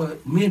doing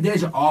what... Me and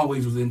Deja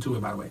always was into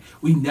it, by the way.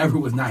 We never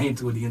was not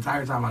into it the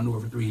entire time I knew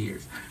her for 3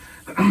 years.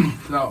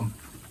 So,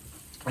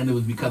 and it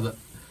was because of...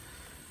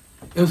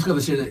 It was because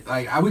of shit that,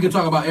 like, we could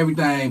talk about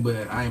everything,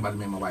 but I ain't about to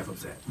make my wife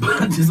upset.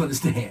 But just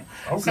understand.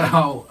 Okay.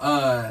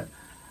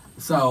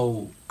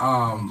 So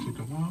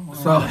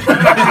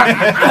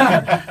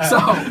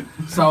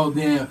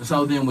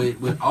then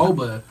with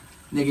Oba,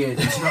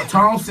 nigga,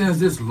 Tone sends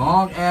this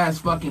long ass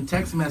fucking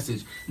text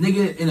message,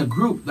 nigga, in a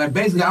group. Like,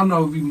 basically, I don't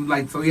know if you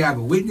like, so you have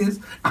a witness.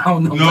 I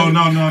don't know.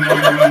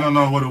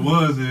 No. What it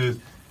was is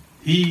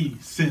he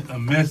sent a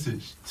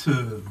message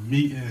to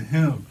me and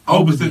him.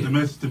 Oba sent the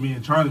message to me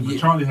and Charlie, but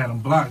Charlie had him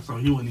blocked, so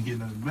he wouldn't get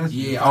the message.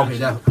 Yeah, okay,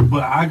 that's.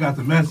 But I got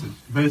the message.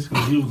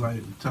 Basically, he was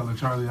like telling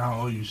Charlie, "I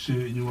don't owe you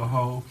shit. You a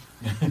hoe.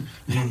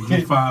 You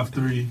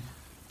 5'3".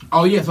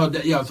 Oh yeah, so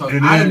then,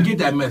 I didn't get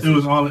that message. It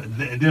was all, and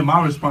then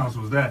my response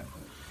was that.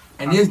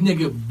 And this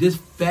nigga, this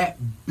fat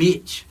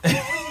bitch.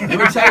 Let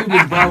me tell you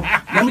this, bro.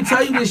 Let me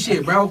tell you this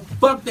shit, bro.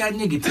 Fuck that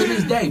nigga to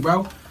this day,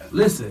 bro.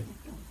 Listen,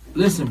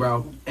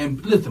 bro.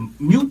 And listen,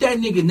 mute that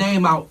nigga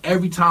name out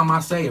every time I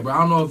say it, bro. I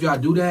don't know if y'all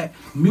do that.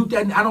 Mute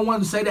that. I don't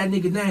want to say that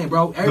nigga name,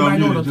 bro. Everybody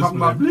know what I'm talking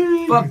about.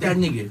 Fuck that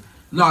nigga.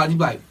 Nah, you be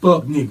like,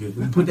 fuck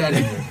nigga. Put that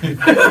in there.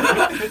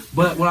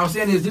 But what I'm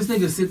saying is, this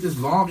nigga sent this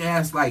long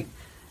ass, like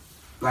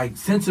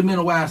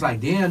sentimental ass,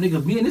 like, damn,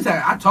 nigga, me and this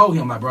ass, I told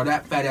him, like, bro,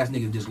 that fat ass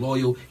nigga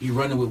disloyal. He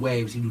running with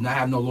waves. He do not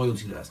have no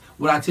loyalty to us.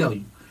 What I tell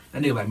you?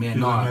 That nigga like, man,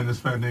 nah. Man, this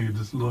fat nigga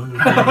disloyal.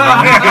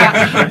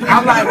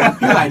 I'm like,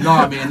 he like,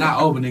 nah, man, not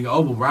Oba, nigga.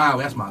 Oba Ryan,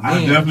 that's my man.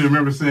 I definitely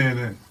remember saying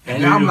that.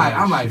 And I'm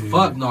like,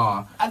 fuck,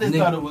 nah. I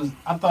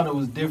thought it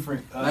was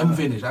different. Let me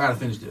finish. I gotta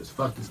finish this.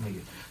 Fuck this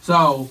nigga.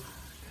 So,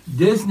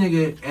 this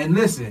nigga, and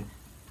listen,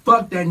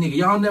 fuck that nigga.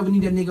 Y'all never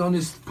need that nigga on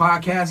this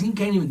podcast. He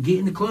can't even get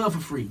in the club for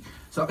free.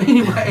 So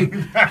anyway,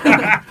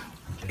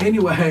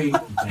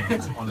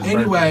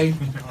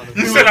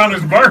 You said on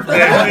his birthday.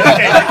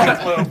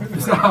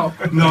 So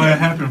no, it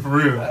happened for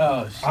real.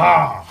 Oh shit.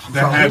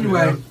 That happened.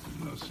 Anyway,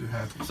 shit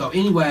happened. So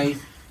anyway,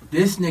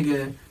 this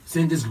nigga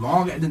sent this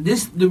long.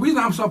 The reason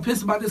I'm so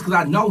pissed about this because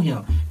I know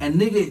him, and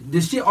nigga,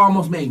 this shit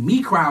almost made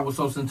me cry. It was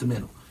so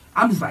sentimental.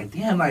 I'm just like,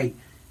 damn, like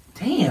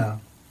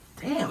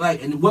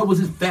and what was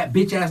his fat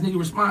bitch ass nigga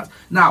response?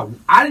 Now,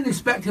 I didn't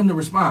expect him to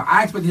respond.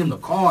 I expected him to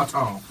call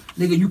Tone.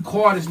 Nigga, you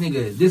call this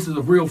nigga. This is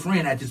a real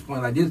friend at this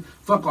point. Like, this,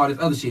 fuck all this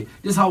other shit.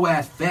 This whole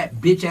ass fat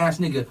bitch ass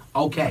nigga,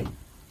 okay.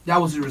 That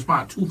was his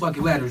response. 2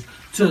 fucking letters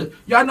to,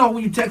 y'all know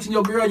when you texting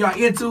your girl, y'all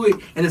into it,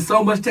 and there's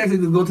so much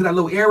texting to go to that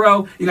little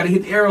arrow. You gotta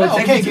hit the arrow and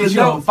text get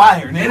you on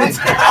fire, nigga.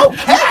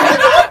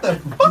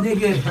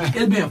 Nigga,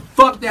 it's been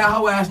fuck that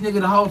whole ass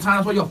nigga the whole time.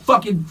 That's why your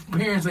fucking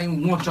parents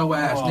ain't want your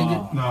ass,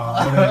 nigga. No,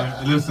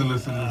 man, listen.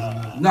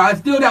 No, it's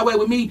still that way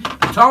with me.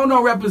 Tone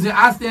don't represent.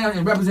 I stand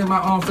and represent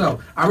my own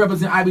self. I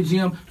represent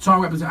IBGM.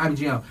 Tone represent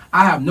IBGM.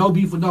 I have no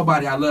beef with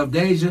nobody. I love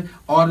Deja.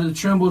 All of the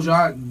Trembles,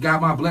 y'all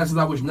got my blessings.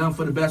 I wish nothing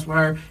for the best for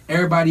her.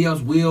 Everybody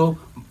else will.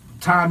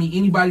 Tommy,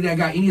 anybody that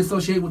got any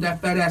associated with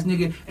that fat ass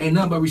nigga, ain't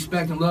nothing but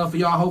respect and love for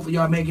y'all. Hopefully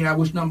y'all make it. I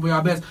wish nothing for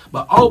y'all best.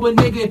 But Oba,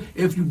 nigga,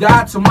 if you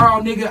die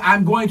tomorrow, nigga,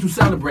 I'm going to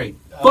celebrate.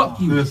 Fuck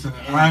you. Listen,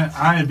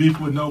 I ain't beef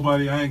with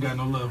nobody. I ain't got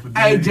no love for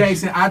Hey, Dej.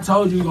 Jason, I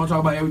told you we were going to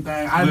talk about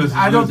everything.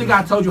 I don't think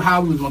I told you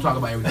how we was going to talk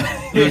about everything.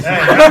 Hey,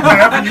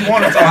 whatever you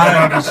want to talk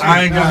about this shit.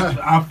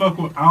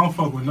 I don't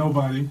fuck with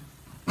nobody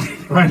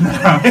right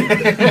now.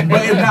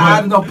 But it's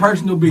not no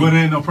personal beef. But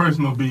ain't no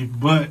personal beef.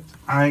 But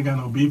I ain't got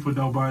no beef with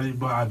nobody.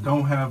 But I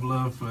don't have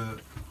love for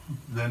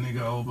that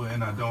nigga Oba,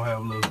 and I don't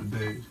have love for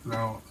Dej.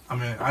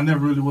 I never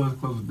really was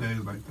close to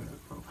Dej like that.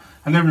 So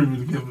I never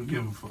really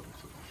give a fuck.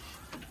 So.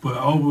 But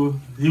Oba,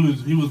 he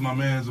was my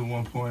man's at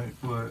one point.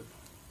 But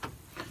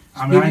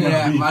I ain't Speaking of got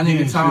that, beef. my He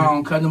nigga ain't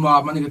Tone, cutting him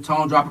off. My nigga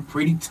Tone dropping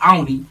Pretty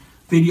Tony.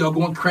 Video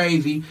going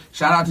crazy.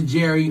 Shout out to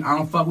Jerry. I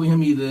don't fuck with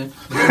him either.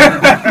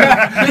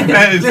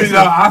 Hey, see,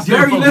 I still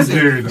Jerry, fuck with listen.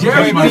 Jerry, though. Jerry,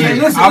 That's my man,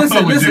 nigga. listen. I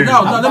fuck with Jerry.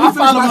 No, let me I finish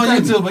follow my him on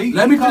statement. YouTube, but he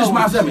Let me finish cold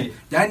my with statement.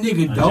 shit. That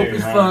nigga dope Jerry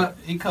as hard. fuck.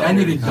 He cold That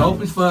with nigga it.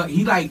 dope as fuck.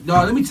 He like,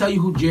 dog, let me tell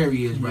you who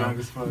Jerry is, bro. Young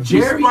as fuck.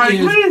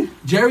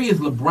 Jerry is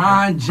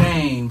LeBron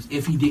James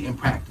if he didn't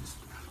practice.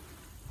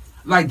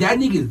 Like, that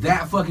nigga is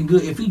that fucking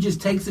good. If he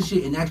just takes the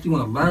shit and actually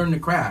want to learn the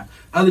craft,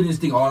 other than this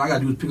thing, all I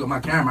gotta do is pick up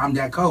my camera. I'm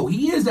that cold.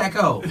 He is that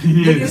cold.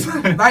 He is.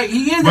 Like,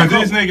 he is But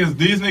that cold.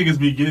 these niggas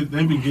be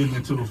getting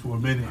into it for a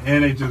minute,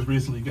 and they just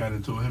recently got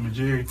into it. Him and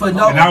Jerry. For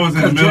no, and I was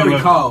in the because middle Jerry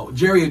of. cold.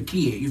 Jerry a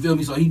kid. You feel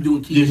me? So he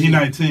doing kid Yeah, he shit.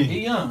 19.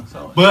 He young,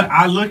 so. But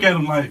I look at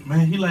him like,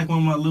 man, he like one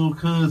of my little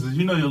cousins.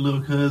 You know your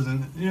little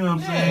cousin. You know what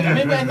I'm saying? Yeah,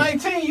 maybe at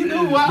 19 you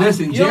do wild.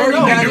 Listen, You don't Jerry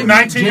know. got You it.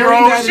 19-year-old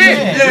Jerry got it. shit.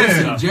 Yeah.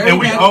 Listen, Jerry And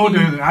we got it.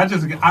 older. I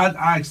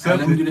Hey, accept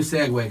let me do it. the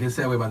segue. This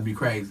segue about to be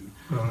crazy.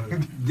 Uh,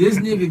 This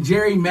nigga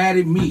Jerry mad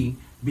at me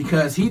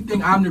because he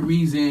think I'm the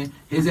reason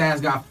his ass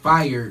got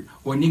fired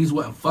or niggas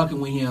wasn't fucking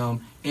with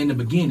him in the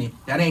beginning.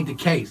 That ain't the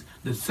case.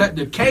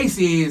 The case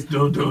is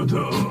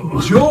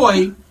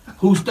Joy,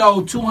 who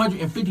stole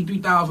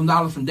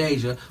 $253,000 from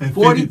Deja, And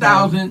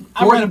 40,000,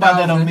 I read about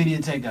that on Media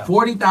Takeout.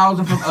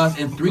 40,000 from us,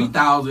 and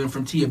 3,000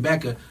 from Tia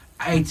Becca.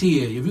 Hey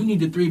Tia, if you need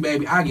the 3,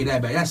 baby, I get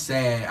that back. That's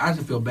sad. I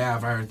just feel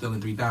bad for her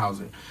stealing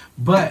 3,000.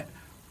 But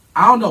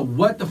I don't know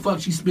what the fuck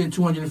she spent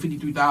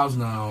 $253,000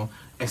 on,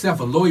 except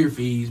for lawyer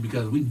fees,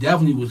 because we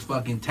definitely was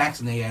fucking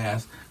taxing their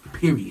ass.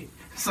 Period.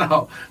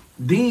 So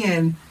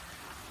then,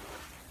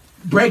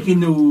 breaking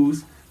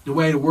news: the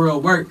way the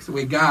world works, the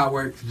way God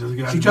works.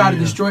 Just She tried to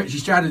destroy. She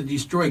tried to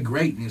destroy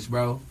greatness,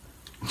 bro.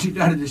 She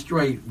tried to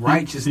destroy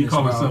righteousness, He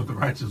called bro. himself the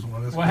righteous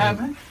one. That's What crazy.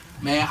 happened?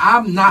 Man,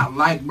 I'm not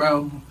like,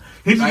 bro.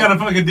 He just got a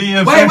fucking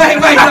DM. Wait, no.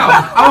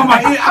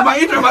 My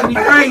intro about to be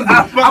crazy.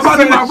 I'm about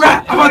to do my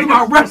rap. I'm about to do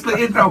my wrestling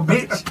intro,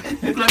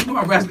 bitch. Let's do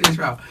my wrestling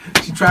intro.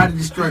 She tried to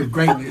destroy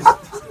greatness.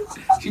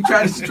 She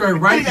tried to destroy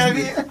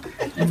righteousness.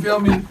 You feel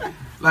me?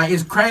 Like,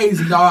 it's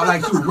crazy, dog.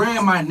 Like, she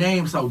ran my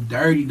name so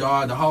dirty,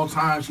 dog. The whole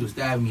time she was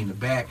stabbing me in the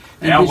back.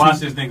 Hey, I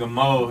watched this nigga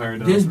mold her,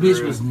 though. This for bitch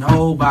real. was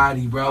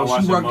nobody, I bro.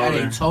 watched She worked her at a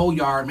mold her. tow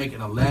yard making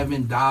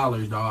 $11,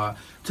 dog.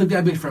 Took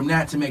that bitch from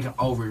that to making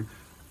over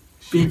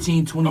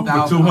 $15,000, $20,000 a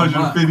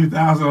month.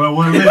 $250,000 on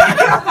one lick.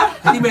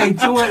 She made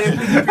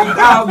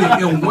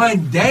 $253,000 in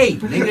one day,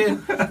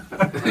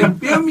 nigga. You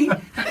feel me?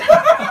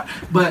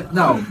 But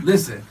no,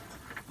 listen.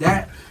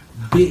 That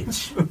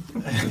bitch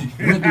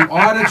went through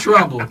all the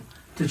trouble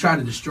to try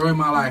to destroy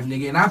my life,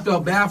 nigga. And I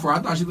felt bad for her.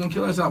 I thought she was gonna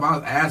kill herself. I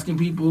was asking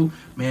people,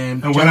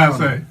 man. And what'd I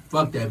say?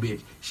 Fuck that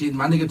bitch.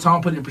 My nigga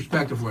Tom put it in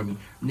perspective for me.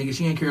 Nigga,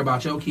 she ain't care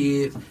about your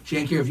kids. She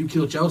ain't care if you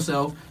killed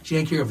yourself. She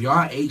ain't care if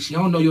y'all ate. She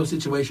don't know your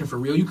situation for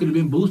real. You could have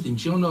been boosting.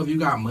 She don't know if you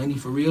got money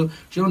for real.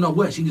 She don't know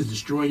what. She just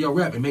destroying your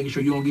rep and making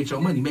sure you don't get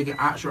your money. Making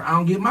sure I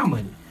don't get my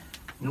money.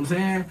 You know what I'm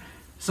saying?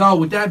 So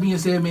with that being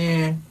said,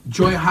 man,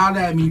 Joy holla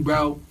at me,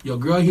 bro. Your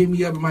girl hit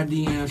me up in my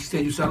DM. She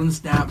said you selling the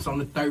stamps on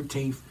the 13th.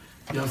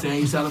 You know what I'm saying?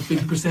 You selling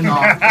 50%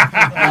 off.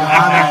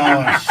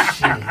 Oh,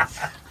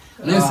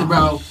 shit. Listen, bro.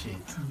 Oh, shit.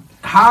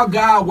 How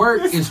God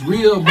works is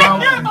real, bro.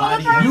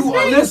 You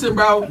listen,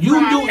 bro. You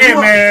do. Hey,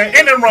 man,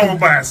 ain't nothing wrong with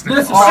buying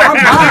stamps. Listen, I'm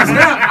buying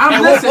stamps.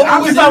 I'm listening.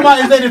 What we talking about?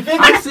 Is that the 50?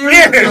 I'm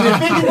serious. Is it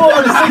 50 more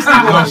or the 60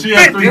 No, more? she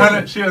had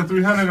 300. She had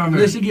 300 on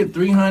there. Listen, you get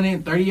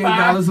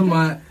 $338 a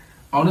month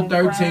on the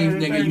 13th,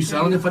 nigga. You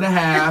selling it for the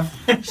half.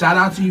 Shout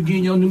out to you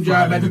getting your new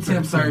job at the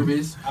temp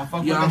service. I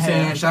fuck You know with what I'm the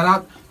saying? half.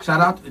 Shout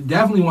out.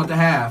 Definitely want the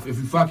half. If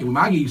you fucking with me,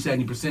 I give you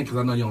 70% because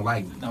I know you don't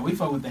like me. No, we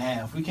fuck with the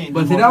half. We can't.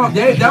 But do they more don't.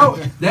 than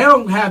half. They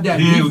don't have that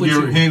He beef ain't with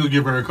gonna you.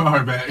 give her a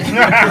card back.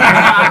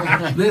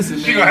 Listen,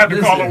 man. She gonna have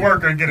to call listen. a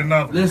worker and get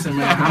another. Listen,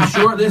 man.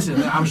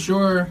 I'm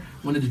sure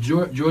when the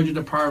Georgia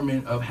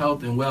Department of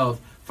Health and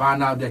Wealth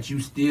find out that you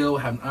still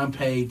have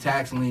unpaid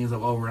tax liens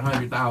of over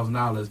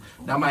 $100,000,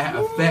 that might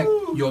affect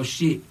your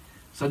shit.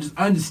 So just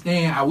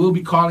understand, I will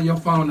be calling your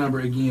phone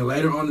number again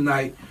later on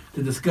tonight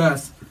to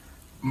discuss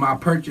my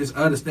purchase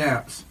of the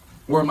stamps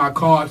or my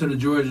call to the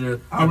Georgia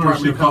I remember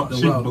Department of Health and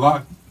she Wealth.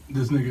 blocked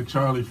this nigga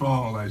Charlie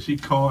phone. Like she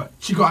called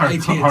her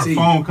AT&T.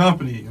 phone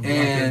company and blocked that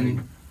And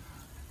nigga.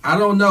 I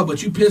don't know,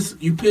 but you pissed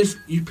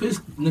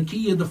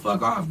Nakia the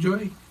fuck off,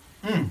 Joy.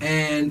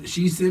 And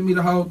she sent me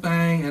the whole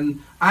thing, and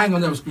I ain't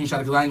gonna never screenshot it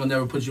because I ain't gonna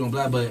never put you on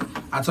blast. But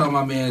I told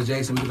my man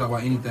Jason we can talk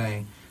about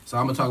anything, so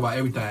I'm gonna talk about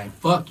everything.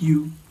 Fuck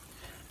you,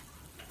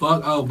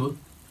 fuck Oba,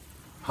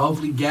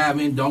 Hopefully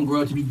Gavin don't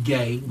grow up to be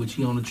gay, which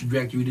he on the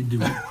trajectory to do.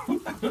 You know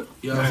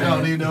what I'm I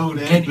don't saying? even know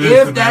that. And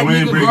Listen, if that man, we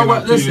ain't nigga bringing grow no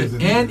up, kids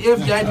listen, in and here. if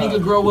that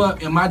nigga grow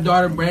up and my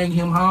daughter bring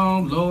him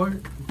home,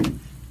 Lord,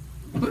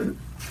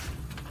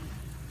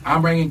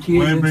 I'm bringing We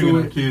kids ain't bringing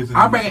into no it. kids in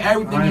I'm here. bringing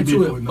everything I ain't into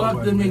beefing it. with Fuck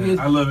nobody, them man. niggas.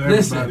 I love everybody.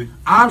 Listen,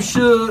 I'm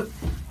sure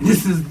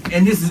this is the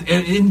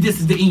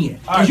end.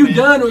 All right, Is you man.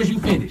 done or is you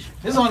finished?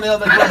 This on the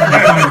other question.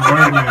 That's on the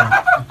Birdman.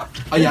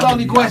 Oh, This yeah, the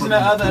only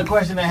I'm- other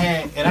question I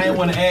had, and I didn't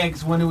want to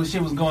ask when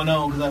shit was going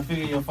on because I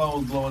figured your phone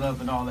was blowing up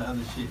and all that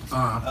other shit.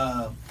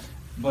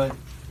 But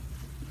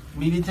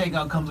media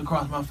takeout comes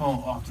across my phone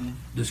often.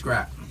 The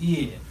scrap.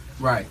 Yeah.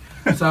 Right.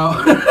 So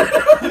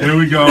Here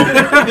we go.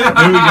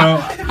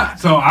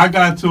 So I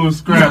got to a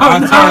scrap. I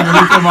turned and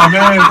looked at my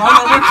man. I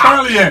don't know where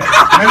Charlie at.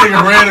 That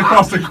nigga ran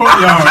across the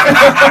courtyard.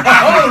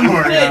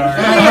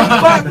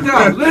 fuck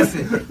no.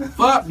 Listen.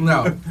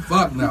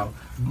 Fuck no.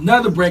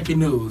 Another breaking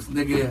news,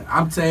 nigga.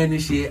 I'm saying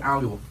this shit. I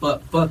don't give a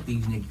fuck. Fuck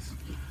these niggas.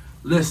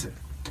 Listen.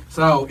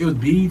 So it was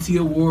BET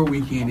Award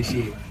weekend and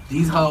shit.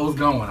 These hoes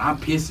going. I'm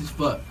pissed as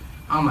fuck.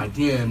 I'm like,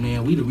 damn,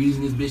 man, we the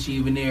reason this bitch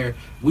even there.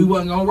 We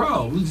wasn't gonna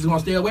roll. We just gonna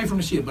stay away from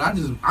the shit. But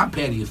I'm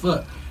petty as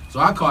fuck. So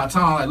I called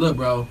Tom like, look,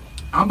 bro,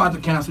 I'm about to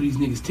cancel these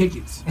niggas'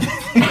 tickets.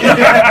 Straight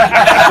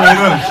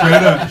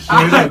up.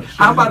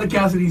 I'm about to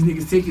cancel these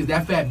niggas' tickets.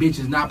 That fat bitch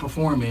is not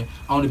performing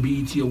on the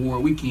BET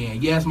Award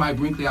weekend. Yes, Mike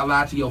Brinkley, I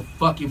lied to your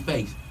fucking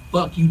face.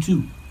 Fuck you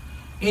too.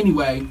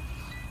 Anyway,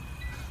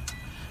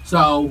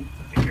 so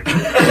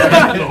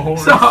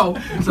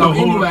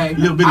anyway,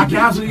 I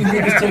canceled these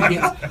niggas'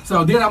 tickets.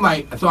 So then I'm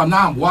like,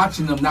 now I'm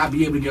watching them not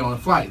be able to get on the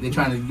flight. They're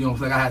trying to,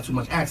 it's like I had too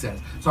much access.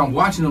 So I'm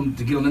watching them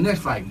to get on the next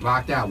flight,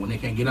 blocked out when they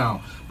can't get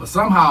on. But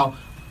somehow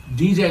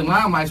DJ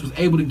Limelight was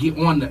able to get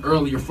on the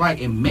earlier flight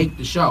and make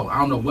the show. I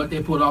don't know what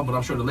they put off, but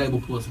I'm sure the label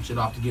pulled some shit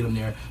off to get them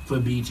there for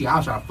BET. I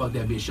was trying to fuck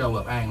that bitch show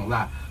up. I ain't gonna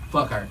lie.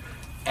 Fuck her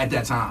at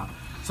that time.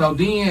 So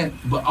then,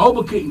 but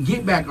Oba couldn't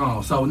get back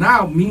on. So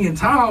now me and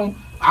Tom,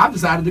 I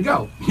decided to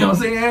go. You know what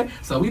I'm saying?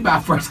 So we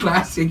buy first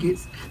class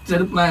tickets to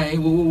the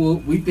plane.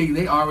 We think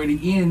they already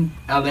in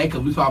LA because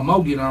we saw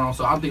Mo get on.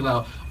 So I'm thinking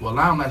like, well,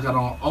 Limelight got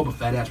on. Oba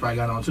fat ass probably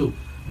got on too.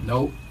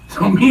 Nope.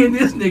 So me and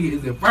this nigga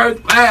is in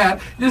first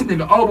class. This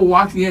nigga Oba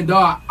walks in,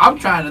 dog. I'm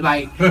trying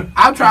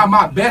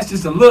my best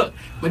just to look.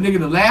 But nigga,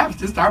 the laughs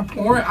just start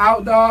pouring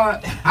out,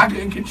 dog. I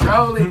couldn't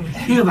control it.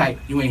 He was like,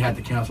 you ain't had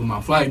to cancel my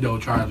flight though,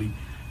 Charlie.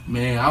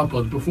 Man, I was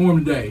supposed to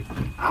perform today.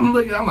 I'm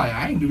like,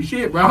 I ain't do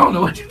shit, bro. I don't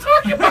know what you're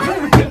talking about.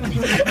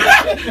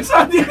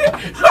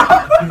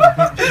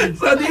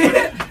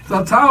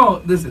 so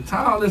Tom,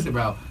 listen,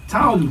 bro.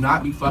 Tom do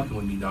not be fucking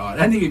with me, dog.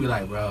 That nigga be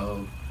like,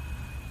 bro,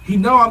 he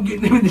know I'm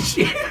getting him in the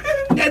shit.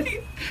 that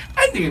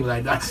nigga be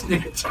like, that's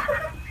this nigga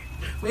Charlie.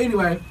 But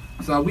anyway,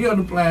 so we on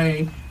the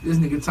plane. This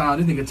nigga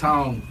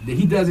Tom,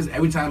 he does this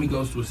every time he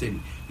goes to a city.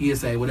 He'll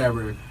say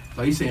whatever.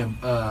 So he's saying,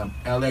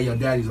 LA, your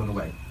daddy's on the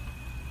way.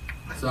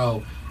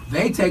 So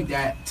they take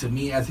that to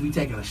me as if we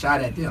taking a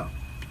shot at them.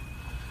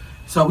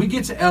 So we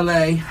get to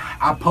LA.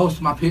 I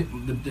post my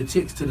the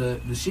ticks to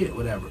the shit,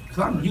 whatever. Because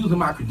I'm using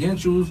my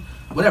credentials,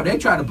 whatever. They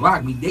tried to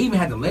block me. They even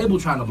had the label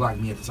trying to block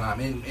me at the time.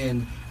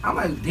 And I'm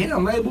like,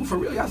 damn, label, for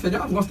real? I said,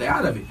 y'all gonna stay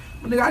out of it.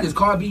 But nigga, I just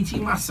called BT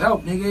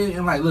myself, nigga.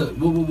 And like, look,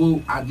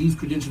 these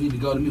credentials need to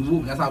go to me.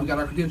 Woo, that's how we got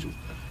our credentials.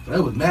 So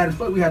it was mad as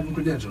fuck we had them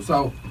credentials.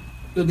 So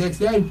the next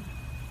day,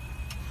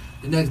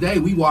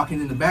 we walking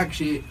in the back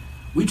shit.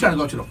 We trying to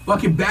go to the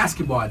fucking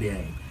basketball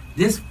game.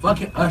 This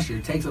fucking usher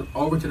takes us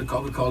over to the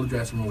Coca-Cola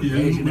dressing room with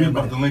Asian we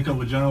about to link up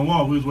with John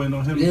Wall. We was waiting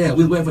on him. Yeah,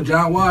 we was waiting for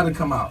John Wall to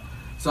come out.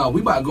 So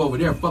we about to go over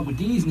there and fuck with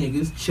these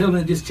niggas,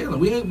 chilling.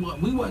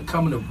 We wasn't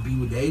coming to be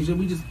with Asia.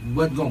 We just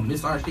wasn't gonna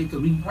miss our shit because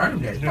we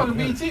earned that. Fucking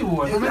BT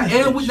Award.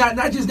 And we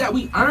not just that,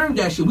 we earned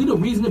that shit. We the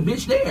reason the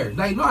bitch there.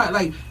 Like, no,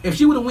 like if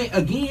she would have went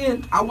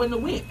again, I wouldn't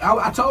have went.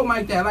 I told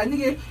Mike that, like,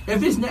 nigga,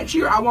 if it's next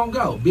year, I won't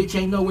go. Bitch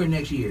ain't nowhere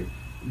next year.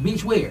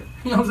 Bitch, where?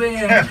 You know what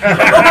I'm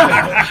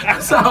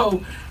saying?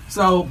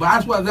 so,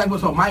 but that's what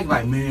so Mike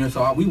like, man.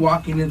 So we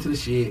walking into the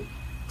shit.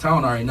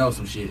 Tone already knows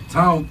some shit.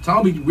 Tone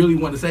really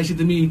wanted to say shit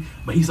to me,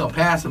 but he's so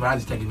passive, I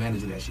just take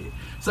advantage of that shit.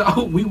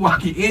 So we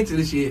walking into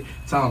the shit.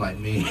 Tone like,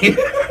 man,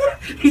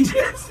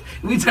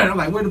 we turn. I'm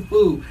like, where the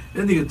food?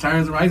 This nigga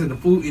turns around. He said the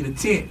food in the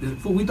tent. The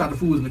food, we thought the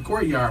food was in the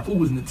courtyard. Food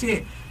was in the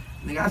tent.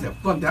 Nigga, I said,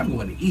 fuck that, I'm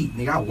going to eat.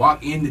 Nigga, I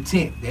walk in the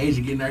tent.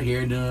 Deja getting her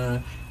hair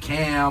done.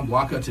 Cam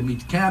walk up to me.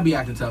 Cam be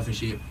acting tough and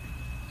shit.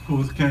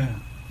 Who's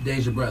Cam?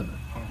 Deja brother.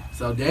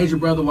 So Deja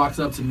brother walks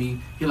up to me.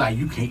 He like,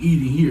 you can't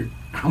eat in here.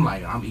 I'm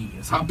like, I'm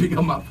eating. So I pick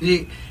up my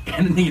shit,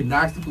 and the nigga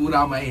knocks the food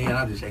out of my hand.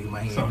 I'm just shaking my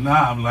hand. So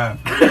now I'm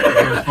laughing.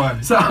 It was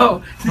funny. So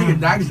nigga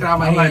knocks it out of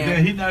my I'm hand. like,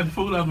 damn, he knocked the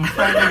food out of a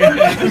fat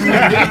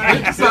nigga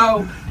hand.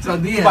 So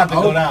then, about to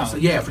go down. So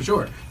yeah, for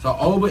sure. So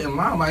Oba and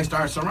Limelight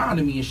start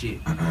surrounding me and shit.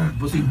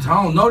 But see,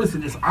 Tone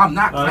noticing this. I'm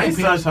not. Oh, they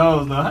such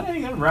hoes though. I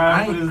ain't gonna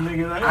ride with this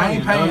nigga. I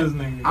ain't paying. This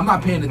nigga. I'm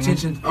not paying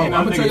attention. Oh, I'm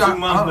gonna tell y'all.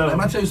 I'm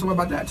gonna tell you something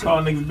about that too.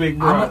 Call niggas big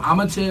bro. I'm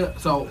gonna tell.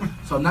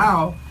 So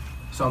now,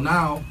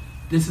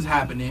 this is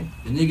happening.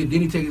 The nigga,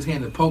 then he take his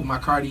hand to poke my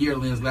Cartier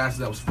lens glasses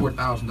that was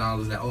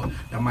 $4,000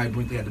 that Mike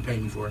Brinkley had to pay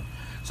me for.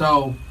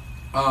 So,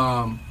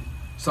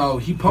 so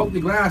he poked the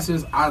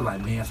glasses. I was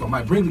like, man, so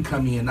Mike Brinkley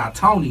come in. Now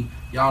Tony,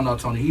 y'all know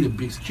Tony, he the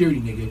big security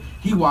nigga.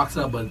 He walks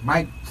up, but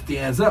Mike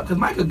stands up, because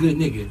Mike a good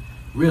nigga,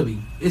 really.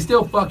 It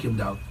still fuck him,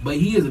 though, but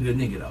he is a good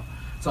nigga, though.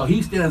 So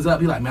he stands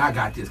up, he like, man, I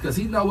got this. Because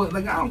he know what,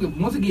 like, I don't give,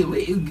 once it get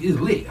lit, it's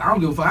lit. I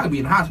don't give a fuck, I could be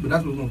in the hospital,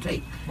 that's what it's going to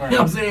take. Right. You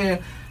know what I'm saying?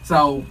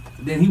 So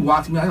then he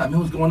walks me out, he's like, man,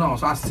 what's going on?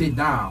 So I sit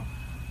down.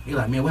 He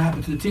like, man, what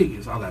happened to the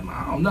tickets? I was like, man,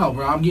 I don't know,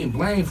 bro. I'm getting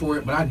blamed for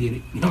it, but I did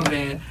it. You know what I'm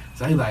saying?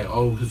 So he's like,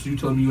 oh, because you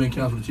told me you ain't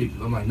canceled the tickets.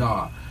 I'm like,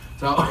 nah.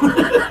 So,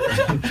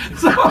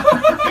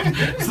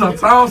 so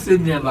Tom's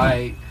sitting there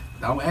like,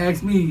 don't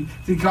ask me.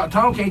 See,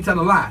 Tom can't tell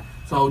a lie.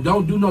 So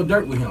don't do no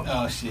dirt with him.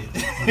 Oh, shit.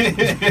 Yeah,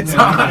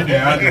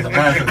 I just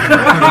laughed at him.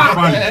 It's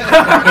funny.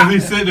 Because he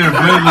sit there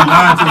blatantly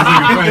lying to his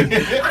nigga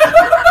face.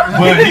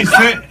 But he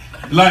said,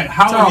 like,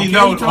 how would he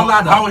know?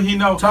 How would he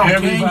know? Tom,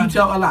 can you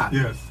tell a lie?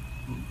 Yes.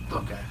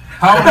 Okay.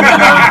 How would he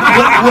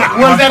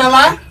know? Was that a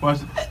lie? Watch,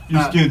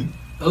 you skinny.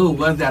 Oh,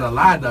 was that a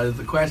lie though? Is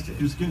the question.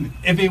 You skinny.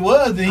 If it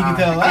was, then he can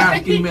tell a lie.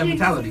 Skinny man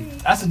mentality.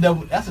 That's a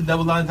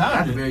double line time.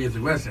 That's a very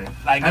interesting question.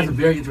 Like that's a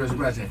very interesting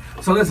question.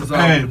 So listen, so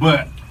hey,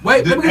 but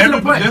wait, let me get to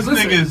the point. This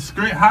nigga is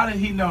how did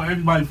he know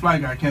everybody's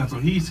flight got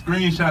canceled? He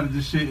screenshotted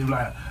this shit and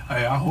like,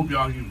 hey, I hope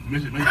y'all can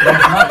make your flight.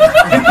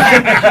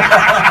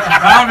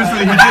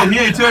 Obviously he did. He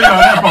ain't tell y'all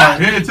that part.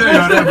 He ain't tell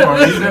y'all that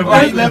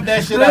part. He left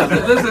that shit out.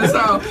 Listen,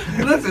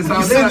 so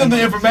he sent them the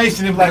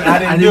information and like,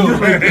 I didn't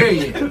do it.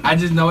 Period. I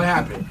just know it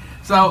happened.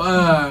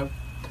 So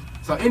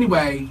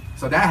anyway,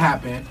 so that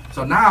happened.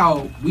 So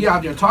now we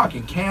out there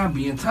talking, Cam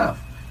being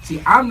tough.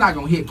 See, I'm not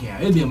gonna hit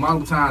Cam. It'd be a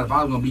multiple times if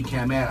I was gonna beat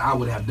Cam mad, I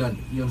would have done it.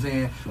 You know what I'm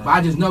saying? Right. But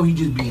I just know he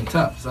just being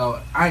tough.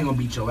 So I ain't gonna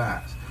beat your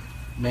ass.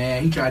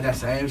 Man, he tried that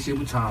same shit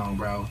with Tom,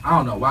 bro. I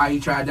don't know why he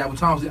tried that with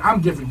Tom. See,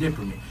 I'm different.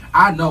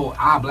 I know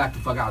I'll black the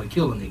fuck out and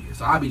kill a nigga.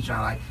 So I be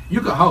trying like,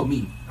 you can hold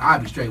me. I'll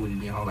be straight with you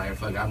being home like,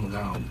 fuck, I'm gonna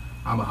go home.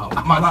 I'm a hoe.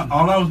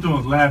 All I was doing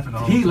was laughing.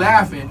 He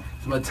laughing,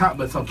 but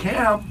so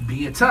Cam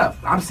being tough.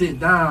 I'm sitting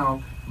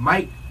down,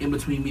 Mike in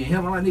between me and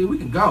him. I'm like, nigga, we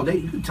can go.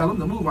 You can tell him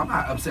to move. I'm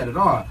not upset at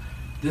all.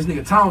 This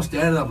nigga Tom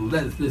standing up and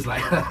let this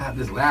like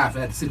just laugh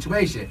at the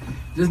situation.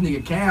 This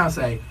nigga Cam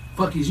say,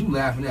 "Fuck is you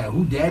laughing at?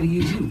 Who daddy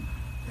is you?"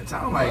 And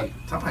Tom like,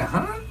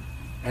 huh?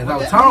 And so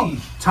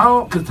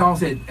Tom, because Tom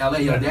said, "L.A.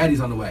 your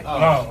daddy's on the way."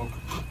 Oh.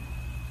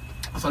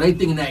 So they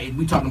thinking that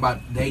we talking about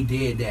they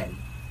dead daddy.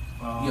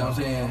 You know what I'm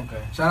saying?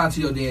 Okay. Shout out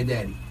to your dead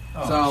daddy.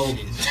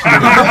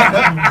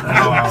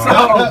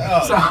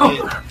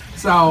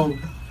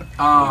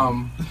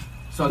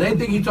 So they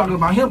think he talking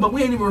about him, but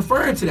we ain't even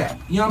referring to that.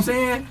 You know what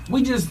I'm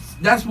saying?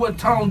 That's what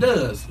Tone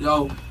does.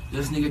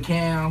 This nigga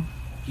Cam,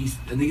 he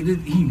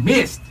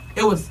missed.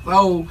 It wasn't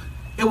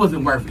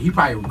worth it. He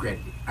probably regretted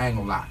it. I ain't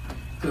gonna lie.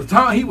 Cause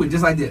Tone, he was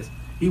just like this.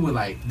 He went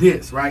like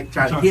this, right?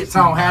 Trying to hit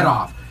Tone hat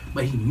off,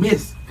 but he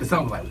missed. Cause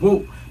Tone was like,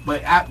 whoa.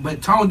 But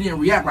Tone didn't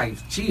react like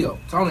chill.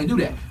 Tone didn't do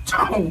that.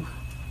 Tone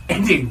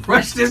and then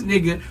rushed this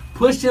nigga,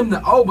 pushed him to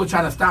Oba,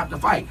 trying to stop the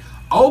fight.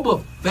 Oba,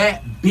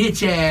 fat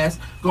bitch ass,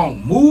 gonna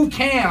move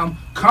Cam,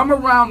 come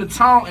around the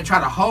Tone and try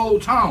to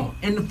hold Tone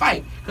in the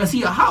fight, cause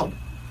he a hoe.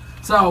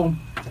 So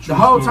the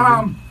whole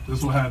time,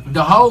 this what happened.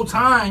 The whole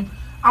time,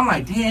 I'm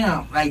like,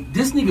 damn, like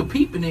this nigga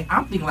peeping it.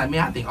 I'm thinking like,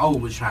 man, I think Oba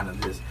was trying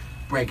to just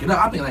break it up.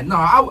 I'm thinking like,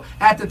 no,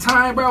 at the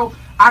time, bro,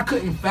 I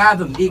couldn't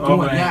fathom it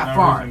going that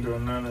far.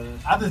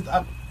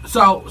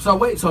 So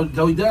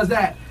he does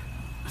that.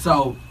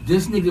 So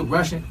this nigga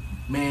rushing,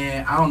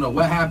 man, I don't know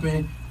what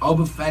happened.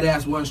 Oba fat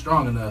ass wasn't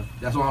strong enough.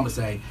 That's what I'm gonna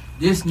say.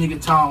 This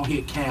nigga Tone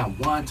hit Cam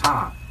one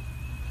time.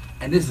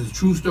 And this is a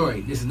true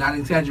story. This is not an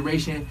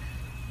exaggeration.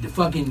 The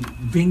fucking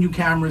venue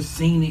cameras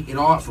seen it. It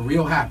all for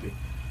real happened.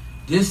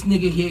 This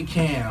nigga hit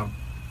Cam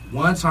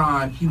one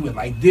time. He went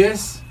like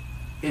this.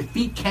 His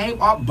feet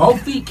came off.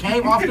 Both feet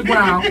came off the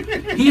ground.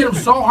 He hit him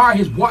so hard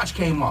his watch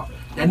came off.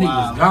 That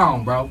nigga was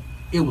gone, bro.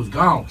 It was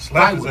gone.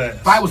 Slap his ass.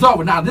 Fight was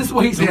over. Now this is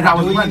what he said. I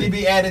was running. Need to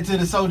be added to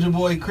the Soulja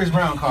Boy Chris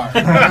Brown card.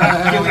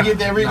 Can we get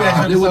that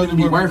rematch? It wouldn't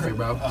be worth it,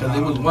 bro. Because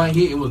it was one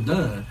hit. It was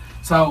done.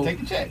 So take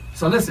the check.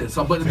 So listen.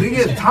 But the thing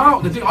is,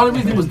 Tom. The only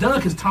reason it was done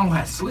because Tom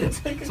had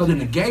slipped. So then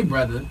the gay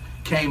brother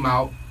came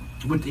out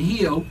with the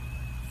heel,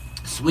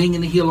 swinging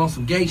the heel on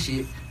some gay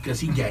shit because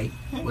he gay,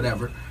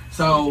 whatever.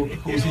 So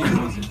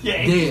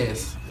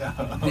Dez.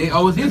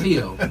 Oh, it's his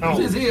heel. It's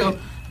his heel.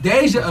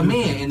 Deja a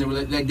man in the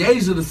like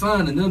Deja the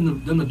son and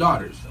them the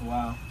daughters.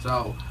 Wow.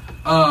 So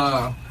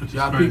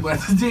y'all people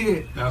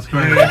did. That's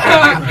crazy.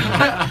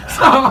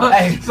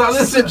 So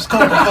listen.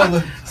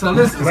 Coca-Cola. So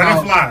listen. Let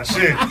it fly.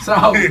 Shit.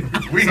 So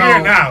we here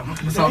now.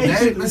 So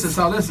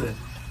listen.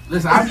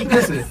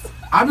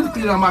 I'm just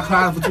cleaning on my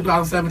closet for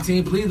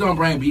 2017. Please don't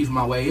bring beef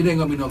my way. It ain't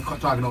gonna be no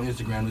talking on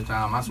Instagram this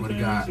time. I swear to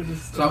God.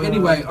 So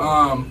anyway,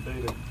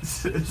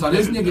 so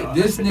this nigga,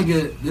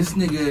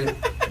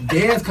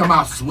 Dez come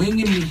out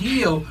swinging the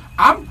heel.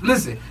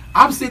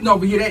 I'm sitting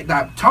over here.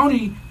 That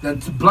Tony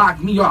that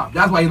blocked me off.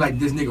 That's why he like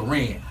this nigga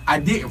ran. I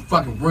didn't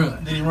fucking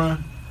run. Did he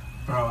run?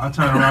 Bro, I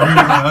turned around. He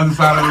was on the other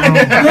side of the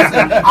room.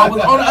 Listen, I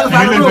was on the other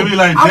side of the He room. looked at me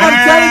like, I'm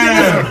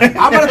damn.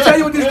 about to tell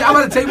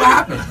you what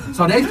happened.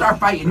 So they start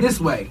fighting this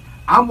way.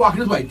 I'm walking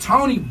this way.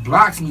 Tony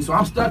blocks me, so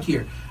I'm stuck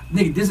here.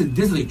 Nigga, this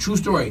is a true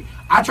story.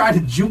 I tried to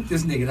juke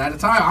this nigga. At the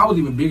time, I was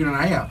even bigger than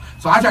I am.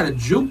 So I tried to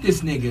juke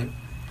this nigga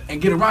and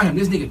get around him.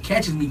 This nigga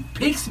catches me,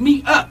 picks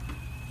me up.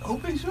 Who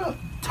picks you up?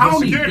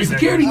 Tony, the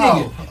security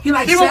nigga. Oh. He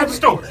like He wrote the seven.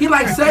 story. He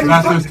like seven.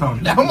 That's fuck- his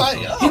Tony. I'm like,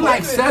 oh, He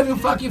like man. 7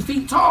 fucking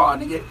feet tall,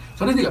 nigga.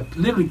 So this nigga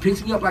literally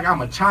picks me up like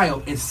I'm a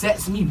child and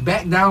sets me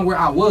back down where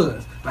I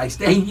was. Like,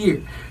 stay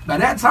here. By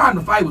that time,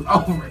 the fight was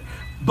over.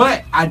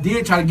 But I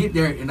did try to get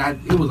there, and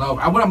it was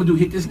over. What I'm gonna do?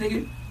 Hit this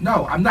nigga?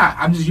 No, I'm not.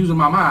 I'm just using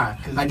my mind.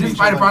 Like, this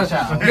fighter like a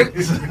probably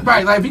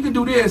right. Like, if he could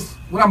do this,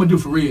 what I'm gonna do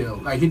for real?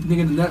 Like, hit the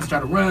nigga in the nuts,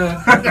 try to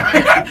run.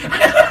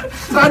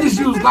 So I just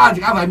used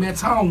logic. I was like, man,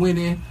 Tom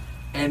winning,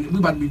 and we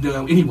about to be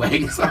done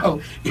anyway.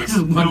 So it's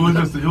just one of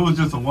those. It was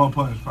just a one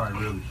punch fight,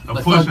 really. A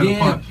But push so and a then,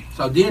 punch.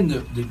 so then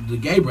the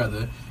gay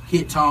brother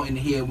hit Tone in the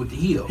head with the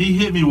heel. He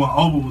hit me when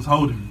Oba was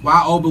holding me.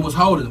 While Oba was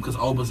holding him, because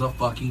Oba's a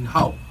fucking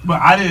hoe.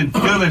 But I didn't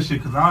feel that shit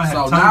because I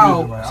So had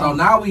time.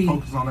 now we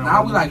focused on that now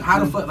one we like, thing. how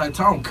the fuck, like,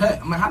 Tone cut?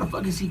 I'm like, how the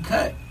fuck is he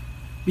cut?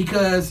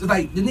 Because it's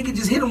like the nigga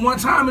just hit him one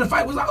time and the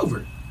fight was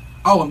over.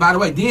 Oh, and by the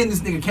way, then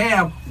this nigga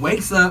Cam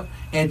wakes up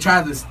and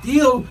tries to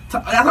steal.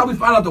 That's how we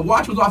found out the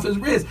watch was off his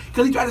wrist,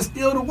 because he tried to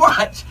steal the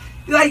watch.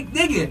 He's like,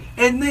 nigga,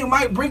 and then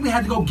Mike Brinkley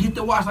had to go get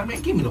the watch. Like,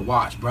 man, give me the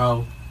watch,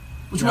 bro.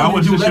 What you Yeah, I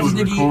want me wish to do? this Let shit this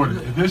was nigga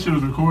recorded. If this shit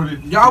was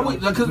recorded, y'all would,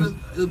 because you know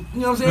what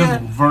I'm this was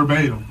saying?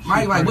 verbatim.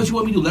 Mike, Shit like, what crazy. you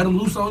want me to do? Let him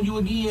loose on you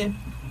again?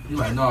 He's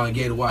like, no, I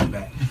gave the watch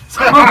back.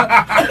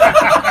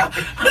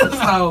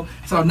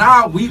 So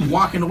now we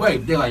walking away.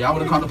 They're like, y'all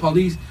want to call the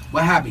police?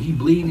 What happened? He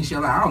bleeding and shit.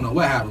 I'm like, I don't know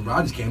what happened, bro.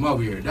 I just came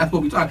over here. That's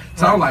what we talking.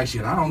 So I'm like,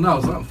 shit, I don't know.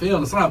 Something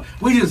failed or something.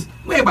 We ain't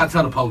about to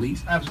tell the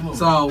police. Absolutely.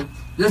 So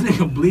this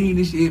nigga bleeding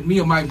and shit. Me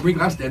and Mike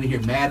Brinkley, I'm standing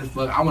here mad as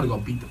fuck. I want to go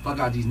beat the fuck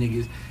out these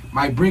niggas.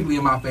 Mike Brinkley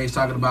in my face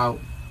talking about,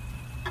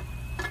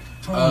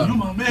 You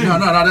my man. no,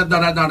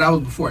 that was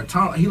before.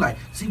 Tom, he like,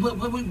 see,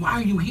 why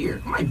are you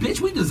here? I'm like, bitch,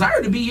 we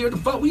desire to be here. The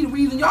fuck, we the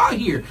reason y'all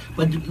here.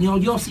 But, you know,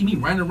 you don't see me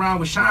running around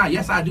with Shine.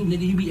 Yes, I do,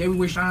 nigga. You be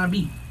everywhere Shine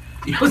be.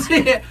 You know what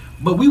I'm saying?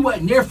 But we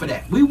wasn't there for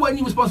that. We wasn't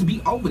even supposed to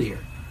be over there.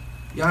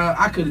 Yeah,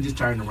 I could have just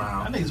turned I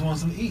around. niggas want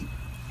some to eat.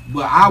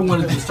 But I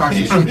wanted to start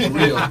some shit for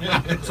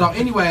real. So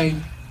anyway,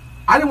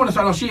 I didn't want to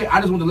start no shit. I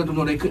just wanted to let them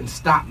know they couldn't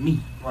stop me.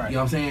 Right. You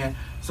know what I'm saying?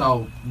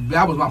 So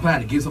that was my plan,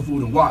 to get some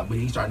food and walk. But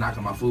he started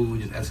knocking my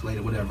food, just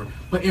escalated, whatever.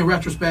 But in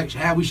retrospect,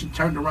 we should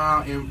turn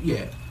around and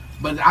yeah.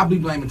 But I'll be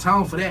blaming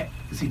Tone for that.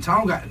 You see,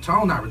 Tone not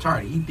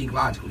retarded. He think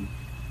logically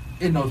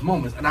in those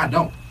moments, and I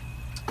don't.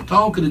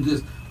 Tone could have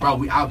just, bro,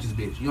 we out this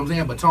bitch. You know what I'm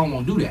saying? But Tone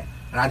won't do that.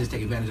 And I just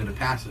take advantage of the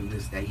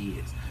passiveness that he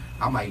is.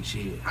 I'm like,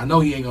 shit, I know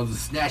he ain't gonna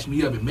just snatch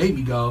me up and make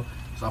me go.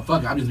 So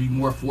fuck it, I'll just be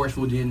more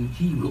forceful than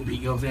he will be,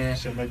 you know what I'm saying?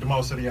 Should make the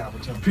most of the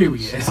opportunity.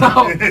 Period. So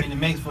And it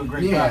makes for a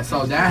great yeah, podcast.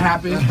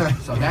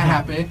 so that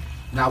happened.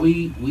 Now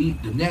we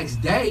the next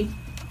day,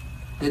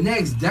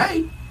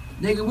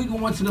 nigga, we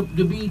going to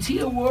the BET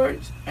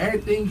Awards.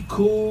 Everything's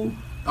cool.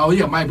 Oh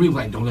yeah, Mike Bree was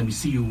like, don't let me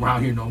see you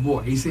around here no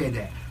more. He said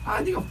that.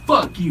 I nigga,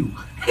 fuck you.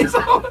 And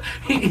so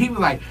he was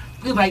like,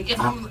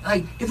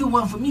 if it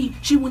wasn't for me,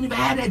 she wouldn't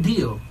have had that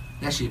deal.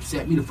 That shit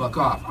set me the fuck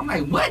off. I'm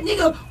like, what,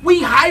 nigga?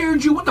 We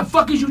hired you. What the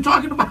fuck is you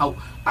talking about?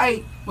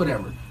 Like,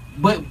 whatever.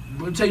 But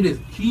I'll tell you this,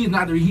 he is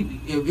not the.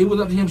 If it was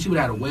up to him, she would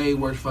have had a way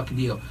worse fucking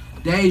deal.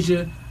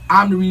 Deja,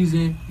 I'm the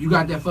reason you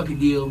got that fucking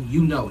deal.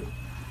 You know it.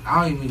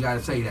 I don't even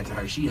gotta say that to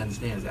her. She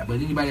understands that. But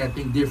anybody that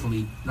think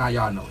differently, now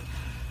y'all know it.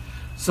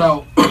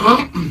 So,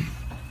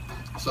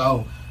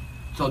 so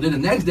then the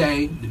next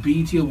day, the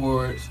BET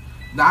Awards.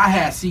 Now I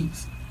had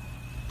seats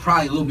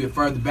probably a little bit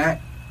further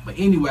back, but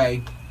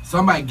anyway,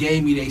 somebody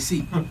gave me their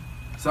seat. Can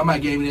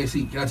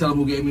I tell them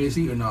who gave me their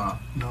seat or nah?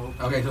 No.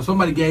 Okay, so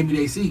somebody gave me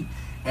their seat,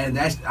 and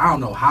that's, I don't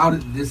know how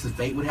this is,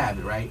 fate would have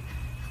it, right?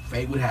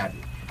 Fate would have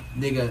it.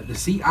 Nigga, the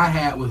seat I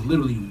had was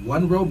literally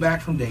one row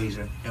back from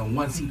Deja and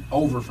one seat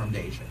over from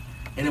Deja,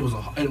 and it was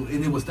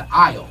the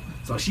aisle.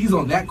 So she's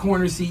on that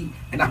corner seat,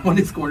 and I'm on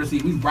this corner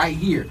seat. We right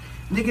here.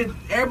 Nigga,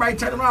 everybody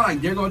turned around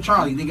like, there go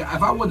Charlie. Nigga,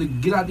 if I wanted to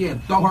get out there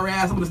and throw her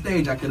ass on the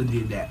stage, I could have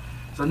did that.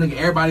 So nigga,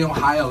 everybody on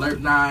high alert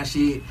now and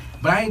shit.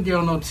 But I ain't there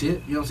on no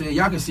tip. You know what I'm saying?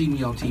 Y'all can see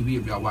me on TV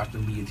if y'all watch the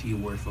BET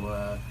Awards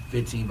for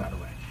 15, by the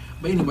way.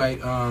 But anyway,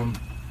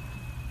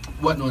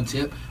 wasn't on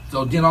tip.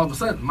 So then all of a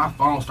sudden, my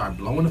phone started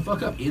blowing the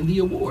fuck up in the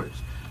awards.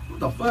 What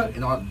the fuck?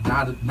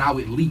 And now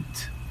it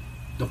leaked.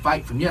 The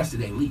fight from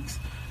yesterday leaks.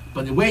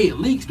 But the way it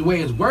leaks, the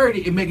way it's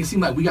worded, it make it seem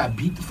like we got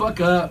beat the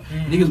fuck up.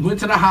 Niggas went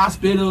to the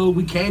hospital.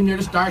 We came there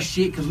to start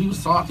shit because we was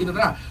salty.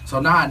 So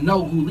now I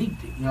know who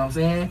leaked it. You know what I'm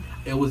saying?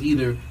 It was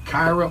either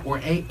Kyra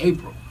or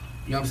April.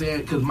 You know what I'm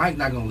saying? Because Mike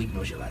not going to leak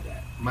no shit like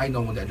that. Mike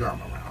don't want that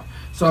drama around.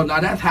 So now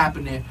that's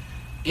happening.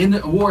 In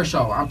the award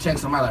show, I'm texting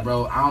somebody like,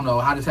 bro, I don't know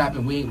how this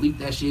happened. We ain't leaked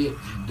that shit.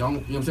 Don't, you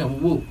know what I'm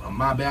saying? Woo,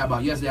 my bad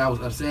about yesterday. I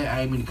was upset.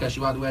 I ain't mean to cuss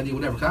you out the way I did,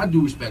 whatever. Because I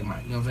do respect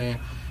Mike. You know what I'm saying?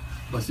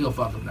 But still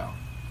fuck him though.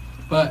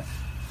 But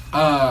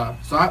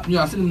So I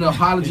sent him the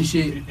apology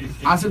shit.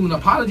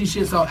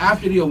 So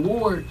after the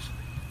awards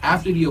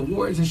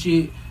and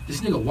shit,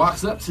 this nigga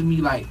walks up to me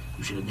like,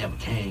 you should have never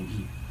came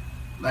here.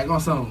 Like on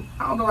some,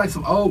 I don't know, like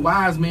some old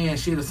wise man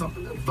shit or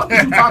something. What the fuck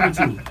is you talking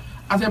to?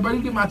 I said, bro,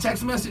 you get my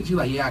text message? He's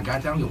like, yeah, I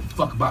got that. I don't give a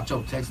fuck about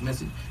your text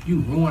message. You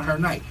ruined her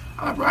night.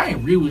 I'm like, bro, I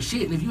ain't real with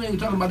shit. And if you ain't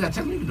talking about that,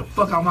 text me, get the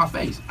fuck out my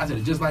face. I said,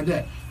 it's just like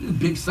that. You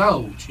big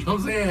soldier. You know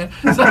what I'm saying?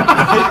 So,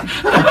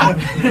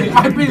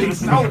 I really,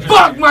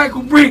 fuck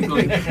Michael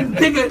Brinkley.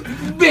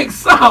 Nigga, big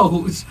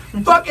soldier.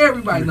 Fuck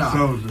everybody now.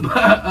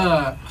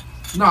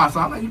 No, so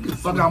I'm like, you get the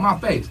fuck out my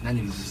face. And that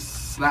nigga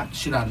just slapped the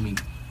shit out of me.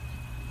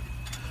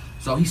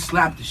 So he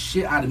slapped the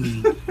shit out of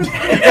me. And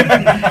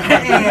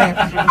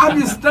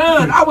I'm just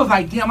stunned. I was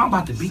like, damn, I'm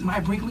about to beat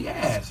Mike Brinkley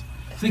ass.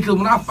 See, because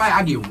when I fight,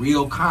 I get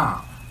real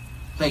calm.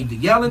 Like the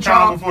yelling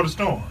Charles. Before the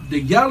storm.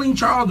 The yelling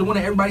Charles, the one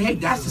that everybody hates,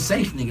 that's the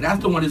safe nigga.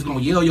 That's the one that's going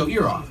to yell your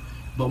ear off.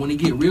 But when it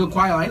get real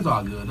quiet, like, it's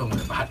all good. Don't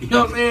worry about it. You know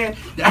what I'm saying?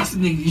 That's the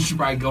nigga you should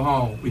probably go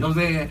home. You know what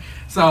I'm saying?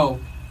 So,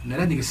 now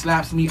that nigga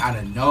slaps me out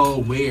of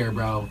nowhere,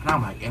 bro. And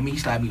I'm like, I mean, he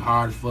slapped me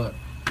hard as fuck.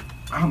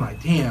 I'm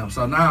like, damn.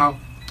 So now,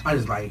 I'm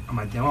like,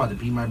 damn, I want to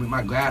beat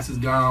my glasses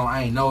gone.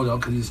 I ain't know though,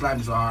 because he slapped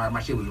me so hard, my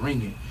shit was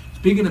ringing.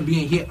 Speaking of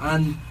being hit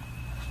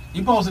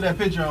you posted that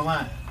picture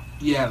online.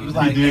 Yeah. He was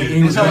like,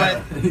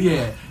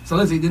 yeah. So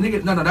listen, the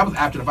nigga, no, that was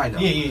after the fight though.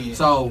 Yeah.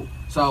 So,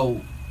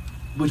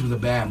 which was a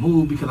bad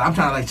move because I'm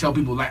trying to like tell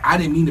people like I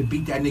didn't mean to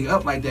beat that nigga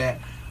up like that,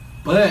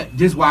 but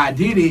just why I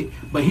did it.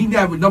 But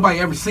nobody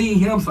ever seen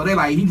him, so they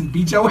like he just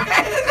beat your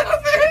ass.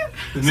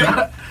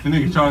 The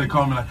nigga Charlie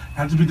called me like,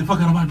 I have to beat the fuck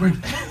out of my brain.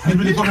 I have to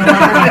beat the fuck out of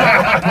my brain.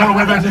 I'm on the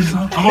way back to the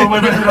hotel. I'm on the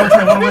way back to the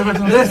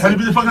hotel. I have to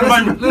beat the fuck out of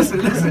my brain. Listen.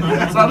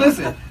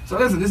 So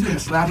listen, this nigga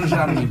slapped the shit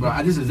out of me,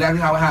 bro. This is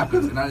exactly how it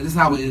happens. And this is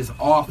how it is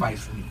all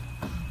fights for me.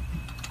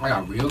 I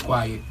got real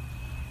quiet.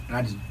 And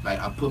I just,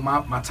 like, I put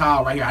my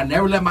towel right here. I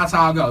never let my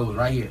towel go. It was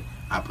right here.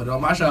 I put it on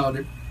my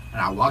shoulder. And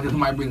I walked into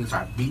my ring and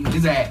started beating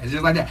his ass. It's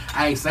just like that.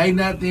 I ain't say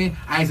nothing.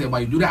 I ain't say, why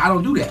you do that? I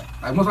don't do that.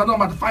 Like, once I know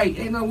I'm about to fight,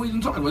 ain't no reason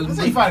to talk about it. I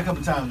see you fight a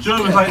couple times.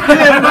 Sure was like,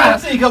 I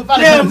see you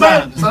fight a couple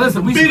times. So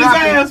listen, we beat his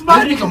ass,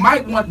 Mike.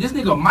 This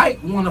nigga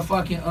Mike want to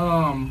fucking,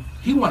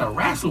 he want a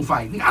wrestle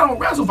fight. Nigga, I don't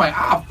wrestle fight.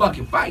 I'll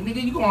fucking fight.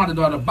 Nigga, you go on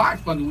the box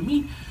fucking with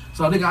me.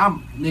 So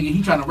nigga,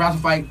 he trying to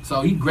wrestle fight.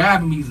 So he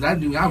grabbing me. So that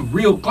dude, I'm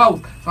real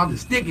close. So I'm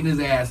just sticking his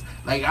ass.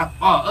 Like,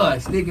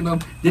 sticking him.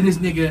 Then this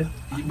nigga,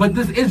 but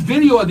it's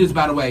video of this,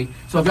 by the way.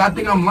 So if y'all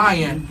think I'm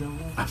lying,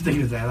 I'm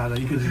sticking his ass. I know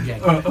you couldn't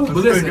get But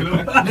listen.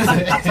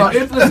 So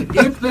if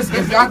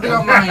y'all think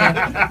I'm lying,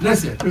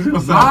 listen.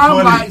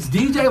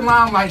 DJ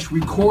Limelights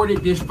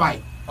recorded this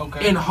fight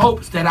in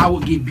hopes that I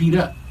would get beat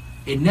up.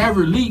 It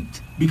never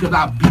leaked because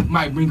I beat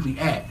Mike Brinkley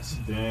ass.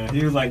 Damn.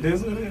 He was like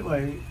this with it,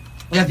 like.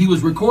 As he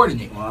was recording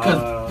it,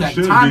 because like,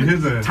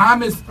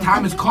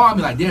 Thomas called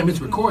me like, damn, it's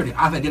recorded.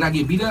 I was like, did I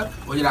get beat up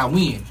or did I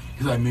win?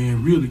 He's like,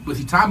 man, really? But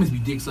see, Thomas be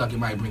dick sucking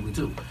Mike Brinkley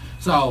too.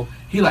 So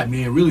he like,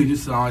 man, really,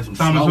 this is always some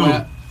slow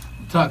ass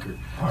Tucker.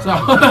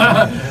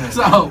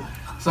 Right.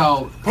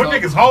 So put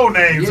niggas' whole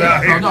names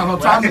out here.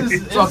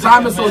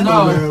 Thomas will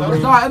know.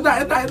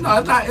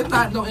 It's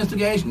not no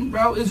instigation,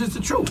 bro. It's just the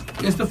truth.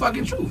 It's the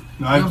fucking truth.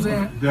 No, you know what I'm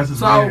saying? That's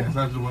his man.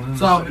 That's the one.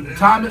 So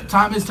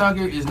Thomas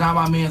Tucker is not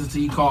my man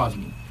until he calls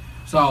me.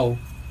 So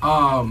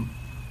I'm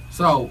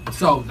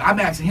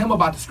asking him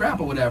about the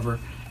scrap or whatever,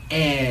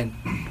 and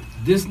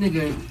this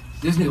nigga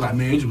like,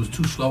 man, it was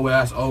two slow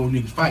ass old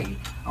niggas fighting.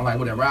 I'm like,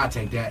 whatever, I'll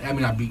take that. I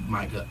mean, I beat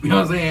Mike up. You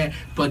know what I'm saying?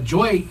 But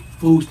Joy,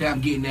 food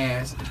stamp getting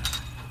ass,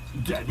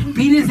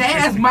 beat his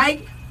ass,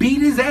 Mike.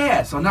 Beat his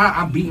ass. So now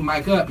I'm beating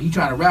Mike up. He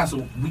trying to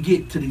wrestle. We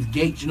get to these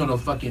gates, you know,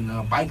 those fucking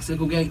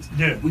bicycle gates.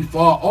 Yeah. We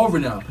fall over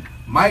them.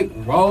 Mike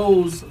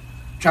trying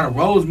to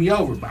rolls me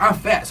over, but I'm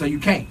fat, so you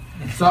can't.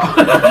 So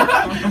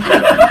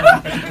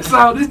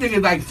this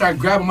nigga like start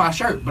grabbing my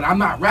shirt, but I'm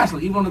not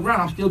wrestling. Even on the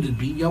ground, I'm still just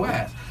beating your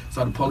ass.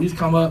 So the police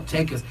come up,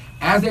 take us.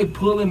 As they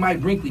pulling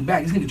Mike Brinkley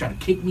back, this nigga trying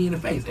to kick me in the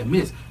face and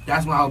miss.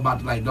 That's when I was about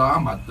to like,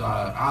 dog,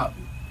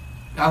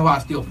 that's why I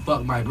still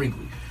fuck Mike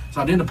Brinkley.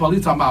 So then the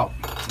police talking about,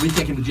 we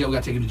take him to jail, we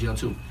gotta take him to jail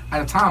too.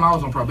 At the time, I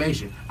was on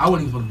probation. I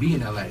wasn't even supposed to be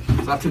in LA.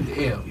 So I took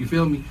the L. You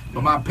feel me?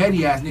 But my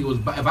petty ass nigga was,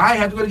 if I ain't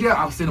have to go to jail,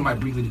 I was sending Mike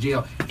Brinkley to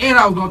jail. And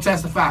I was gonna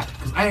testify,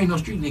 because I ain't no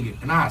street nigga,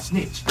 and I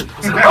snitch.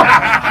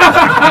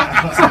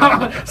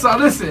 So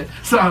listen.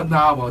 So, no,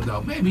 I won't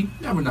know. Maybe.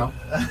 Never know.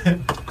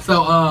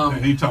 So,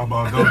 he talking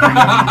about don't bring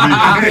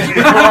that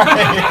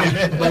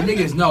to me. But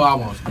niggas know I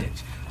won't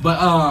snitch. But,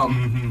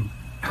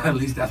 at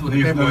least that's what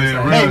the paperwork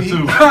says.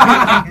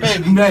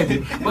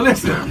 Maybe. But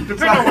listen.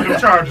 Depending on what the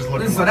charges look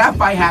like. So that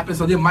fight happened.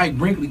 So then Mike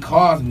Brinkley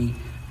calls me,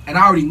 and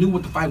I already knew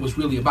what the fight was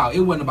really about.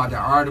 It wasn't about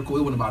that article.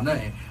 It wasn't about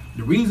nothing.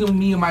 The reason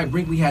me and Mike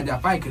Brinkley had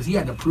that fight, because he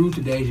had to prove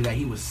to Deja that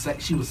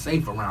she was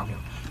safe around him.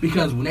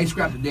 Because when they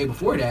scrapped the day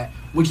before that,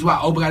 which is why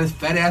Oba got his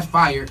fat ass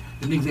fired,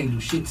 the niggas ain't do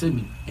shit to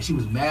me. And she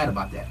was mad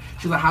about that.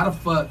 She's like, how the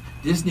fuck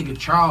this nigga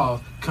Charles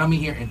come in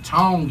here and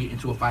Tone get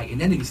into a fight, and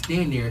that nigga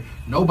stand there,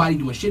 nobody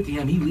doing shit to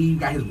him. He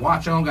leave, got his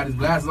watch on, got his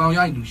glasses on,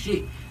 y'all ain't do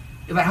shit.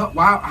 It's like,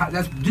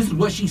 this is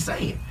what she's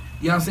saying.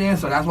 You know what I'm saying?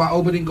 So that's why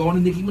Oba didn't go on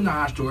the Nicki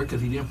Minaj tour,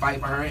 because he didn't fight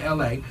for her in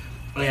L.A.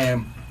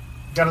 And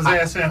got his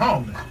ass sent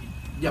home then.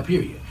 yeah,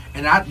 period.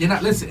 And I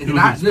listen. And He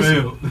was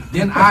expelled.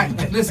 Then I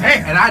listen.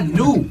 And I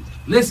knew.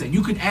 Listen,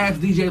 you could ask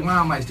DJ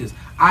Limelight this.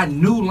 I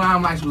knew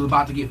Limelight was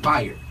about to get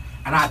fired.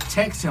 And I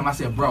text him. I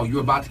said, bro,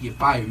 you're about to get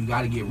fired. You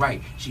got to get right.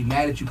 She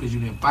mad at you because you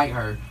didn't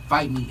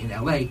fight me in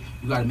L.A.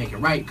 You got to make it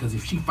right, because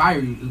if she fire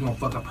you, it's going to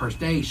fuck up her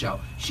stage show.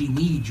 She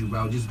needs you,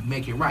 bro. Just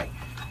make it right.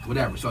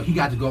 Whatever. So he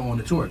got to go on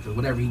the tour, because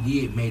whatever he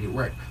did made it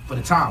work for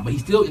the time. But he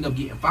still ended up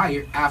getting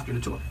fired after the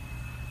tour.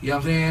 You know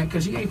what I'm saying?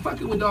 Because she ain't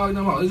fucking with Dog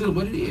no more. This is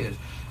what it is.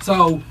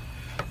 So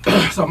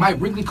Mike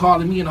Brinkley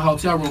calling me in the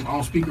hotel room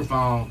on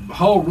speakerphone. The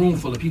whole room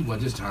full of people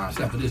at this time,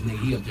 except for this nigga.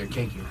 He up there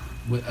caking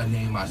with a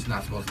name I was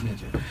not supposed to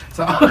mention.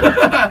 So,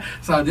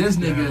 so this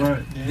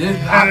nigga,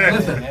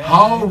 listen,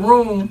 whole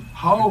room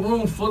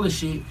full of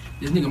shit.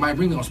 This nigga Mike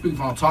Brinkley on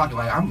speakerphone talking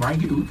like, I'm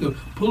right here. We could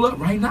pull up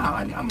right now.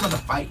 I'm about to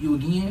fight you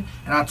again.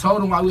 And I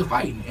told him why we were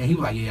fighting, and he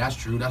was like, yeah, that's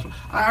true. That's what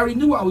I already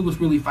knew why we was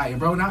really fighting,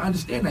 bro. And I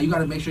understand that. You got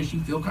to make sure she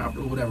feel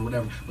comfortable,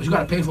 whatever. But you got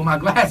to pay for my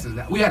glasses.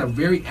 We had a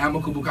very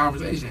amicable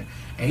conversation,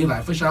 and he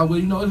like, for sure. Well,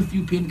 you know, there's a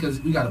few pennies because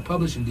we got a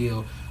publishing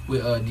deal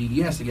with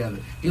DDS together.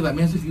 He like,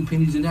 man, there's a few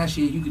pennies in that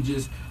shit. You could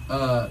just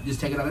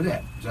take it out of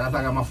that. So that's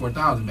how I got my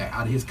 $4,000 back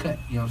out of his cut.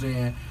 You know what I'm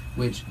saying?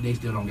 Which they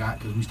still don't got,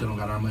 because we still don't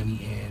got our money,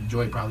 and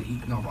Joy probably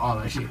eating off all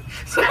that shit.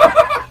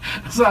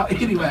 So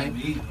anyway,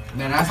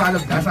 man, that's how the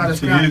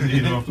She is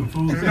eating off the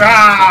food. She's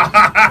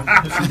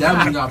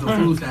definitely eating off the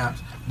food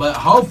stamps. But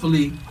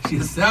hopefully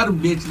she'll sell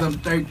them bitches on the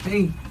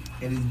 13th,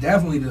 and it's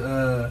definitely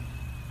the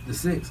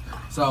 6th.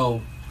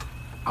 So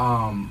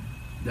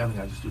definitely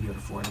got the studio at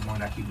 4 in the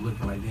morning. I keep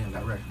looking like damn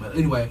got wrecked. But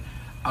anyway,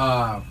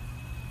 Joy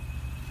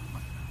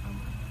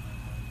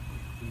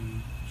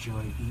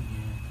eating.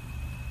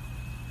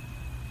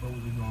 What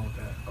was we going with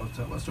that?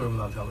 What story was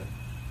I telling?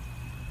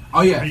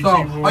 Oh yeah, we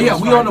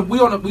on the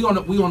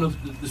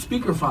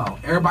speakerphone.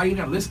 Everybody in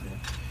there listening.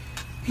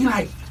 He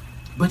like,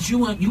 but you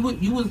was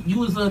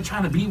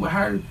trying to be with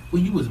her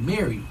when you was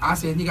married. I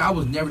said, nigga, I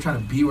was never trying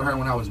to be with her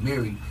when I was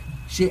married.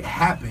 Shit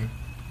happened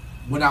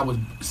when I was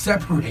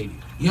separated.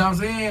 You know what I'm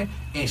saying?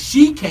 And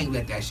she can't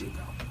let that shit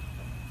go.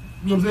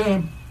 You know what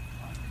I'm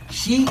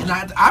saying?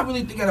 I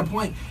really think at a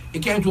point,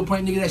 it came to a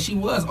point, nigga, that she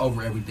was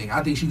over everything.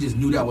 I think she just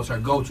knew that was her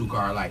go-to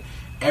card. Like,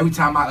 every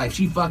time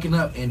she fucking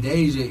up, and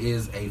Deja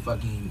is a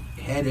fucking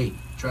headache.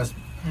 Trust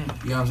me.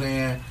 You know what I'm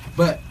saying?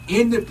 But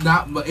in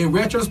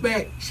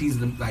retrospect, she's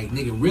like,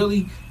 nigga,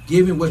 really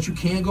giving what you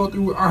can go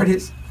through with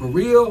artists, for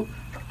real,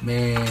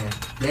 man,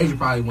 Deja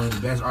probably one of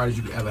the best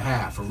artists you could ever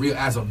have, for real,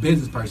 as a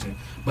business person.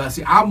 But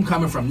see, I'm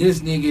coming from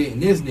this nigga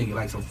and this nigga,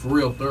 like some for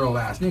real thorough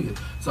ass niggas.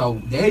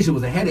 So Deja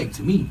was a headache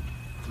to me.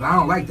 I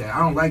don't like that. I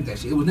don't like that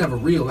shit. It was never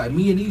real. Like,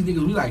 me and these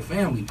niggas, we like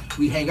family.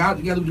 We hang out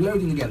together, we do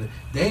everything together.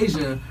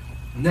 Deja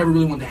never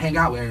really wanted to hang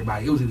out with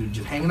everybody. It was either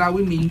just hanging out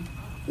with me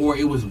or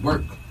it was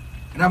work.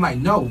 And I'm like,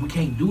 no, we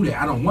can't do that.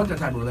 I don't want that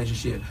type of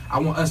relationship. I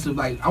want us to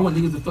I want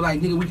niggas to feel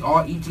like, nigga, we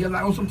all eat together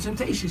like on some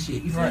Temptation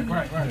shit. You feel me?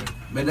 Right.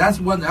 But that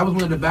was one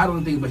of the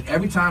battling things. But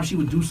every time she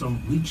would do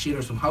some weak shit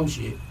or some hoe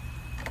shit,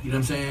 you know what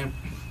I'm saying?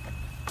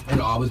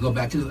 It'll always go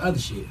back to this other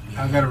shit.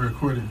 I got a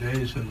recorded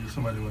Deja if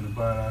somebody want to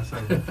buy it. I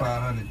said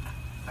 $500.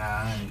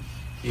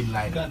 It'd be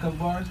like, You got a couple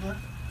bars left?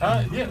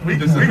 Yeah, we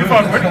can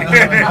fuck with it.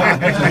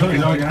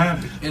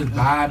 It's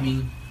buy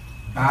me,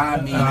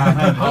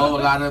 a whole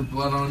lot of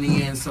blood on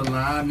the end,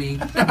 salami.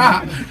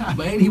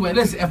 But anyway,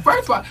 listen, at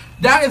first of all,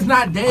 that is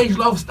not Dej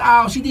Loaf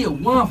style. She did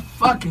one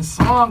fucking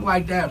song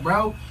like that,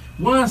 bro.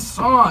 One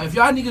song. If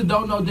y'all niggas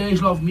don't know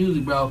Dej Loaf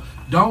music, bro,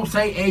 don't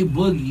say A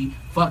Boogie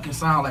fucking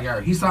sound like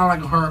her. He sound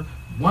like her.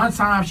 One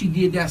time she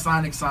did that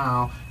Sonic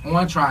sound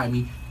on Try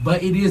Me,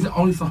 but it is the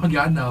only song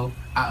y'all know.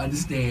 I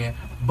understand.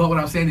 But what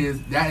I'm saying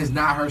is, that is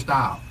not her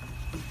style.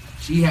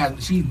 She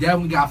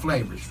definitely got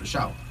flavors, for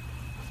sure.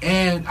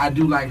 And I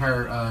do like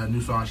her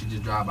new song she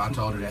just dropped. I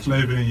told her that.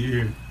 Flavor in your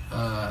ear.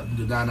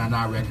 The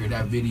 999 record,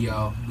 that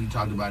video, we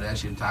talked about that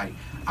shit tight.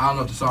 I don't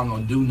know if the song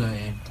gonna do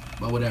nothing,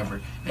 but whatever.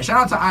 And shout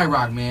out to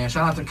iRock, man.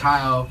 Shout out to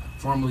Kyle,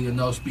 formerly of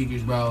No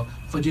Speakers, bro,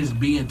 for just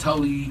being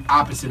totally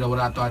opposite of what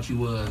I thought you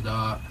was,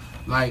 dog.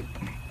 Like,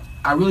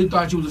 I really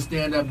thought you was a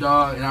stand-up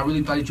dog, and I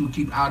really thought that you would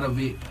keep out of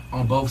it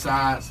on both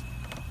sides.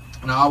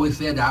 And I always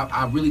said that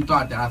I really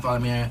thought that. I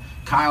thought, man,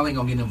 Kyle ain't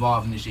gonna get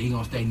involved in this shit. He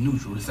gonna stay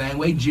neutral, the same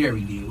way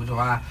Jerry did, which is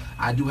why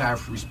I do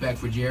have respect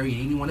for Jerry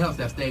and anyone else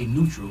that stayed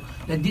neutral,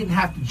 that didn't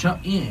have to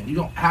jump in. You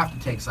don't have to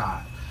take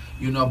sides,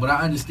 you know. But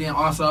I understand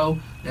also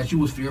that you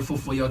was fearful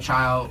for your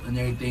child and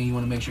everything. You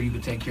want to make sure you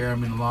could take care of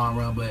him in the long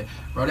run. But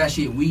bro, that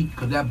shit weak,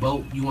 because that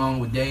boat you on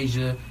with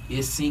Deja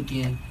is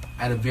sinking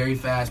at a very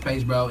fast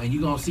pace, bro. And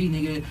you gonna see,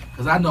 nigga,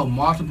 because I know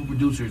multiple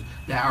producers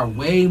that are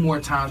way more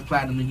times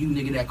platinum than you,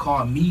 nigga, that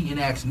call me and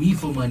ask me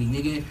for money,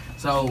 nigga.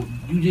 So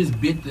you just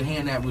bit the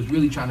hand that was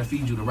really trying to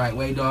feed you the right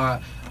way,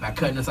 dog, by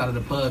cutting us out of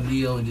the pub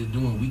deal and just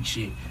doing weak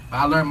shit. But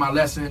I learned my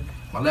lesson.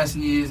 My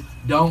lesson is,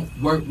 don't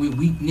work with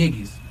weak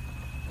niggas.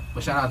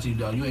 But shout out to you,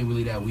 dog. You ain't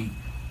really that weak.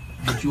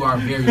 But you are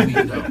very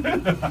weak, though.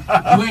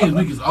 You ain't as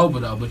weak as Oba,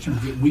 though, but you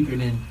weaker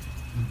than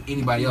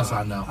anybody else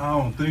I know. I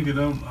don't think of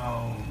them.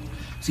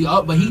 See,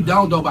 but he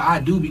don't though, but I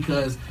do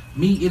because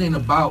it ain't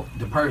about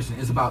the person.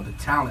 It's about the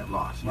talent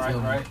loss. You feel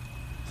me? Right.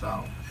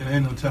 So It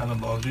ain't no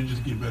talent loss. You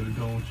just get better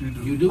doing what you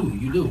do.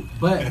 you do.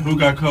 But And who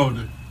got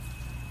colder?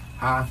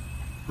 huh?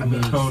 Who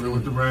got colder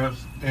with the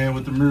raps and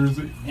with the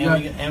music?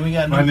 And we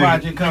got a My new nigga,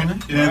 project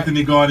coming.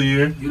 Anthony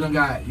Gaudier. y'all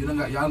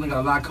done got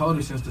a lot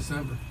colder since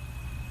December.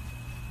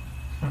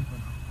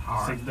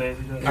 Hard. 6 days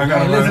ago. I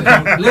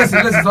got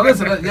Listen. So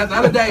listen. The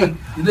other day,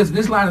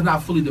 this line is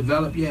not fully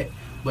developed yet.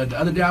 But the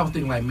other day I was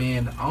thinking, like,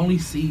 man, the only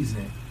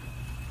season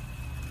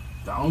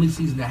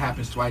that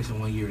happens twice in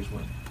 1 year is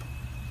winter.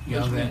 You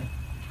know what I'm saying?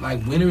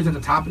 Like, winter is at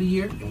the top of the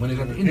year and winter is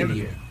at the end of the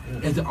year.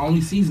 It's the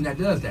only season that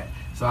does that.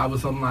 So I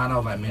was something line. I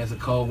was like, man, it's a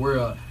cold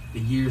world. The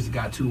years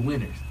got 2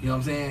 winters. You know what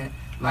I'm saying?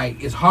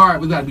 Like, it's hard.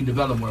 We got to be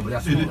developed more, but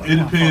that's It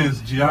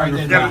depends.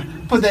 Geography.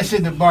 Put that shit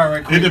in the bar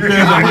right quick. It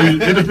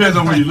depends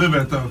on where you live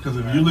at though, because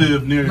if you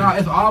live near, No,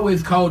 it's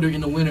always colder in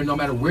the winter, no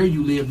matter where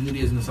you live, than it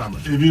is in the summer.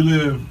 if you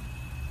live,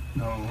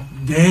 no.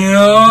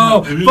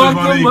 Damn! If you live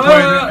on the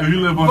equator, if you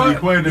live on the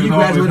equator, You it's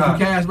always graduated from hot.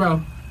 Cass,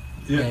 bro.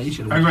 Yeah, Man, you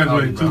should've I went to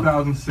graduated in Cody,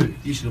 bro.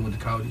 2006. You should have went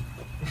to Cody.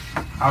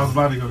 I was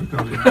about to go to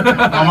Cody.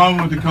 My mom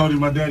went to Cody.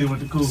 My daddy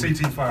went to Cool.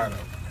 CT fired up.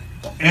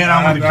 And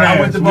I went to I Cass.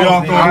 went to We both.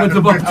 all I throwing went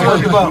to both. I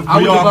went to both. I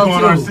we went to all both,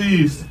 throwing our too.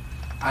 C's.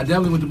 I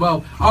definitely went to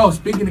both. Oh,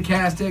 speaking of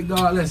Cass Tech,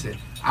 dog, listen,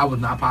 I was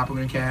not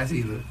popular in Cass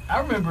either. I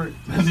remember.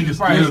 That nigga This is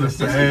still probably, the this is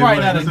same.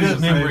 probably not a This is good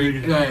the same memory.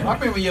 nigga. Yeah. I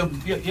remember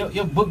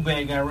your book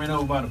bag got ran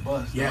over by the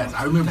bus. Yes,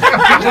 dog. I remember.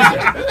 Listen,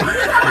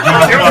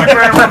 It was the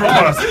Grand River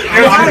bus. It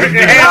had to be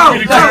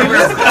the Grand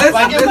River.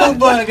 Like your book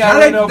bag got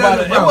ran over by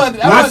the. It wasn't.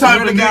 What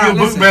type of nigga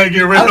book bag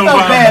get I rid of felt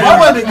bad. That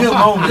wasn't a good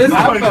moment. Listen, I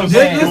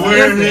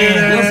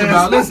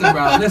felt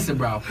bad. listen,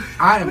 bro.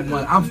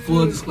 I'm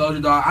full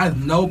disclosure, dog. I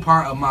have no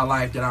part of my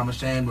life that I'm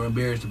ashamed or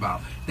embarrassed about.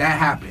 That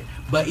happened.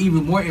 But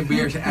even more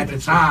embarrassing at the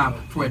time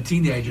for a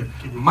teenager,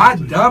 my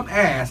dumb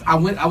ass, I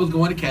was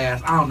going to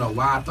Cass. I don't know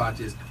why I thought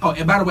this. Oh,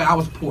 and by the way, I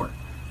was poor.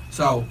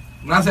 So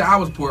when I say I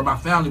was poor, my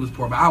family was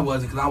poor, but I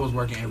wasn't because I was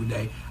working every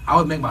day. I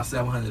would make about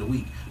 $700 a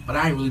week, but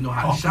I didn't really know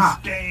how to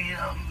shop.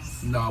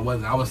 Scams. No, I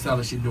wasn't. I was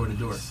selling shit door to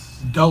door.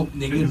 Dope,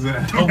 nigga.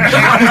 Exactly.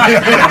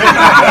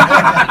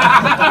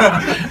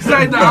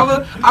 Sorry,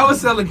 no, I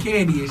was selling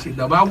candy and shit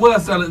though, but I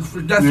was selling.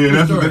 That's Yeah, the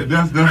that's story. what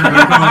they're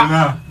calling it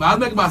now. But I was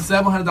making about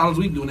 $700 a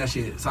week doing that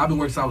shit. So I've been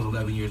working since I was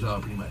 11 years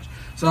old, pretty much.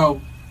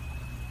 So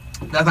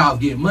that's how I was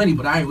getting money.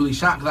 But I ain't really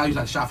shop because I used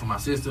to shop for my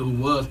sister who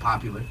was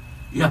popular.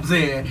 You know what I'm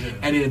saying? Yeah.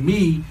 And then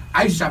me,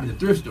 I used to shop at the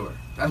thrift store.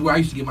 That's where I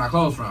used to get my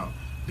clothes from.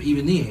 But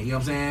even then, you know what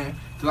I'm saying?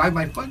 Because I was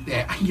like, fuck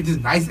that. I can get this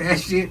nice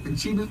ass shit and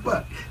cheap as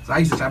fuck. So I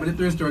used to shop at the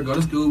thrift store, go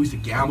to school. We used to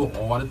gamble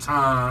all the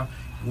time.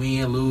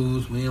 Win,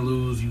 lose.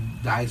 You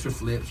dice or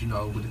flips, you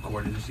know, with the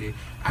quarters and shit.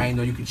 I didn't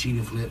know you could cheat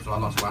and flip, so I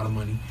lost a lot of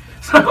money.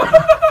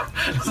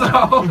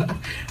 So,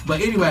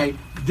 but anyway,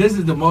 this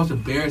is the most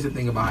embarrassing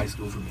thing about high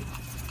school for me.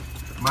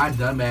 My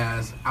dumb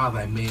ass, I was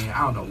like, man,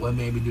 I don't know what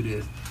made me do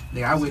this.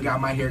 Nigga, I went and got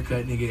my hair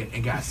cut, nigga,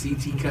 and got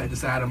CT cut the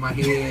side of my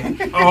head.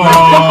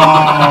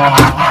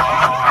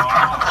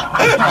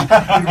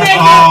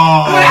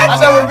 I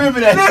don't remember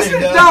that Listen,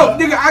 shit. no,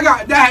 nigga, I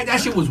got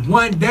that shit was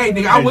one day,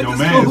 nigga. I went to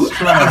school.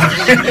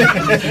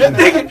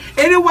 Nigga,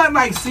 and it wasn't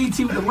like CT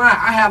with the line.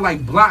 I had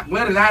like block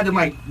letters. I had to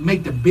like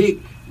make the big,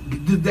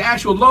 the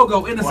actual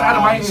logo in the side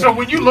of my head. So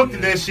when you looked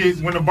at that shit,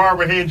 when the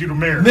barber handed you the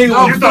mirror,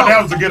 Nigga, you thought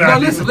that was a good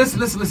idea.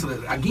 Listen.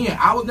 Again,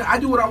 I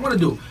do what I want to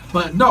do,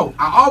 but no,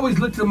 I always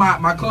look to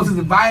my closest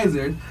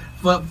advisor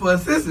for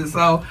assistance.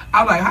 So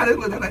I'm like, how this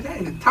look? I'm like,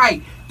 that is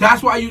tight.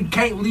 That's why you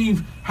can't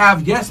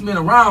have yes men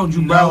around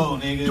you, bro.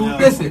 No, nigga, Dude, no.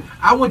 listen,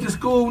 I went to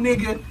school,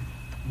 nigga,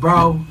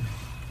 bro.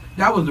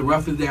 That was the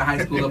roughest day of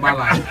high school of my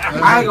life.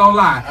 I ain't gonna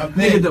lie,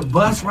 nigga. The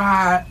bus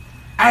ride,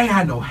 I ain't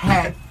had no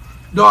hat,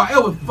 dog.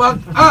 It was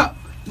fucked up.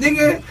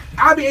 Nigga,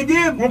 I mean, and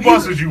then What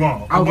bus was you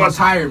on? I was on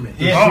retirement.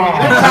 Yeah,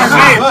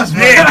 Oh, shit.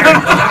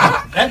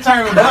 Yeah. that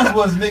time bus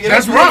was nigga.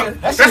 That's that rough.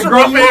 shit That's a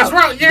grow rough you ass up.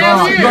 route. Yeah,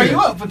 Dog, Grow yeah. you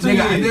up for 2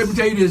 Nigga, years. let me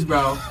tell you this,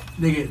 bro.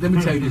 Nigga, let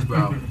me tell you this,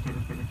 bro.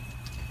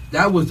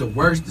 That was the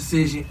worst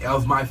decision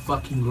of my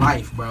fucking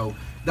life, bro.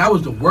 That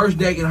was the worst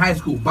day in high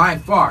school by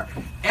far.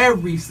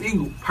 Every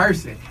single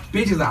person,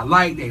 bitches I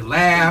liked, they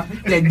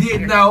laughed, they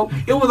didn't know.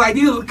 It was like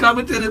these was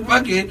coming to the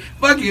fucking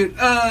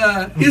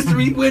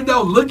history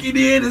window, looking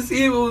in to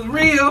see if it was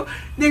real.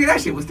 Nigga,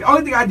 that shit was the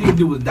only thing I did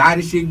do was dye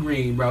the shit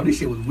green, bro. This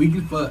shit was weak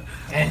as fuck.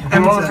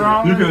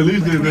 You could at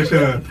least do that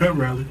shit at a pep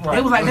rally.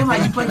 They was like, you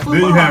play football?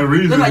 Then you had a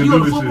reason They're like, to you do on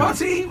the this football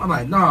shit. team? I'm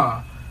like,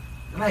 nah.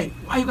 Like,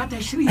 why you got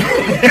that shit in your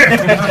head?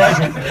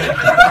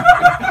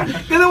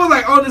 Cause it was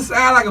like on the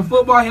side like a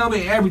football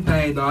helmet and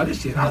everything, dog.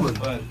 This shit, I was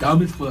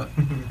dumb as fuck.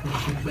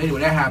 But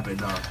anyway, that happened,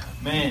 dog.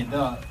 Man,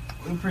 dog,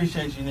 we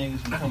appreciate you niggas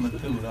for coming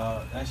through,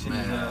 dog. That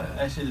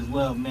shit is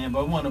love, man.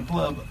 But I want to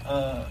plug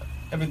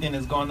everything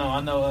that's going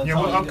on. I know. Yeah,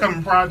 what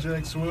upcoming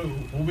projects? What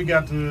we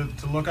got to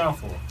look out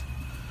for?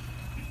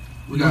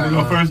 We You want to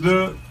go got first,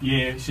 Doug?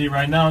 Yeah, shit.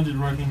 Right now, I'm just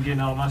working, getting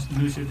all my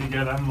new shit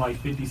together. I'm like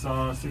 50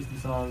 songs, 60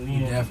 songs he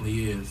in.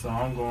 definitely is. So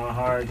I'm going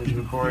hard, just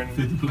recording.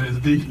 50 players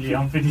deep. Yeah,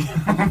 I'm 50.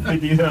 I'm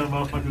 50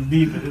 motherfuckers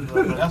deep. At this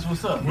motherfucker. That's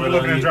what's up. We're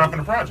looking at dropping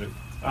the project.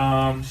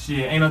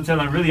 Shit, ain't no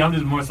telling. Really, I'm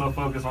just more so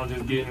focused on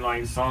just getting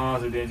like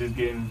songs and then just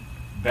getting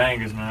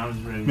bangers, man. I'm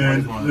just ready.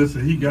 Man,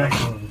 listen, he got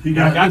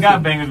I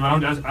got bangers,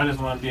 man. I just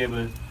want to be able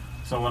to.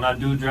 So when I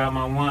do drop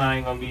my one, I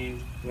ain't gonna be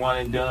one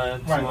and done,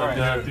 two and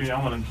done, three.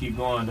 I want to keep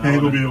going. Though.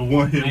 Ain't gonna be a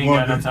one-hit ain't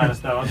got no wonder. time to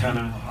stop. I'm trying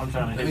to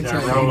Let me hit that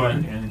tell you,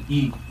 road and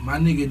eat. My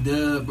nigga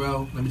Dub,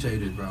 bro. Let me tell you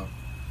this, bro.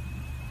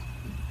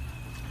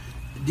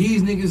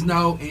 These niggas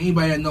know, and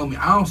anybody that know me,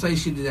 I don't say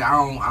shit that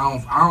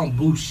I don't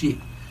boost shit.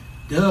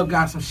 Dub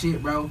got some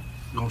shit, bro.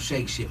 Gonna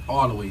shake shit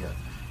all the way up.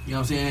 You know what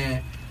I'm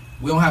saying?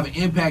 We don't have an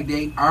impact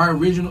date. Our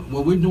original,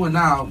 what we're doing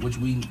now, which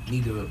we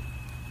need to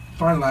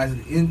finalize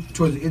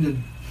towards the end of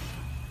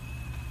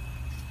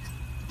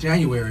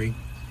January,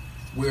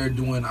 we're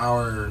doing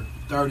our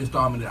third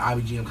installment of the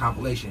IBGM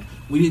compilation.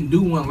 We didn't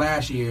do one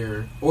last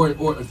year, or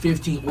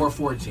 15 or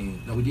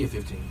 14. No, we did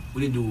 15.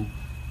 We didn't do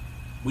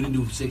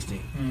 16.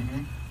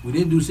 Mm-hmm. We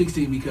didn't do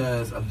 16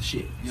 because of the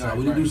shit. So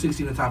we didn't do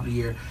 16 at the top of the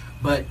year.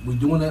 But we're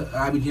doing the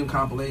IBGM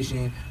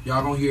compilation.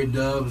 Y'all gonna hear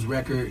Dub's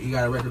record. He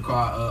got a record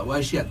called, well,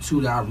 she got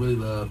two that I really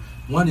love.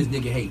 One is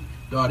Nigga Hate.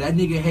 Dog, that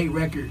Nigga Hate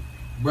record,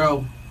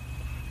 bro,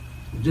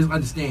 just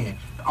understand.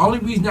 The only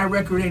reason that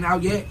record ain't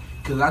out yet,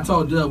 because I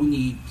told Dub we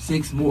need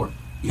 6 more.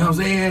 You know what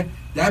I'm saying?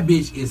 That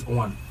bitch is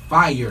on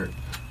fire.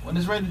 When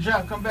it's ready to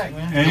drop, come back,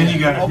 man. And he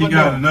got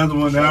another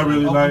one that I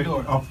really Open like.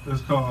 door.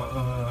 It's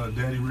called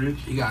Daddy Rich.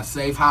 He got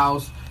Safe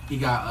House. He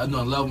got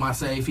Love My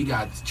Safe. He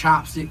got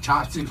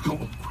Chopsticks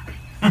going.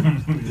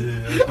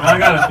 Yeah. I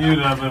got a few of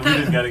them, but we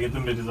just gotta get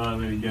them bitches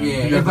already together.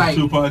 Yeah. He got It's the like-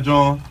 Tupac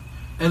John.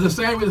 And the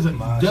same reason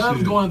My Dub's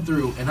shit. going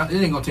through, and it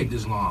ain't gonna take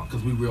this long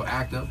because we real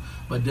active.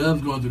 But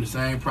Dub's going through the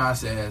same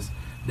process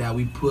that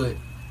we put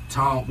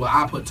Tone. Well,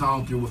 I put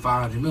Tone through with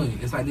 500 million.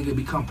 It's like nigga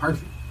become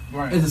perfect.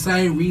 Right. It's the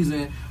same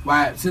reason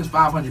why since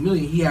 500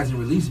 million he hasn't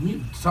released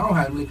music. Tone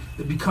hasn't really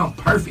to become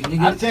perfect,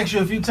 nigga. I text you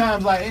a few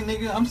times like, hey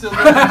nigga, I'm still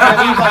listening. He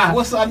was like,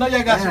 what's up? I know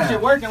y'all got some Yeah.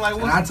 shit working. Like,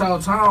 And what's I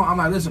told Tone, I'm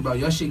like, listen, bro,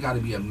 your shit got to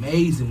be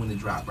amazing when it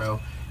drop, bro.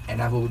 And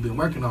that's what we've been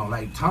working on.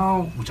 Like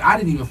Tone, which I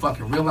didn't even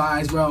fucking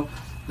realize, bro.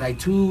 Like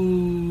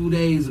 2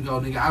 days ago,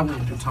 nigga, I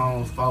went through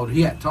Tone's folder.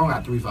 Tone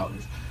got 3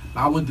 folders.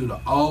 But I went through the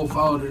old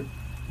folder,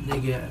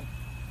 nigga.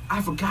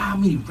 I forgot how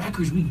many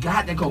records we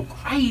got that go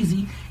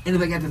crazy. And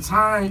it's like at the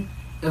time,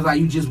 it was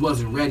like you just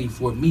wasn't ready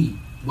for me.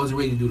 Wasn't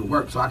ready to do the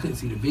work, so I couldn't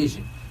see the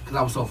vision because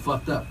I was so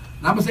fucked up.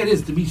 And I'm gonna say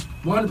this to be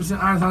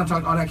 100% honest. I'm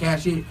talking all that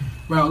cash shit,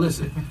 bro.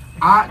 Listen,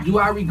 do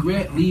I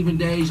regret leaving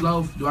Dej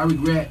Loaf? Do I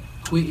regret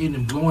quitting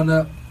and blowing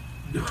up?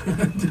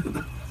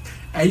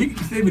 Hey, you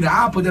can send me that.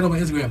 I'll put that on my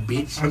Instagram,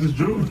 bitch. I just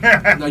drew it.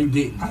 No, you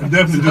didn't. I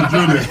definitely just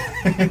drew that.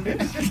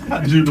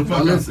 I drew the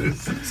fuck out of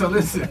this. So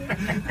listen.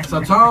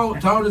 So Tone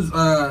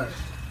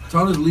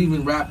is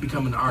leaving rap,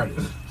 becoming an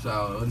artist.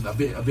 So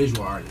a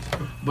visual artist.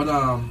 But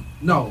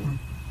no.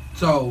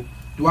 So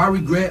do I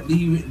regret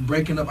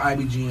breaking up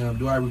IBGM?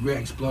 Do I regret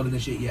exploding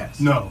this shit? Yes.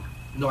 No.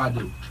 No, I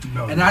do.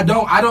 No. And I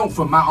don't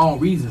for my own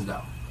reasons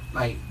though.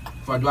 Like,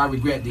 do I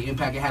regret the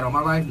impact it had on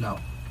my life? No.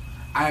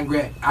 I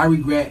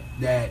regret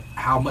that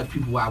how much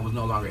people I was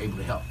no longer able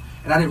to help.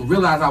 And I didn't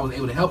realize I was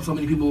able to help so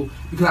many people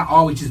because I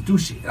always just do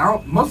shit.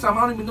 And most of the time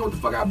I don't even know what the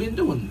fuck I've been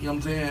doing. You know what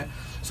I'm saying?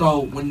 So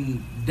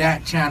when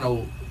that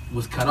channel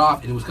was cut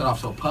off, and it was cut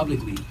off so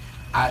publicly,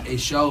 it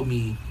showed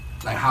me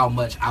like how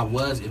much I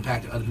was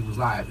impacting other people's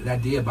lives. And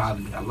that did bother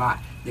me a lot.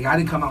 Like, I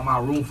didn't come out my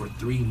room for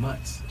 3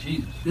 months.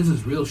 Jesus. This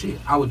is real shit.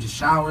 I would just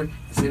shower and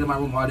sit in my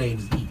room all day and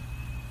just eat.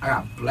 I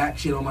got black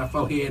shit on my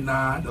forehead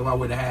now. That's why I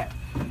wear the hat.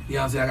 You know what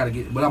I'm saying? I gotta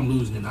get, but I'm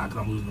losing it now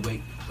because I'm losing the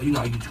weight. But you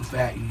know, you get too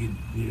fat, you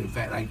get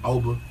fat like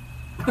Oba.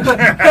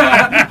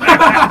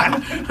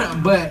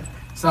 But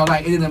so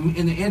like in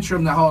the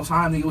interim, the whole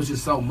time, it was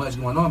just so much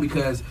going on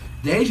because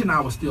Deja and I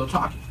was still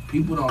talking.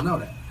 People don't know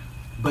that,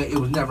 but it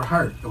was never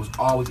her. It was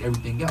always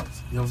everything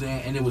else. You know what I'm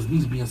saying? And it was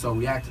me being so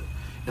reactive.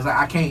 It's like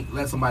I can't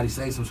let somebody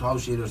say some slow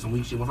shit or some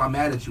weak shit. If I'm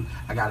mad at you,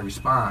 I gotta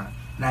respond,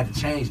 and I had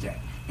to change that.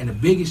 And the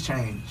biggest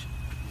change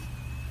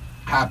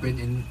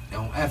happened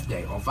on F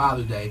Day, on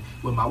Father's Day,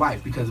 with my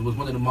wife, because it was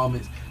one of the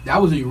moments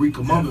that was a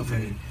eureka moment for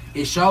me.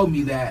 It showed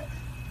me that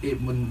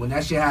when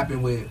that shit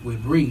happened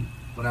with Bree,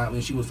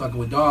 when she was fucking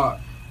with Dog,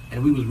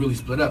 and we was really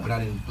split up, and I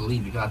didn't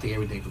believe it because I take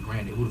everything for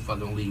granted. Who the fuck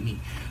gonna leave me?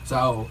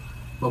 So,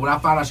 but when I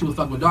found out she was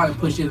fucking with Dog and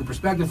pushed it in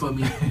perspective for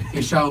me,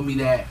 it showed me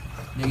that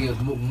nigga,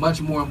 it's much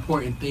more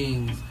important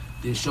things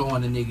than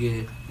showing the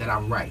nigga that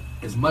I'm right.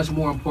 It's much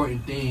more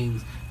important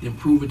things than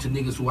proving to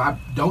niggas who I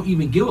don't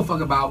even give a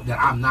fuck about that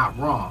I'm not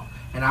wrong.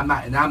 And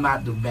I'm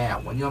not the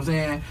bad one. You know what I'm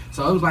saying?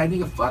 So it was like,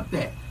 nigga, fuck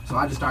that. So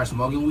I just started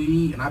smoking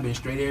weed, and I've been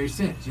straight ever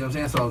since. You know what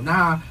I'm saying? So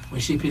now, when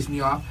shit piss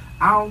me off,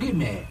 I don't get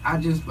mad. I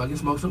just fucking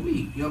smoke some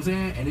weed. You know what I'm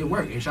saying? And it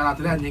worked. And shout out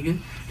to that nigga. You know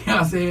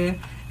what I'm saying?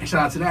 And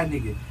shout out to that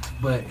nigga.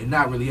 But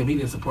not really him. He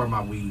didn't support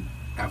my weed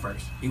at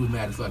first. He was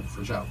mad as fuck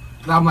for sure.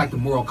 Cause I'm like the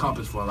moral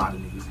compass for a lot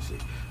of niggas and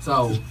shit.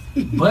 So,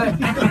 but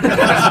going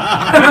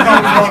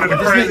in the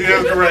crazy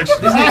ass direction.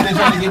 This nigga been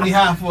trying to get me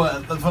high for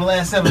the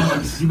last 7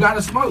 months. you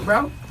gotta smoke,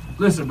 bro.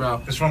 Listen,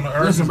 bro. It's from the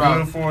earth. Listen, It's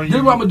bro. good for you. This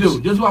is what I'm gonna do.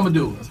 This is what I'm gonna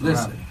do. That's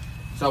Listen. right.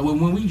 So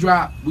when we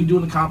drop, we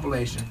doing the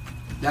compilation.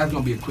 That's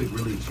gonna be a quick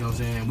release. You know what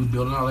I'm saying? We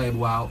building our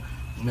label out.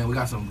 Man, we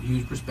got some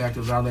huge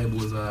perspectives. Our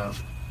label is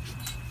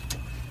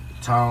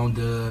Tone,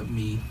 Dub,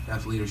 me.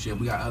 That's leadership.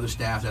 We got other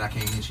staff that I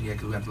can't mention yet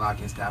because we have to lock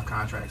in staff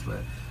contracts. But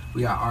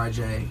we got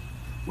RJ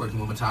working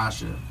with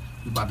Matasha.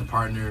 We about to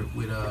partner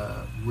with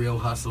Real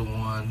Hustle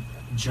on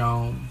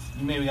Jones.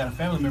 You maybe got a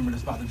family member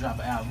that's about to drop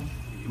an album.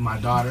 My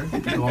daughter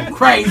going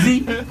crazy.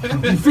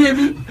 You feel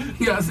me?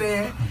 You know what I'm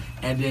saying?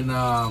 And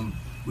then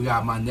we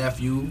got my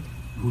nephew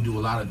who do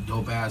a lot of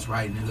dope ass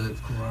writing niggas.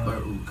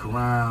 But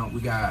Karan, we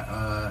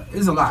got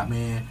it's a lot,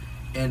 man.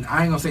 And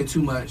I ain't gonna say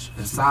too much.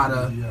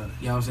 Asada, you know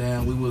what I'm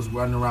saying? We was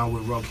running around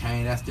with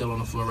Rocaine. That's still on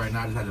the floor right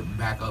now. I just had to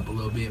back up a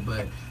little bit.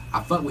 But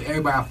I fuck with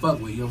everybody I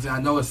fuck with. You know what I'm saying?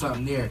 I know it's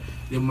something there.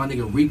 Then my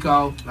nigga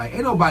Rico. Like,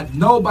 ain't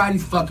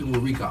nobody's fucking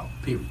with Rico,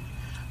 period.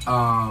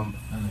 And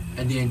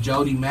then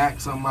Jody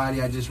Mack,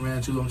 somebody I just ran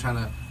into. I'm trying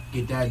to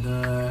get that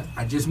done.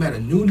 I just met a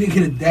new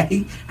nigga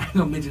today. I ain't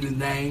gonna mention his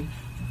name.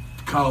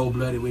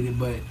 Cold-blooded with it.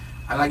 But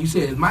like you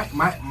said,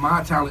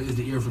 my talent is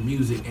the ear for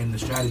music and the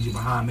strategy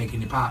behind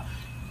making it pop.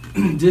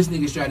 This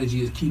nigga's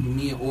strategy is keeping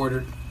me in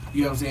order,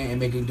 you know what I'm saying, and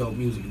making dope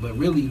music. But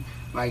really,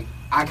 like,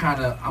 I'm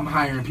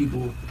hiring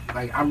people,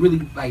 like, I'm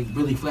really, like,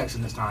 really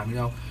flexing this time, you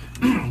know.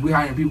 We're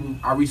hiring people,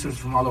 our researchers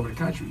from all over the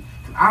country.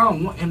 Cause I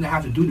don't want him to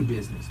have to do the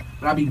business.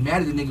 But I be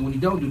mad at the nigga when he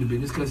don't do the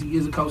business because he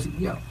is a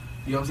co-CEO.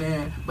 You know what I'm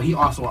saying? But he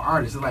also an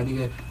artist. It's like,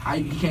 nigga,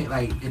 he can't,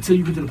 like, until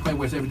you get to the point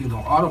where everything's on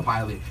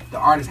autopilot, the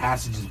artist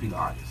has to just be the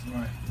artist.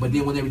 Right. But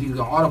then when everything's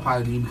on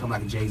autopilot, then you become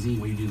like a Jay-Z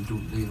where you just do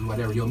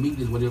whatever. Your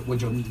meeting is what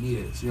your meeting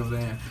is. You know what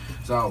I'm saying?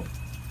 So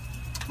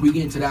we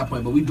getting to that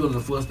point, but we building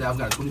a full staff. We've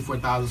got a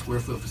 24,000 square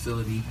foot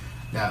facility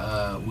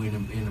that we're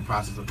in the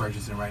process of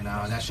purchasing right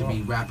now. And that should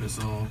be wrapping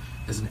soon.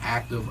 It's an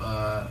active,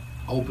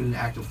 open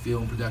active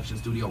film production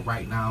studio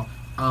right now.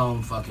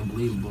 Fucking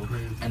believable.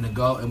 And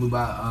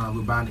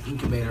we're buying the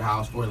incubator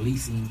house or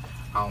leasing.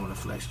 I don't want to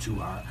flex too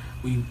hard.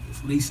 We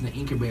leasing the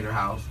incubator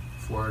house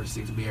for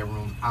 6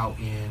 bedrooms out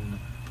in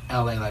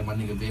LA like my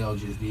nigga Vail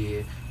just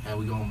did, and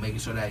we're gonna make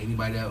sure that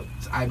anybody else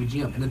is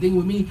IBGM. And the thing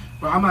with me,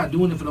 bro, I'm not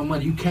doing it for no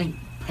money. You can't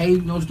pay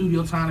no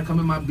studio time to come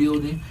in my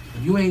building.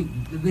 If you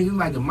ain't, the thing is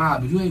like the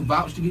mob, if you ain't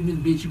vouched to get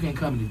in this bitch, you can't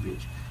come in this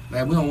bitch.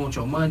 Like, we don't want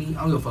your money.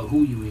 I don't give a fuck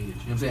who you is. You know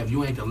what I'm saying? If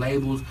you ain't the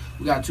labels,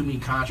 we got too many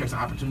contracts and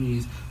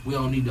opportunities. We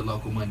don't need the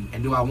local money.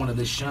 And do I want to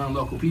just shun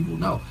local people?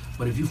 No.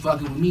 But if you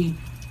fucking with me,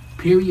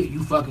 period,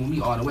 you fucking with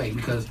me all the way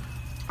because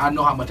I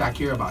know how much I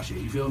care about shit.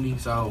 You feel me?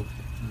 So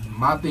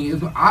my thing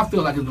is, I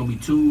feel like it's going to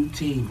be 2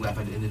 teams left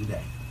at the end of the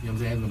day. You know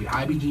what I'm saying? It's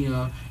going to be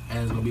IBGM and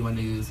it's going to be my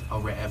niggas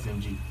over at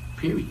FMG.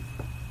 Period.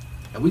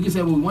 And we can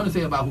say what we want to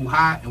say about who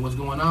hot and what's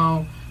going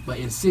on, but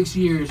in 6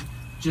 years,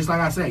 just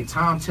like I say,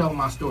 time tells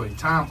my story.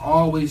 Time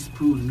always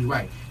proves me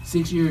right.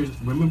 6 years,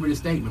 remember this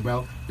statement,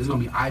 bro. There's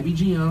going to be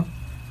IBGM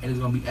and it's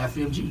going to be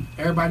FMG.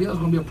 Everybody else is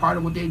going to be a part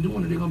of what they're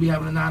doing and they're going to be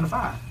having a 9 to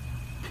 5.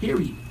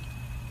 Period.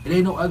 It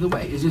ain't no other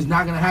way. It's just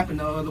not going to happen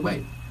no other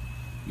way.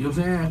 You know what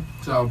I'm saying?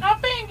 So,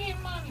 I'm paying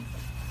getting money.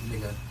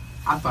 Nigga,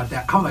 I thought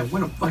that. I was like,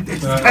 when the fuck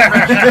that?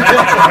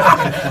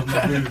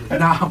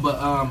 Nah, but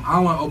I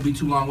don't want to be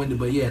too long-winded.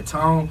 But yeah,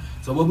 Tone.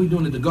 So what we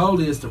doing? The goal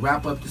is to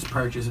wrap up this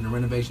purchase and the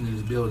renovation of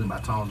this building by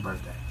Tone's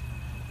birthday.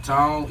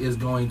 Tone is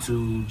going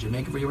to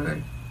Jamaica for your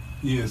birthday.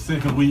 Yeah,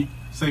 second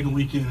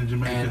weekend in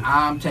Jamaica. And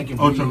I'm taking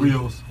Ultra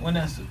Rios. What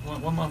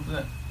month is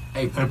that?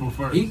 April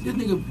 1st. This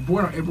nigga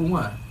born on April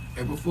 1.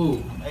 April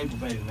Fool. I'm April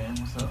baby, man.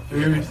 What's up?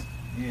 Aries.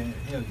 Yeah,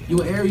 hell yeah.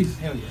 You an Aries?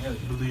 Hell yeah, hell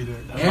yeah. Believe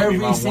that. That's gonna be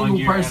my Every single 1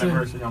 year person.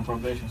 anniversary on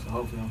probation, so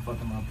hopefully I'm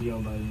fucking my PO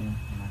by then.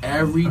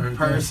 Every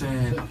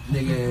person,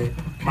 nigga.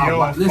 Yo,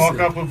 fuck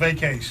Listen, up a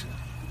vacation.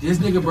 this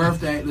nigga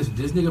birthday. Listen,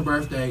 this nigga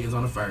birthday is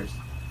on the 1st.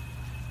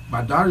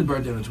 My daughter's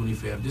birthday on the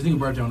 25th. This nigga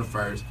birthday on the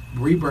 1st.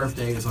 Bree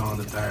birthday is on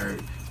the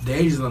 3rd.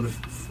 Deja's on the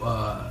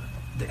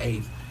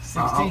 8th.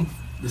 16th.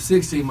 The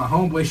 16th. My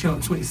homeboy shit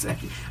on the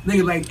 22nd.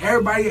 Nigga, like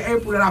everybody in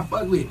April that I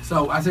fuck with.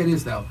 So I say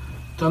this though.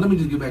 So let me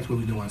just get back to what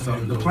we're doing. So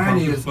the plan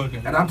is,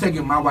 and I'm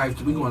taking my wife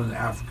to, we going to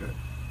Africa.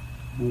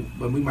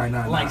 But we might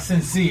not. Like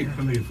sincere.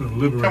 Come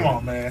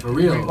on, man. For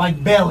real.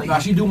 Like belly. Now,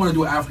 she do want to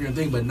do an African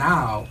thing, but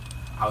now,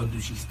 how do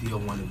she still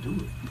want to do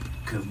it?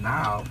 Because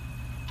now,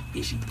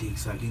 is she dick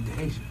sucking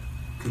Deja?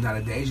 Because now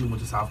that Deja went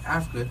to South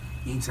Africa,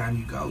 anytime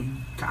you go, you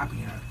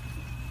copying her.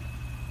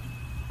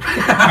 I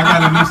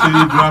got a new CD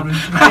dropping.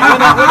 When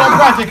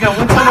that project come?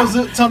 When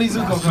Tony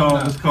Zuko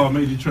come It's called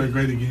Make Detroit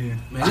Great Again.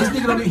 Man, this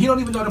nigga don't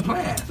even know the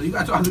plan, so you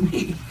got to talk to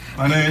me.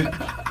 My name.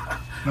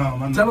 No,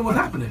 my Tell him what's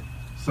happening.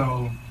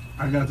 So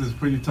I got this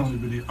Pretty Tony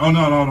video. Oh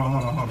no, hold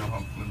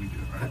on. Let me get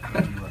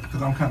it right.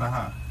 Because I'm kind of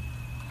hot.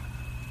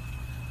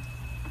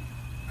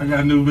 I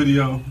got a new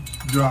video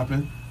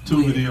dropping.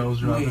 2 videos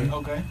dropping. Yeah.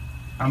 Okay.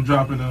 I'm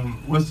dropping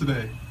them. What's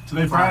today?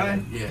 Today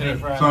Friday? Yeah. Today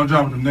Friday. So I'm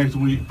dropping them next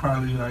week,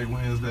 probably like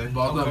Wednesday.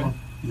 Both of them.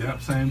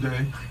 Yep, same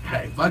day.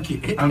 Hey, fuck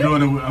it. I'm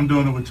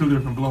doing it with 2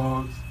 different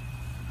blogs.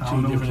 I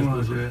don't know which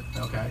ones yet.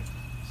 Okay.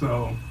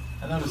 So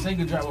Another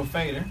single drop with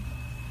Fader.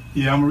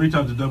 yeah, I'm gonna reach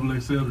out to Double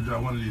XL to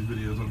drop one of these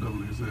videos on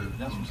Double XL.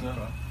 That's what's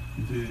up.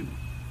 You did.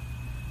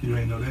 You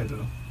ain't know that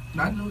though.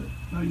 I knew it.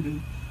 No, you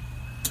didn't.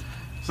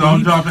 So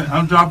I'm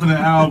dropping an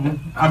album.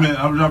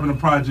 I'm dropping a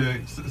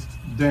project,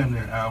 damn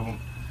near album,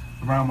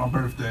 around my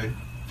birthday.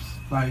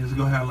 Like it's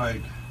gonna have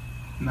like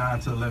 9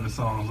 to 11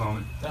 songs on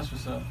it. That's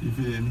what's up. You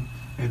feel me?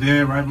 And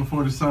then right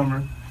before the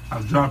summer,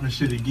 I'm dropping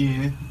shit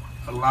again.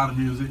 A lot of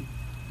music.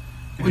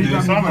 And What you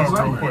then dropping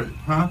Summer real quick.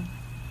 Huh?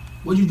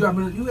 What you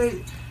dropping? You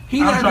ain't. He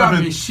I'm not dropping-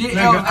 dropping shit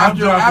nigga, else.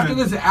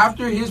 I'm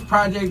After his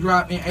project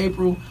drop in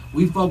April,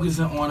 we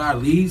focusing on our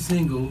lead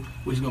single,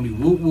 which is gonna be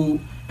Whoop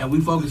Whoop, and we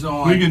focus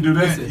on. We can do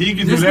that. Listen, He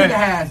can this do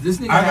that. This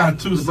nigga I has. got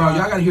 2 bro, songs.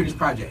 y'all gotta hear this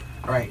project.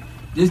 All right.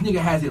 This nigga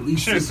has at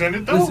least. Shit, send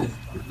it through. Listen,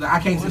 I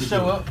can't We'll send it show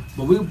through. up.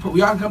 But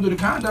we all can come to the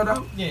condo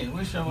though. Yeah,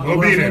 we'll show We'll up.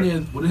 What be I'm saying there.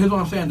 is, here's what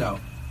I'm saying though.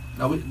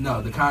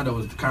 No, the condo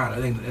is the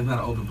condo. It's not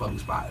an open public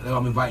spot.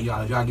 I'm inviting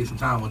y'all. If y'all get some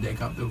time one day,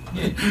 come through.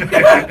 Yeah.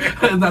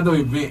 It's not no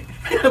event.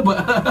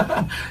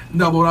 But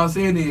no, but what I'm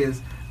saying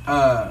is,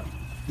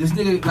 this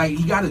nigga, like,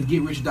 he got to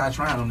get rich or die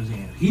trying on his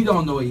hands. He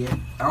don't know it yet.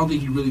 I don't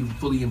think he really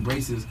fully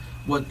embraces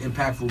what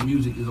impactful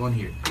music is on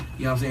here.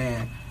 You know what I'm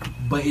saying?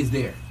 But it's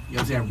there. You know what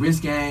I'm saying?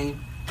 Risk Game,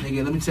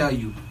 nigga, let me tell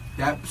you,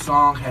 that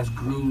song has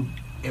grew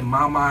in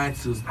my mind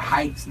to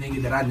heights,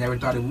 nigga, that I never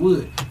thought it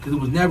would. Because it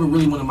was never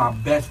really one of my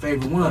best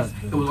favorite ones.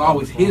 It was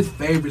always his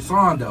favorite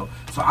song, though.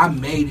 So I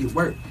made it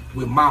work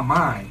with my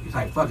mind. It's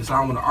like, fuck it. So I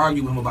don't want to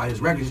argue with him about his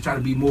records. Just trying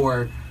to be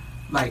more,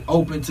 like,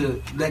 open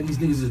to letting these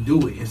niggas just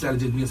do it instead of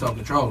just being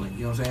self-controlling.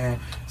 You know what I'm saying?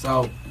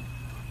 So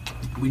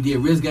we did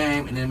Risk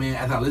Game, and then, man,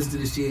 as I listen to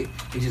this shit,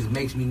 it just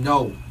makes me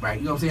know, right?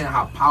 You know what I'm saying?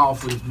 How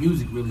powerful this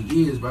music really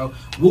is, bro.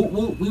 Whoop,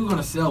 whoop, we were going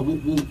to sell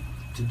Whoop Whoop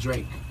to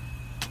Drake.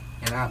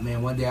 And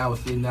man, one day I was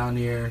sitting down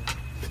there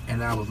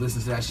and I was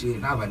listening to that shit,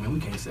 and I was like, man, we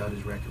can't sell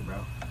this record, bro.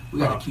 We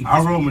gotta keep I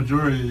this. wrote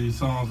majority of these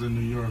songs in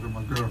New York at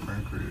my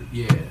girlfriend's crib.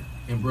 Yeah,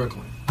 in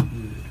Brooklyn. Yeah.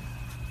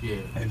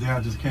 Yeah. And then I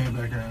just came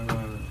back and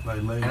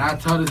like later. And I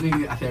told this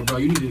nigga, I said, bro,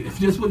 you need to, if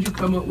this what you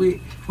come up with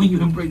when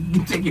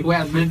you take your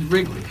ass to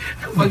Brooklyn,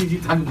 what are you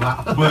talking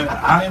about? But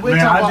I Man,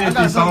 I did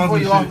got these something songs for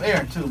and you shit. off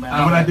air too, man.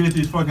 And when I did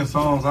these fucking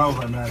songs, I was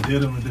like, man, I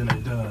did them and then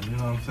they done. You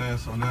know what I'm saying?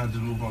 So now I just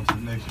move on to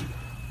the next shit.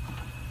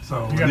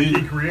 So You gotta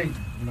keep creating.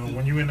 You know,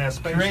 when you in that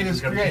space, Create you is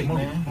gotta create, keep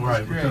moving. man. right,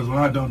 It's because great. when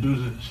I don't do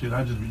this shit,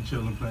 I just be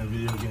chilling playing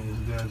video games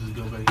and then I just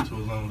go back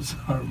into a zone and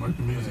start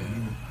making music.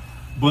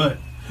 But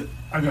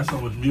I got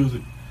so much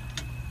music.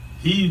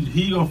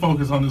 He gonna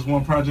focus on this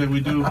one project we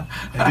do, and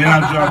then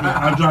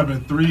I'm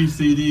dropping 3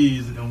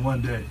 CDs in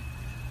one day.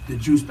 The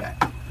juice back.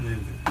 Yeah.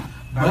 I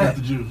But- got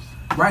the juice.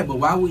 Right, but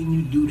why wouldn't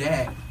you do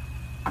that?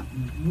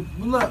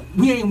 Look,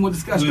 we ain't even want to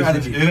discuss Listen,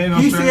 strategy. it ain't no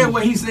He strategy. said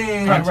what he's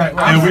saying. Right.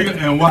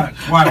 And watch.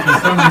 When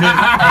summer hit,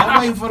 I'm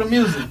waiting for the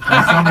music.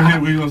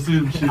 we gonna see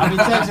some shit. I be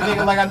texting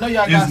niggas like I know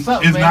y'all got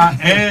something, It's man.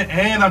 not,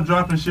 and I'm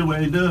dropping shit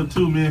with A-Dub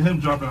too. Me and him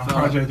dropping a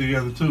project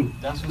together too.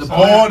 That's what's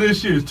All up.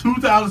 this shit is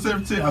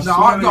 2017. I No, swear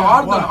all, to no,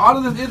 God, watch. all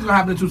of this is gonna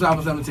happen in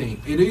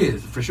 2017. It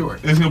is for sure.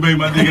 It's gonna make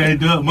my nigga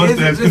A-Dub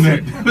mustache Listen,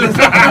 connect.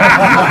 Listen,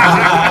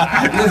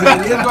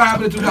 it is gonna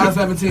happen in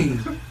 2017.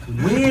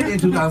 When in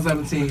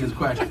 2017 is the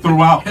question.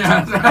 Throughout.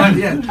 Yes. I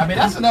mean,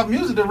 that's enough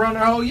music to run the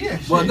whole year.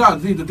 Well, Shit. no,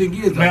 see, the thing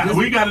is, though, Man, this-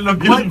 we got enough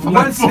music for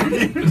like 4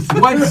 years.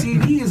 one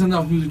CD is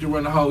enough music to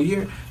run the whole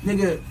year.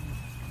 Nigga,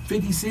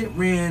 50 Cent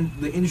ran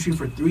the industry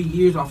for 3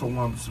 years off of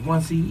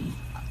one CD.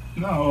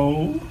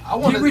 No. I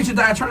want Get Rich or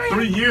Die Trying?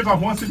 3 years off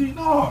one CD?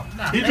 No.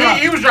 He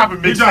was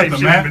dropping He dropped mixtape the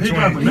shit ma- in he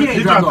dropped between. the-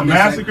 he dropped the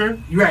Massacre.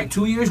 You're right,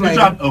 2 years He later.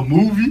 dropped a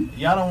movie.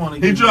 Y'all don't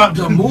want to. He dropped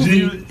the movie.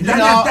 You know,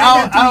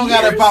 I don't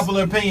got a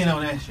popular opinion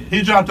on that shit.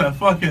 He dropped that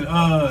fucking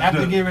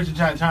After the- Get Rich or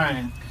Die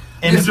Trying,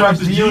 and He the dropped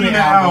first the G-Unit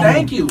G-Unit album. album.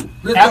 Thank you.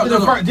 After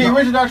the first Get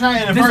Rich or Die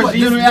Trying and the first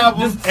G-Unit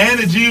album. and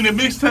the G-Unit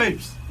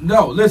mixtapes.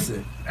 No,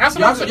 listen. That's what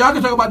Y'all, I'm saying. y'all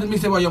can talk about the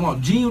mixtape all y'all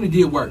want. G-Unit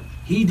did work.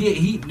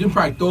 He them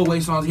probably throwaway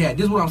songs he had.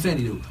 This is what I'm saying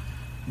to you.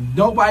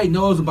 Nobody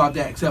knows about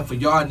that except for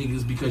y'all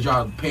niggas because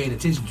y'all paying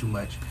attention too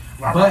much.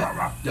 But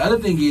the other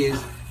thing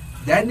is,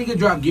 that nigga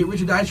dropped Get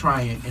Rich or Die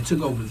Trying and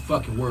took over the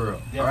fucking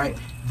world. Yeah. Alright?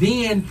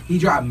 Then he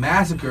dropped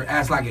Massacre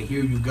as like a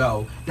Here You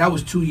Go. That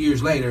was 2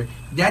 years later.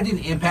 That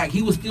didn't impact.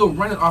 He was still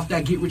running off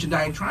that Get Rich or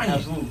Die Trying.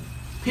 Absolutely.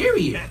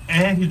 Period.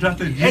 And he dropped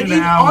the And G-Unit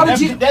even all album.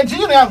 the That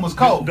G-Unit album was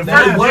cold. The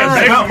That first was-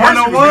 yeah, Stunt First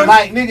 101?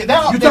 Like nigga,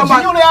 that You the talking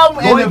G-Unit album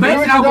and Lloyd the Banks Get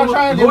Rich or album? Die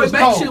Trying it Lloyd was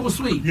Banks shit cold. was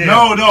sweet. Yeah.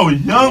 No,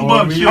 Young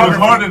Buck shit was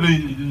harder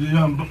than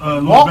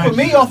Young Walk Banks with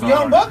me shit. off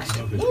Young Bucks.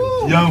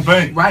 Woo. Young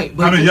Banks. Right,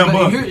 I mean, Young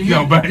Buck. here-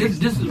 Young Banks.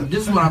 this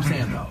is what I'm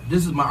saying though.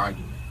 This is my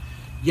argument.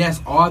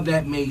 Yes, all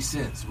that made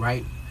sense,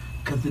 right?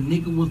 Because the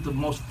nigga was the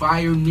most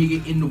fire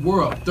nigga in the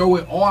world. Throw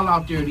it all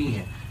out there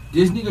then.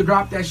 This nigga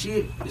dropped that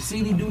shit. The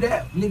CD do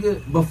that, nigga.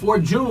 Before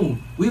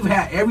June, we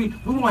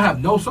won't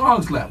have no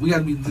songs left. We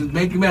gotta be just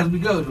making them as we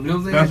go. You know what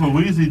I'm saying? That's what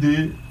Weezy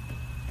did.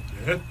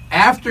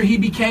 After he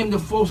became the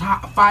first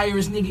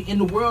firest nigga in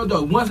the world,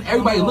 though, once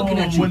everybody looking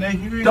at you, when they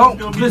hear don't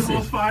he's gonna be listen. the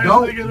most fire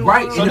Don't nigga in the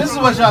right. world. So this is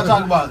what y'all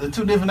talk about, the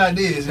two different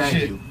ideas and Thank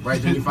shit. you.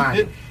 Right there, you find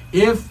it.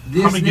 If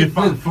this I'm gonna get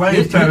nigga- flames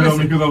this- tatted on me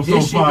listen, because I'm so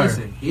his shit- fire.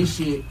 Listen, his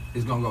shit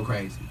is gonna go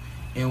crazy,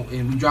 and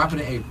we dropping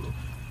in April.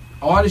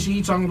 All the shit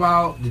he talking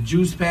about, the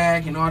juice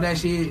pack and all that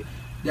shit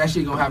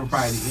gonna happen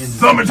probably the end. Of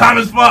Summertime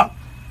is fuck.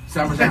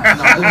 Summertime.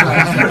 No, it's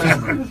like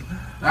September.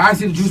 I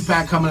see the juice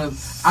pack coming up.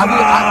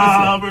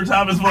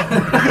 Summertime is fuck.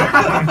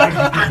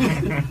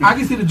 I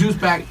can see the juice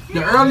pack.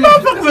 The earliest.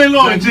 Motherfuckers ain't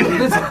Lord G.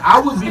 Listen, I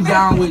would be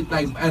down with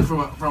like as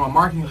from a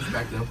marketing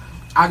perspective.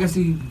 I can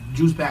see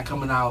juice pack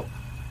coming out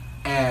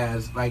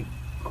as like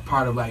a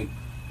part of like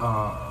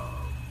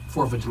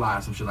 4th of July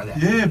or some shit like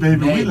that. Yeah,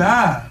 baby, we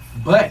live.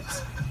 But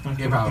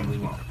it probably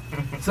won't.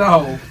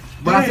 So,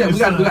 but I said we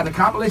got the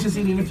compilation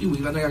CD in a few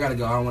weeks. I think I gotta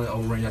go. I don't want to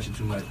overrun that shit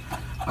too much.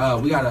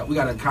 We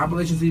got a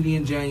compilation CD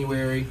in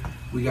January.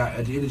 We got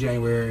at the end of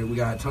January. We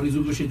got Tony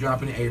Zuko shit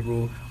dropping in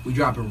April. We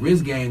dropping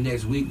Riz Game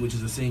next week, which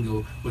is a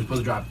single. We're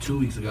supposed to drop 2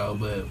 weeks ago,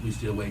 but we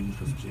still waiting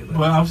for some shit.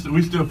 But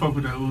we still fuck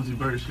with that Uzi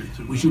Vert shit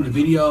too. We shooting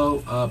the video.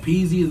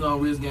 Peasy is on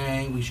Riz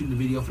Gang. We shooting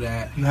the video for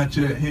that. Not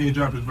yet. He ain't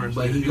dropped his verse.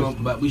 But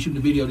yet. but we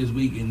shooting the video this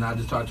week, and I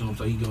just talked to him,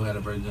 so he gonna have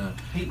the verse done.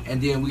 And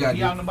then we got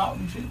He out and about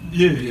and shit?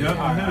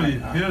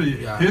 Hell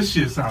yeah. His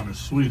shit sounding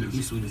sweet as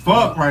He's sweet as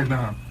fuck right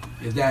now.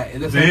 Is that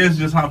Vez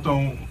just hopped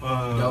on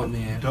Dope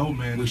Man.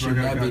 We This shoot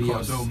record that got video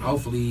called Dope Man.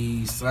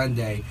 hopefully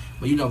Sunday.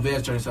 But you know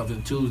Vez turned himself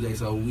in Tuesday,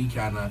 so we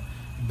kind of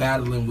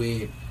battling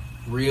with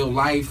real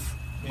life.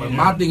 But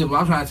my thing is, what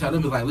I'm trying to tell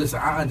them is like, listen,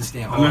 I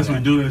understand all Unless we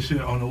that. do that shit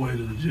on the way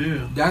to the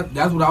jail.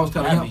 That's what I was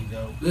telling That'd him. be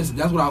dope. Listen,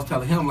 that's what I was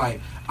telling him. Like,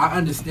 I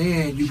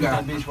understand you Shoot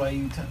got. that bitch while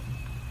you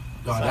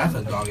Dog, that's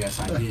a dog ass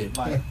idea.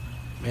 like,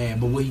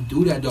 Man, but would he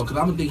do that though? Because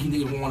I'm gonna think he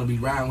didn't want to be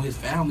riding with his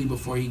family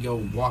before he go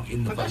walk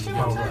in the Put that fucking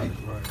shit on door. tape.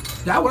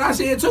 That's what I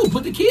said too.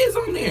 Put the kids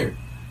on there.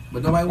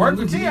 But nobody Work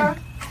wants with to T.I.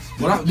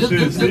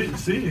 Shit,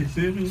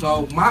 see.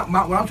 So my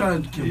what I'm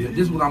trying to this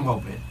is what I'm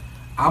hoping.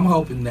 I'm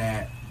hoping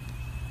that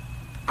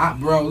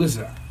bro,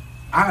 listen,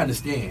 I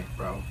understand,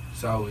 bro.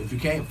 So if you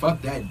can't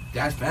fuck that,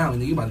 that's family,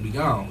 then you about to be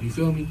gone. You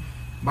feel me?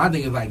 My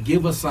thing is like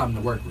give us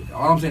something to work with.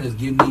 All I'm saying is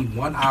give me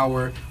 1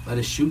 hour, let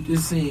us shoot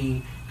this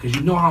scene. Because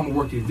you know how I'm going to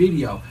work this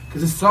video.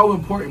 Because it's so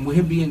important. With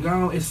him being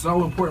gone, it's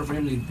so important for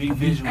him to be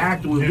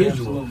active and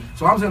visual. Absolutely.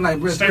 So I'm saying, like,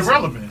 Britt, Stay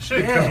relevant,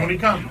 shit. Because when he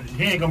comes,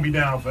 he ain't gonna be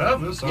down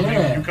forever. So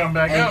then you come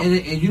back out. And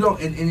you don't,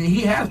 and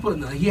he has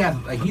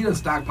he doesn't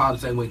stockpile the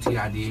same way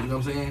T.I. did. You know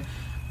what I'm saying?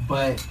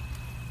 But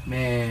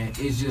man,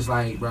 it's just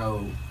like,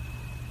 bro,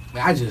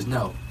 I just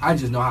know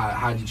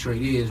how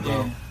Detroit is, bro. Yeah.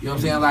 You know what I'm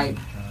saying? Like,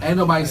 ain't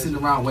nobody sitting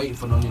around waiting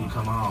for no nigga to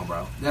come home,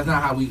 bro. That's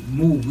not how we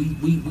move.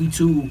 We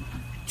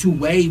too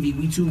wavy.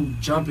 We too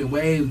jumping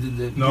waves.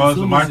 No, it's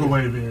a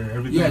microwave here.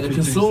 Everything Yeah, the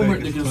 15 consumer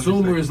seconds, 20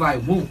 is seconds.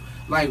 like, whoop.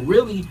 Like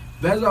really,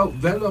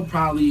 Vezo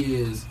probably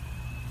is.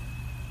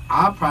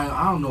 I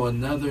don't know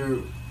another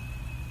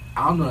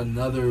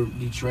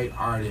Detroit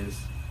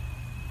artist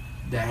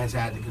that has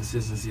had the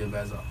consistency of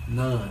Vezo.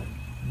 None.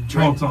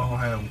 Trump Tone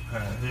had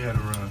a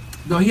run.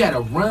 No, he had a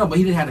run, but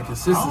he didn't have the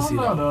consistency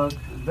though.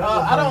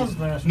 I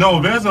don't. No,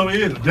 Vezo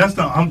is.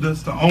 I'm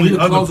just the He only the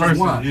other closest person.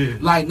 one. Yeah.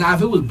 Like now,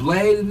 if it was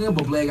Blade in there,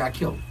 but Blade got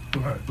killed.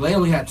 Right. Blade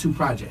only had 2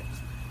 projects.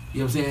 You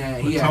know what I'm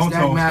saying? He But had Tone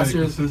Stack Tone stayed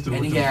Masters consistent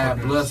and with he them had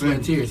fucking Blood, Sweat,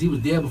 and singles. Tears. He was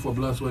dead before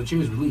Blood, Sweat, and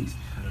Tears released.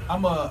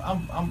 I'm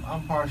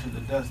partial to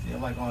Dusty. I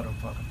like all them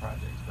fucking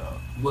projects, dog.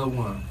 What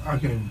one? I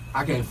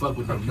can't fuck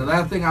with them. The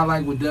last thing I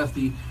like with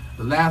Dusty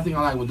was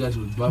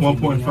Buffy.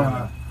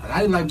 1.5. I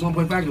didn't like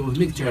 1.5 because it was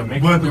mixture.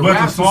 But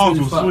the songs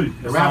were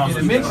sweet. The rap The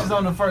was mix fuck. is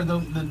on the first,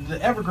 the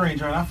Evergreen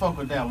joint. I fuck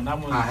with that one.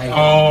 I hate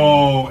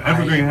Oh, I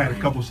Evergreen hate had a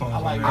Evergreen. couple songs. I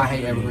like on I there.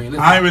 hate Evergreen.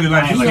 Listen, I ain't really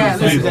like He Sincerely had-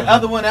 Pleased. The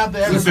other one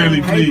after Sincerely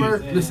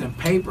Evergreen. Pleased.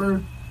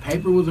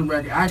 Paper was a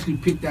record. I actually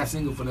picked that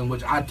single for them,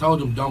 which I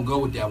told them don't go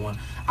with that one.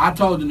 I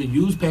told them to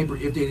use Paper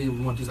if they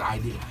didn't want this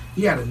idea.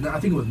 He had I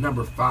think it was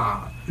number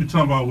 5. You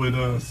talking about with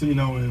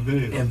Sino and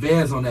Vez? And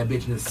Vez on that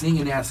bitch and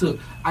singing that hook.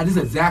 This is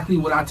exactly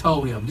what I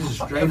told him. This is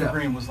straight up.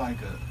 Evergreen was like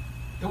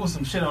there was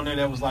some shit on there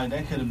that was like,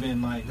 that could have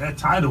been like, That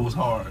title was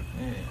hard.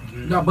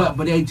 yeah. No, but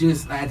they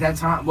just at that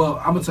time. Well,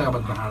 I'm gonna tell you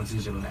about the behind the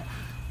scenes shit on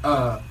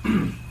that.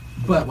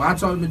 But what I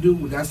told him to do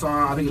with that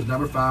song, I think it's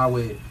number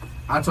 5.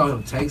 I told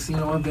him take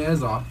Sino and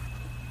Vez off,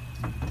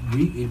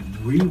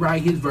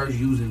 rewrite his verse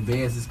using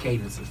Vez's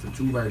cadences for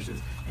 2 verses,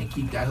 and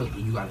keep that hook,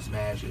 and you gotta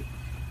smash it.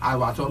 I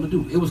told him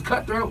to do. It was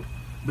cutthroat,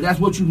 but that's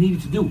what you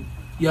needed to do.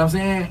 You know what I'm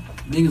saying?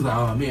 Niggas like,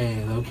 oh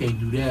man, okay,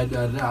 do that,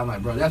 da, da, da. I'm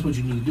like, bro, that's what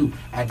you need to do.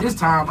 At this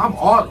time,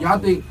 y'all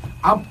think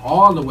I'm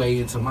all the way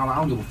into my life.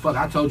 I don't give a fuck.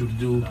 I told you to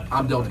do.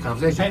 I'm done with the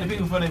conversation. Pay the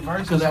people for their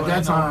verses. 'Cause at so that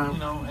ain't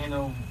time- ain't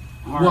no.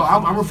 hard Well,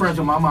 I'm feelings. referring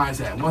to my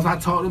mindset. Once I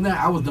told him that,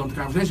 I was done with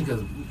the conversation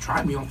because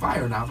tried me on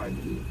fire, and I was like,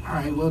 all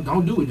right, well,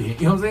 don't do it then.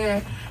 You know what I'm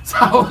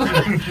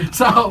saying?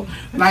 So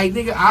like,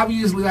 nigga,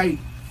 obviously, like,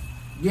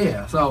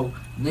 yeah. So,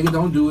 nigga,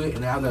 don't do it.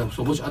 And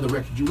so which other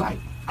record you like?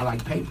 I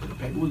like Paper. The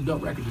Paper was a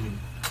dope record to me.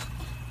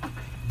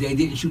 they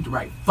didn't shoot the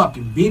right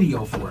fucking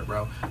video for it,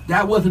 bro.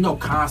 That wasn't no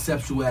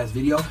conceptual ass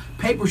video.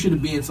 Paper should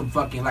have been some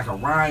fucking like a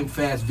rhyme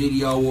fast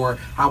video, or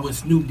how when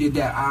Snoop did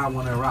that I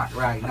Wanna Rock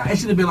Right Now. It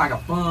should have been like a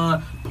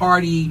fun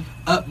party,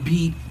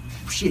 upbeat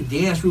shit,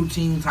 dance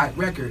routine type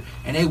record,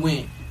 and they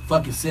went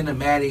fucking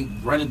cinematic,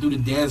 running through the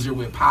desert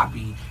with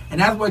Poppy,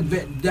 and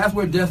that's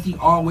where Dusty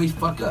always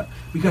fuck up,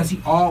 because he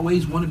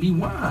always want to be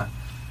Wine.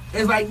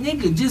 It's like,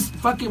 nigga, just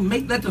fucking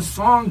let the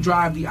song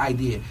drive the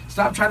idea.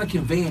 Stop trying to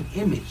convey an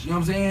image. You know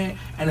what I'm saying?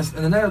 And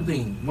another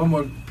thing, one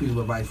more piece of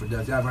advice for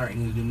Dusty. I've heard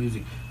any new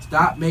music.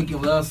 Stop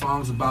making love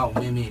songs about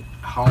women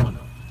hoeing them.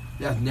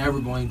 That's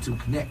never going to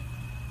connect.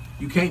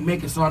 You can't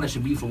make a song that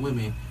should be for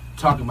women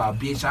talking about,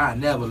 bitch, I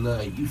never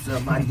love you. You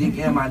suck my dick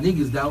and my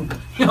niggas, though.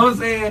 You know what I'm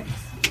saying?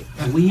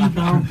 We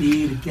gon'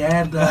 be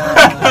together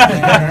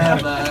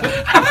forever.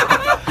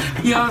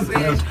 You know what I'm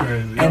saying? That's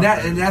crazy. And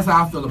that's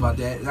how I feel about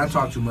that. And I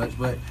talk too much,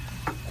 but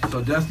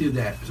so Dusty is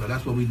that. So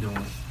that's what we doing. You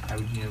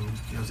know what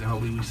I'm saying?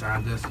 Hopefully we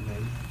sign Dusty,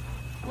 man.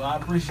 Well, I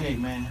appreciate,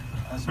 man.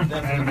 That's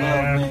definitely love,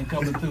 man,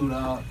 coming through,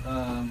 dog.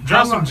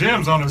 Drop some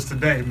gems on us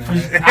today, man.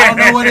 I don't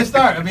know where to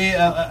start. I mean,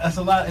 it's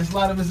a lot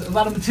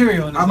of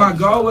material. In this My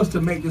goal was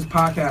to make this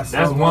podcast.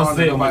 That's so one long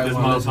sitting that with this nobody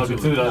wanna motherfucker listen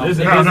too, to it. though. This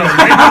is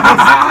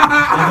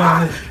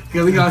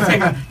Cause we gonna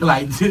take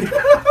like,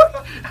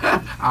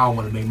 I don't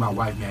want to make my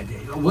wife mad.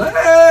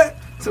 What?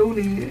 Tune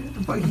in. The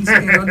fuck he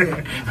saying on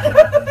there?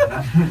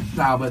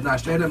 Nah,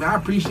 straight up, man. I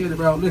appreciate it,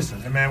 bro.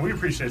 Listen, Hey, man, we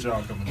appreciate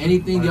y'all coming.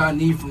 anything y'all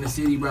need from the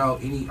city, bro.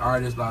 Any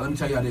artist, like, let me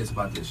tell y'all this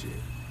about this shit.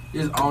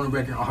 This is on the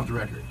record, off the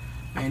record.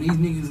 Man, these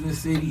niggas in the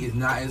city is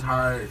not as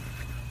hard,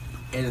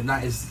 and it's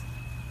not as,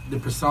 the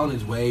persona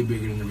is way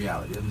bigger than the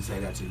reality. Let me say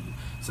that to you.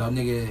 So,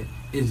 nigga,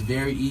 it's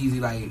very easy,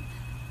 like,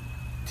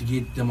 to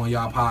get them on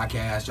y'all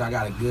podcast. Y'all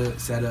got a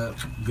good setup,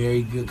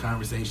 very good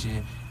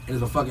conversation.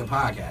 It's a fucking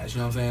podcast, you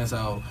know what I'm saying?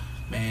 So,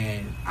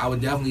 man, I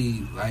would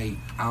definitely, like,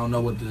 I don't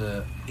know what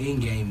the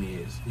end game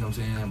is, you know what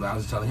I'm saying? But I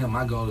was telling him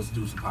my goal is to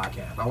do some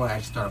podcasts. I want to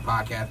actually start a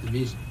podcast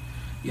division,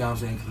 you know what I'm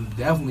saying? Because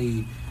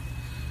definitely,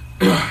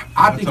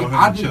 I think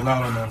chill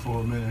out on that for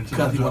a minute.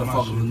 Because he want to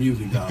focus on the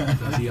music, though.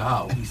 Because he a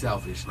hoe. He's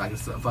selfish. Like,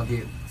 it's a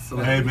fucking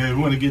celebrity. Hey, man,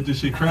 we want to get this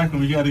shit cracking.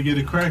 We got to get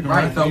it cracking,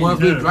 Right, so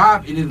once we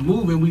drop and it's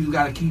moving, we just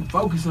got to keep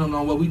focusing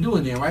on what we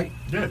doing there, right?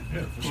 Yeah,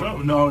 for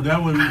sure. No,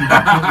 that way we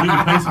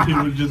can pay some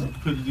people to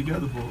just put it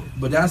together for us.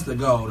 But that's the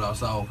goal, though.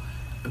 So,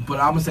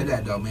 but I'm going to say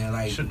that, though, man.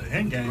 Like, Shit, the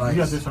end game like,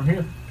 You got this from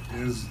here.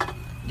 is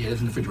yeah,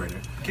 it's in the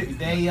refrigerator.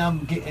 They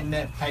getting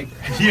that paper.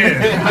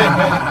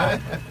 yeah.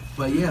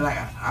 But yeah, like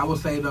I would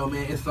say though,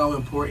 man, it's so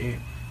important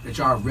that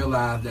y'all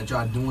realize that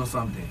y'all doing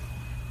something,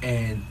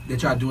 and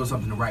that y'all doing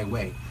something the right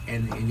way,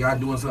 and y'all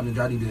doing something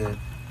that y'all need to.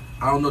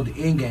 I don't know what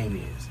the end game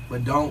is,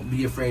 but don't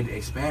be afraid to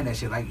expand that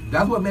shit. Like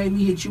that's what made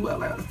me hit you up.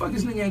 Like, what the fuck,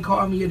 this nigga ain't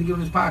called me yet to get on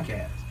this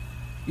podcast.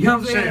 You know what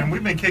I'm saying? Shit, and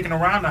we've been kicking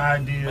around the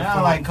idea. Man, I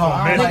for, like for a call-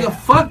 I minute. like- Nigga,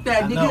 fuck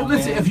that, I nigga. know,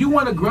 Listen, man. if you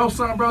want to grow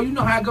something, bro, you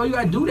know how it go. You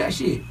gotta do that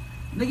shit.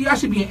 Nigga, y'all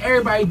should be in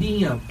everybody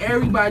DM,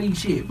 everybody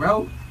shit,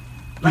 bro.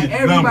 Like Yeah,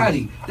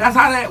 everybody. That's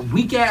how that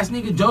weak ass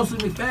nigga Joseph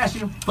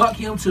McFashion, fuck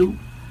him too,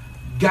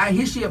 got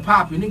his shit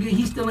popping. Nigga,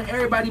 he's stealing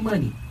everybody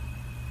money.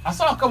 I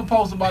saw a couple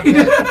posts about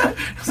that.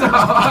 So I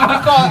saw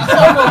a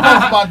couple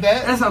posts about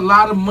that. that's a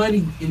lot of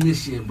money in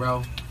this shit,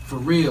 bro. For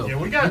real. Yeah,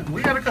 we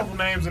got a couple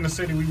names in the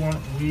city we Then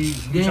trying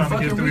to get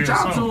fucking through reach here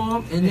out to soon.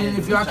 them, and then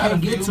if y'all reach out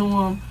can't to get you. to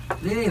them,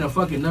 there ain't a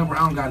fucking number. I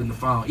don't got it in the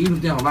phone. Even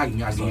if they don't like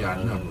me, I give y'all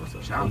the number. So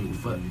I don't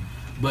give a fuck.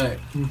 But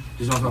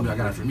just don't tell me I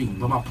got it for me.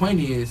 But my point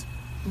is,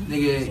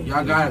 nigga,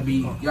 y'all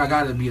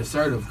gotta be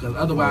assertive, because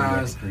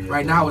otherwise,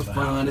 right now it's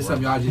fun. It's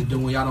something y'all just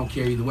doing. Y'all don't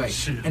care either way.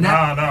 Shit, And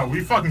that, no,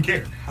 we fucking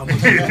care. no,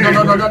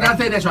 not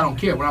saying that y'all don't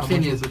care. What I'm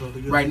saying is,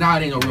 right now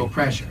it ain't no real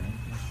pressure.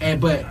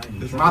 But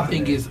my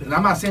thing is, and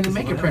I'm not saying to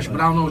make it pressure,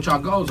 but I don't know what y'all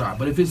goals are.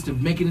 But if it's to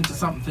make it into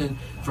something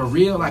for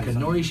real, like a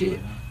Nori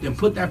shit, then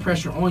put that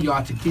pressure on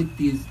y'all to get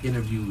these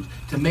interviews,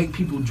 to make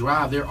people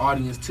drive their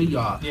audience to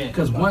y'all. Yeah.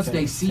 Because once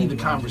they see the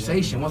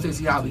conversation, once they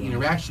see how the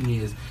interaction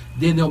is,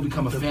 then they'll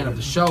become a fan of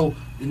the show,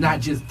 and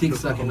not just dick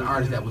sucking the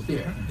artist that was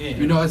there. Yeah.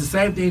 You know, it's the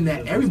same thing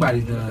that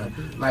everybody's done,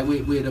 like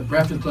with the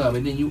Breakfast Club,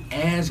 and then you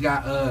Ange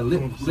got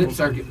lip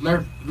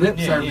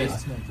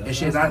service and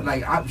shit.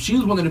 She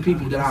was one of the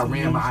people that I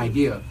ran my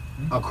idea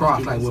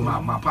across, like with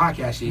my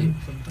podcast shit,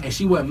 and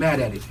she wasn't mad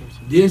at it.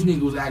 This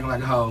nigga was acting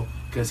like a hoe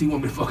because he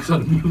wanted me to focus on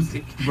the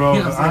music. Bro, You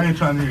know what I'm I saying? ain't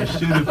trying to hear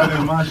shit if it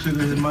ain't my shit,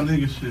 it's my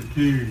nigga shit,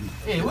 period.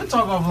 Yeah, we'll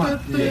talk offline.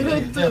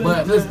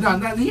 But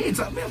listen, he ain't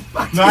talking. Man,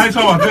 fuck No, I ain't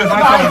talking about this.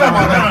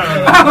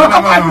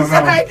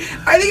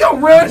 I think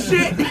I'm real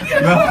shit.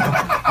 No,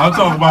 I'm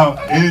talking about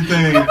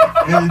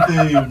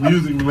anything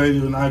music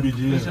related with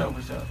IBGM.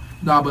 For sure.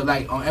 No, but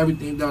like on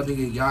everything though,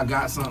 nigga, y'all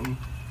got something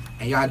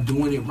and y'all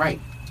doing it right.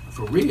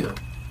 For real.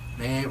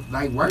 Man,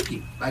 like work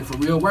it. Like for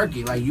real, work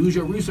it. Like use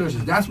your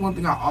resources. That's one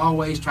thing I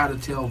always try to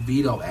tell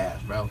Vito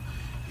ass, bro.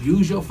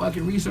 Use your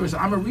fucking resources.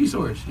 I'm a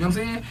resource. You know what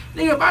I'm saying?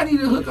 Nigga, if I need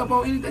to hook up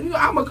on anything, you know,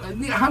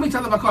 nigga, how many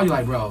times have I called you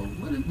like, bro,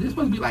 this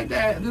supposed to be like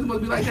that? This supposed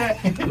to be like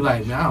that? You're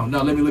like, man, I don't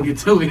know. Let me look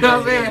into it. You know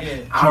what I'm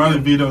saying? Charlie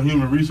Vito,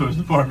 Human Resource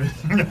Department.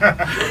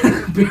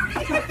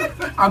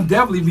 I'm I'm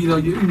definitely beat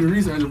on you in your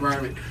research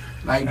department.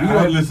 Like, you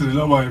I ain't listen to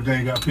nobody if they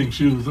ain't got pink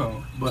shoes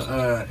on. But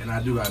and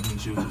I do got pink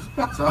shoes.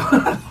 So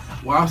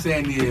what I'm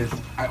saying is,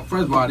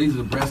 first of all, these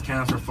are breast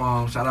cancer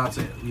foams. Shout out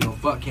to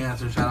fuck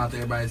cancer. Shout out to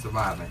everybody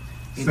surviving.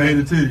 Say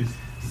the titties.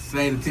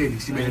 Say the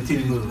titties. She made the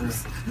titty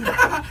moves.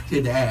 She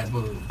did the ass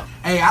move.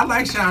 Hey, I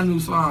like Sean's new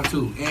song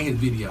too and his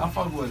video. I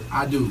fuck with it.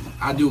 I do.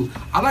 I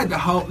like the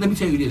whole. Let me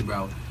tell you this,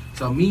 bro.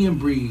 So me and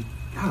Bree,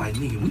 I like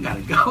nigga. We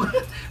gotta go.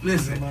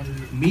 Listen,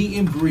 me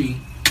and Bree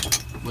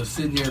was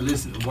sitting there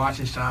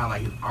watching Sean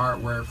like his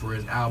artwork for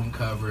his album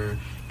cover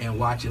and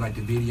watching like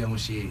the video and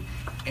shit.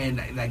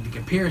 And like the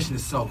comparison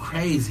is so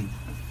crazy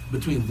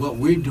between what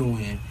we're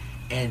doing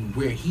and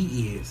where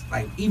he is.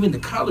 Like even the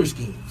color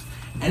schemes.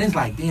 And it's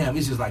like, damn,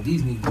 it's just like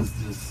these niggas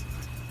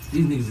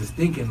is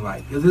thinking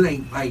like, cause it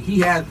ain't like he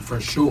had for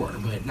sure,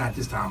 but not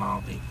this time.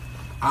 I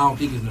don't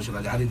think it's no shit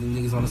like that. I think the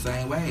niggas on the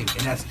same wave,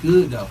 and that's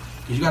good though,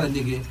 cause you got a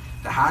nigga.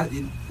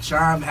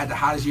 Sean had the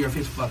hottest year of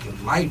his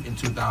fucking life in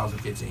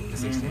 2015 and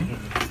 16.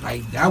 Mm-hmm.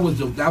 Like that was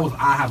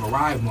I have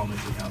arrived moment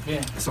for him.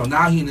 Yeah. So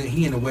now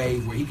he in a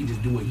wave where he can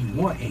just do what he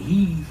want, and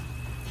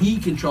he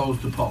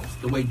controls the pulse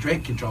the way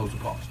Drake controls the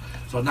pulse.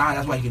 So now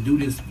that's why he can do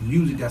this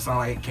music that sound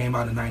like it came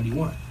out in '91.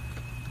 You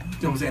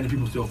know what I'm saying? And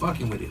people still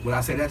fucking with it. What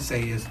I say that to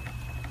say is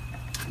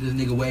this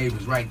nigga wave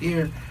is right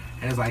there,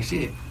 and it's like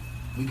shit.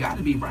 We got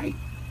to be right.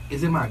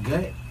 It's in my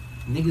gut.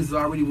 Niggas is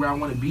already where I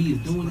want to be is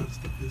doing it.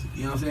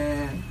 You know what I'm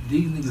saying?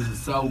 These niggas is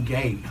so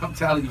gay. I'm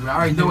telling you, I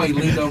already know he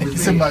leaned over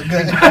his head.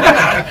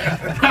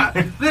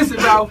 Listen,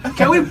 bro,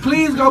 can we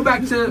please go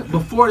back to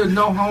before the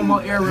no homo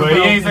era? But he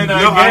ain't say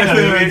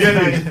nothing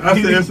gay. I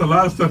said there's a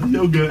lot of stuff in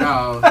your gut.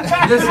 No,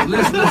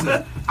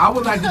 listen. I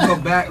would like to go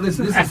back.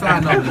 Listen, this is a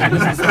side note.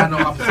 This is a side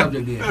note off the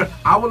subject here.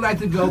 I would like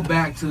to go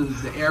back to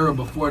the era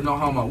before no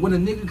homo. When a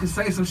nigga could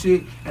say some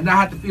shit and not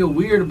have to feel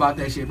weird about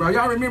that shit, bro.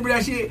 Y'all remember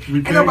that shit? We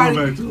ain't nobody,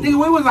 go back to nigga,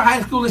 we was in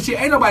high school and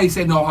shit. Ain't nobody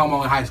said no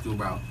homo in high school,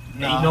 bro.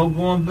 Ain't no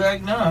going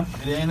back now.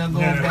 It ain't no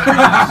going back.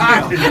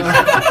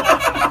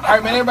 All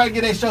right, man. Everybody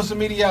get their social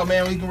media out,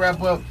 man. We can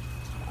wrap up.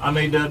 I'm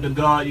A-Dub the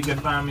God. You can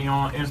find me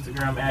on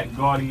Instagram at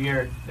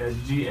Gaudier. That's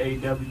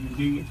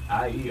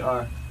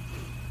GAWDIER.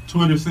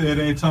 Twitter said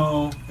ain't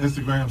tone.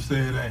 Instagram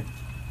said ain't.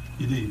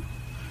 You did.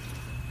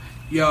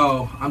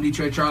 Yo, I'm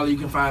Detroit Charlie. You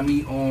can find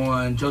me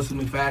on Joseph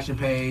McFashion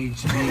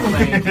page. Being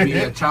claimed to be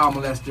a child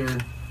molester.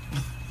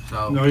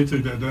 So no, he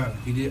took that down.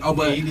 He did. Oh,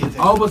 but yeah, he did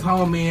Oba's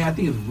home man. I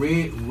think it's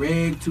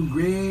Reg to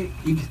Greg.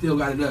 He still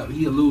got it up.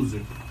 He a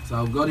loser.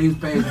 So go to his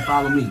page and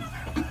follow me.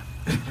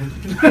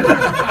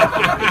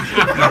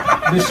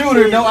 The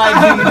shooter, no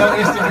IG, no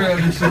Instagram.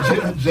 The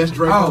shooter. Just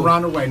Drake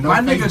around the way. No my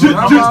nigga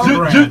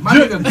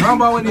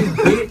Grumbo in this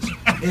bitch,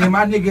 and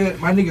my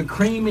nigga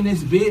Cream in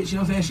this bitch. You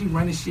know what I'm saying? She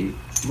running shit.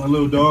 My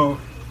little dog.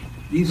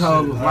 These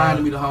hoes was lying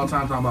to me the whole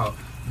time talking about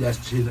that's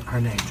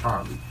her name,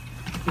 Charlie.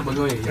 But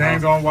go ahead, y'all.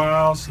 Dang Gone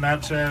Wild,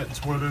 Snapchat,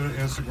 Twitter,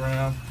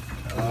 Instagram.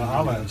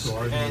 Holla at us.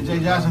 And Jay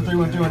Johnson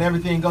 313 on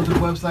everything. Go to the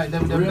website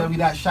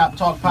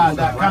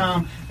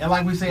www.shoptalkpod.com. And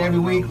like we say every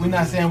week, we're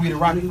not saying we the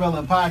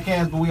Rockefeller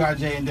podcast, but we are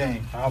Jay and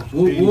Dane.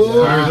 Good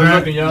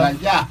looking, y'all.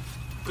 Yeah.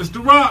 It's the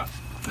Rock.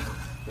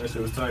 That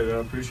shit was tight, I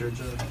appreciate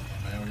y'all.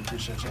 Man, we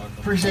appreciate y'all.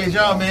 Appreciate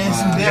y'all, man.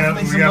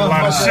 We got a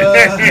lot of shit.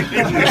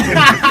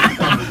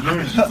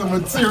 Some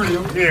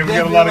material. Yeah, we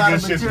got a lot of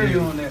good shit.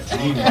 material on that.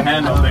 You can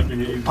handle that.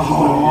 This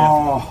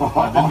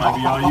might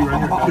be all you right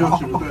here.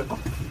 Killed you with that.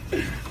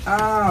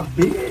 Ah,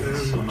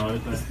 bitch. So, no,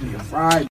 it's not. Friday.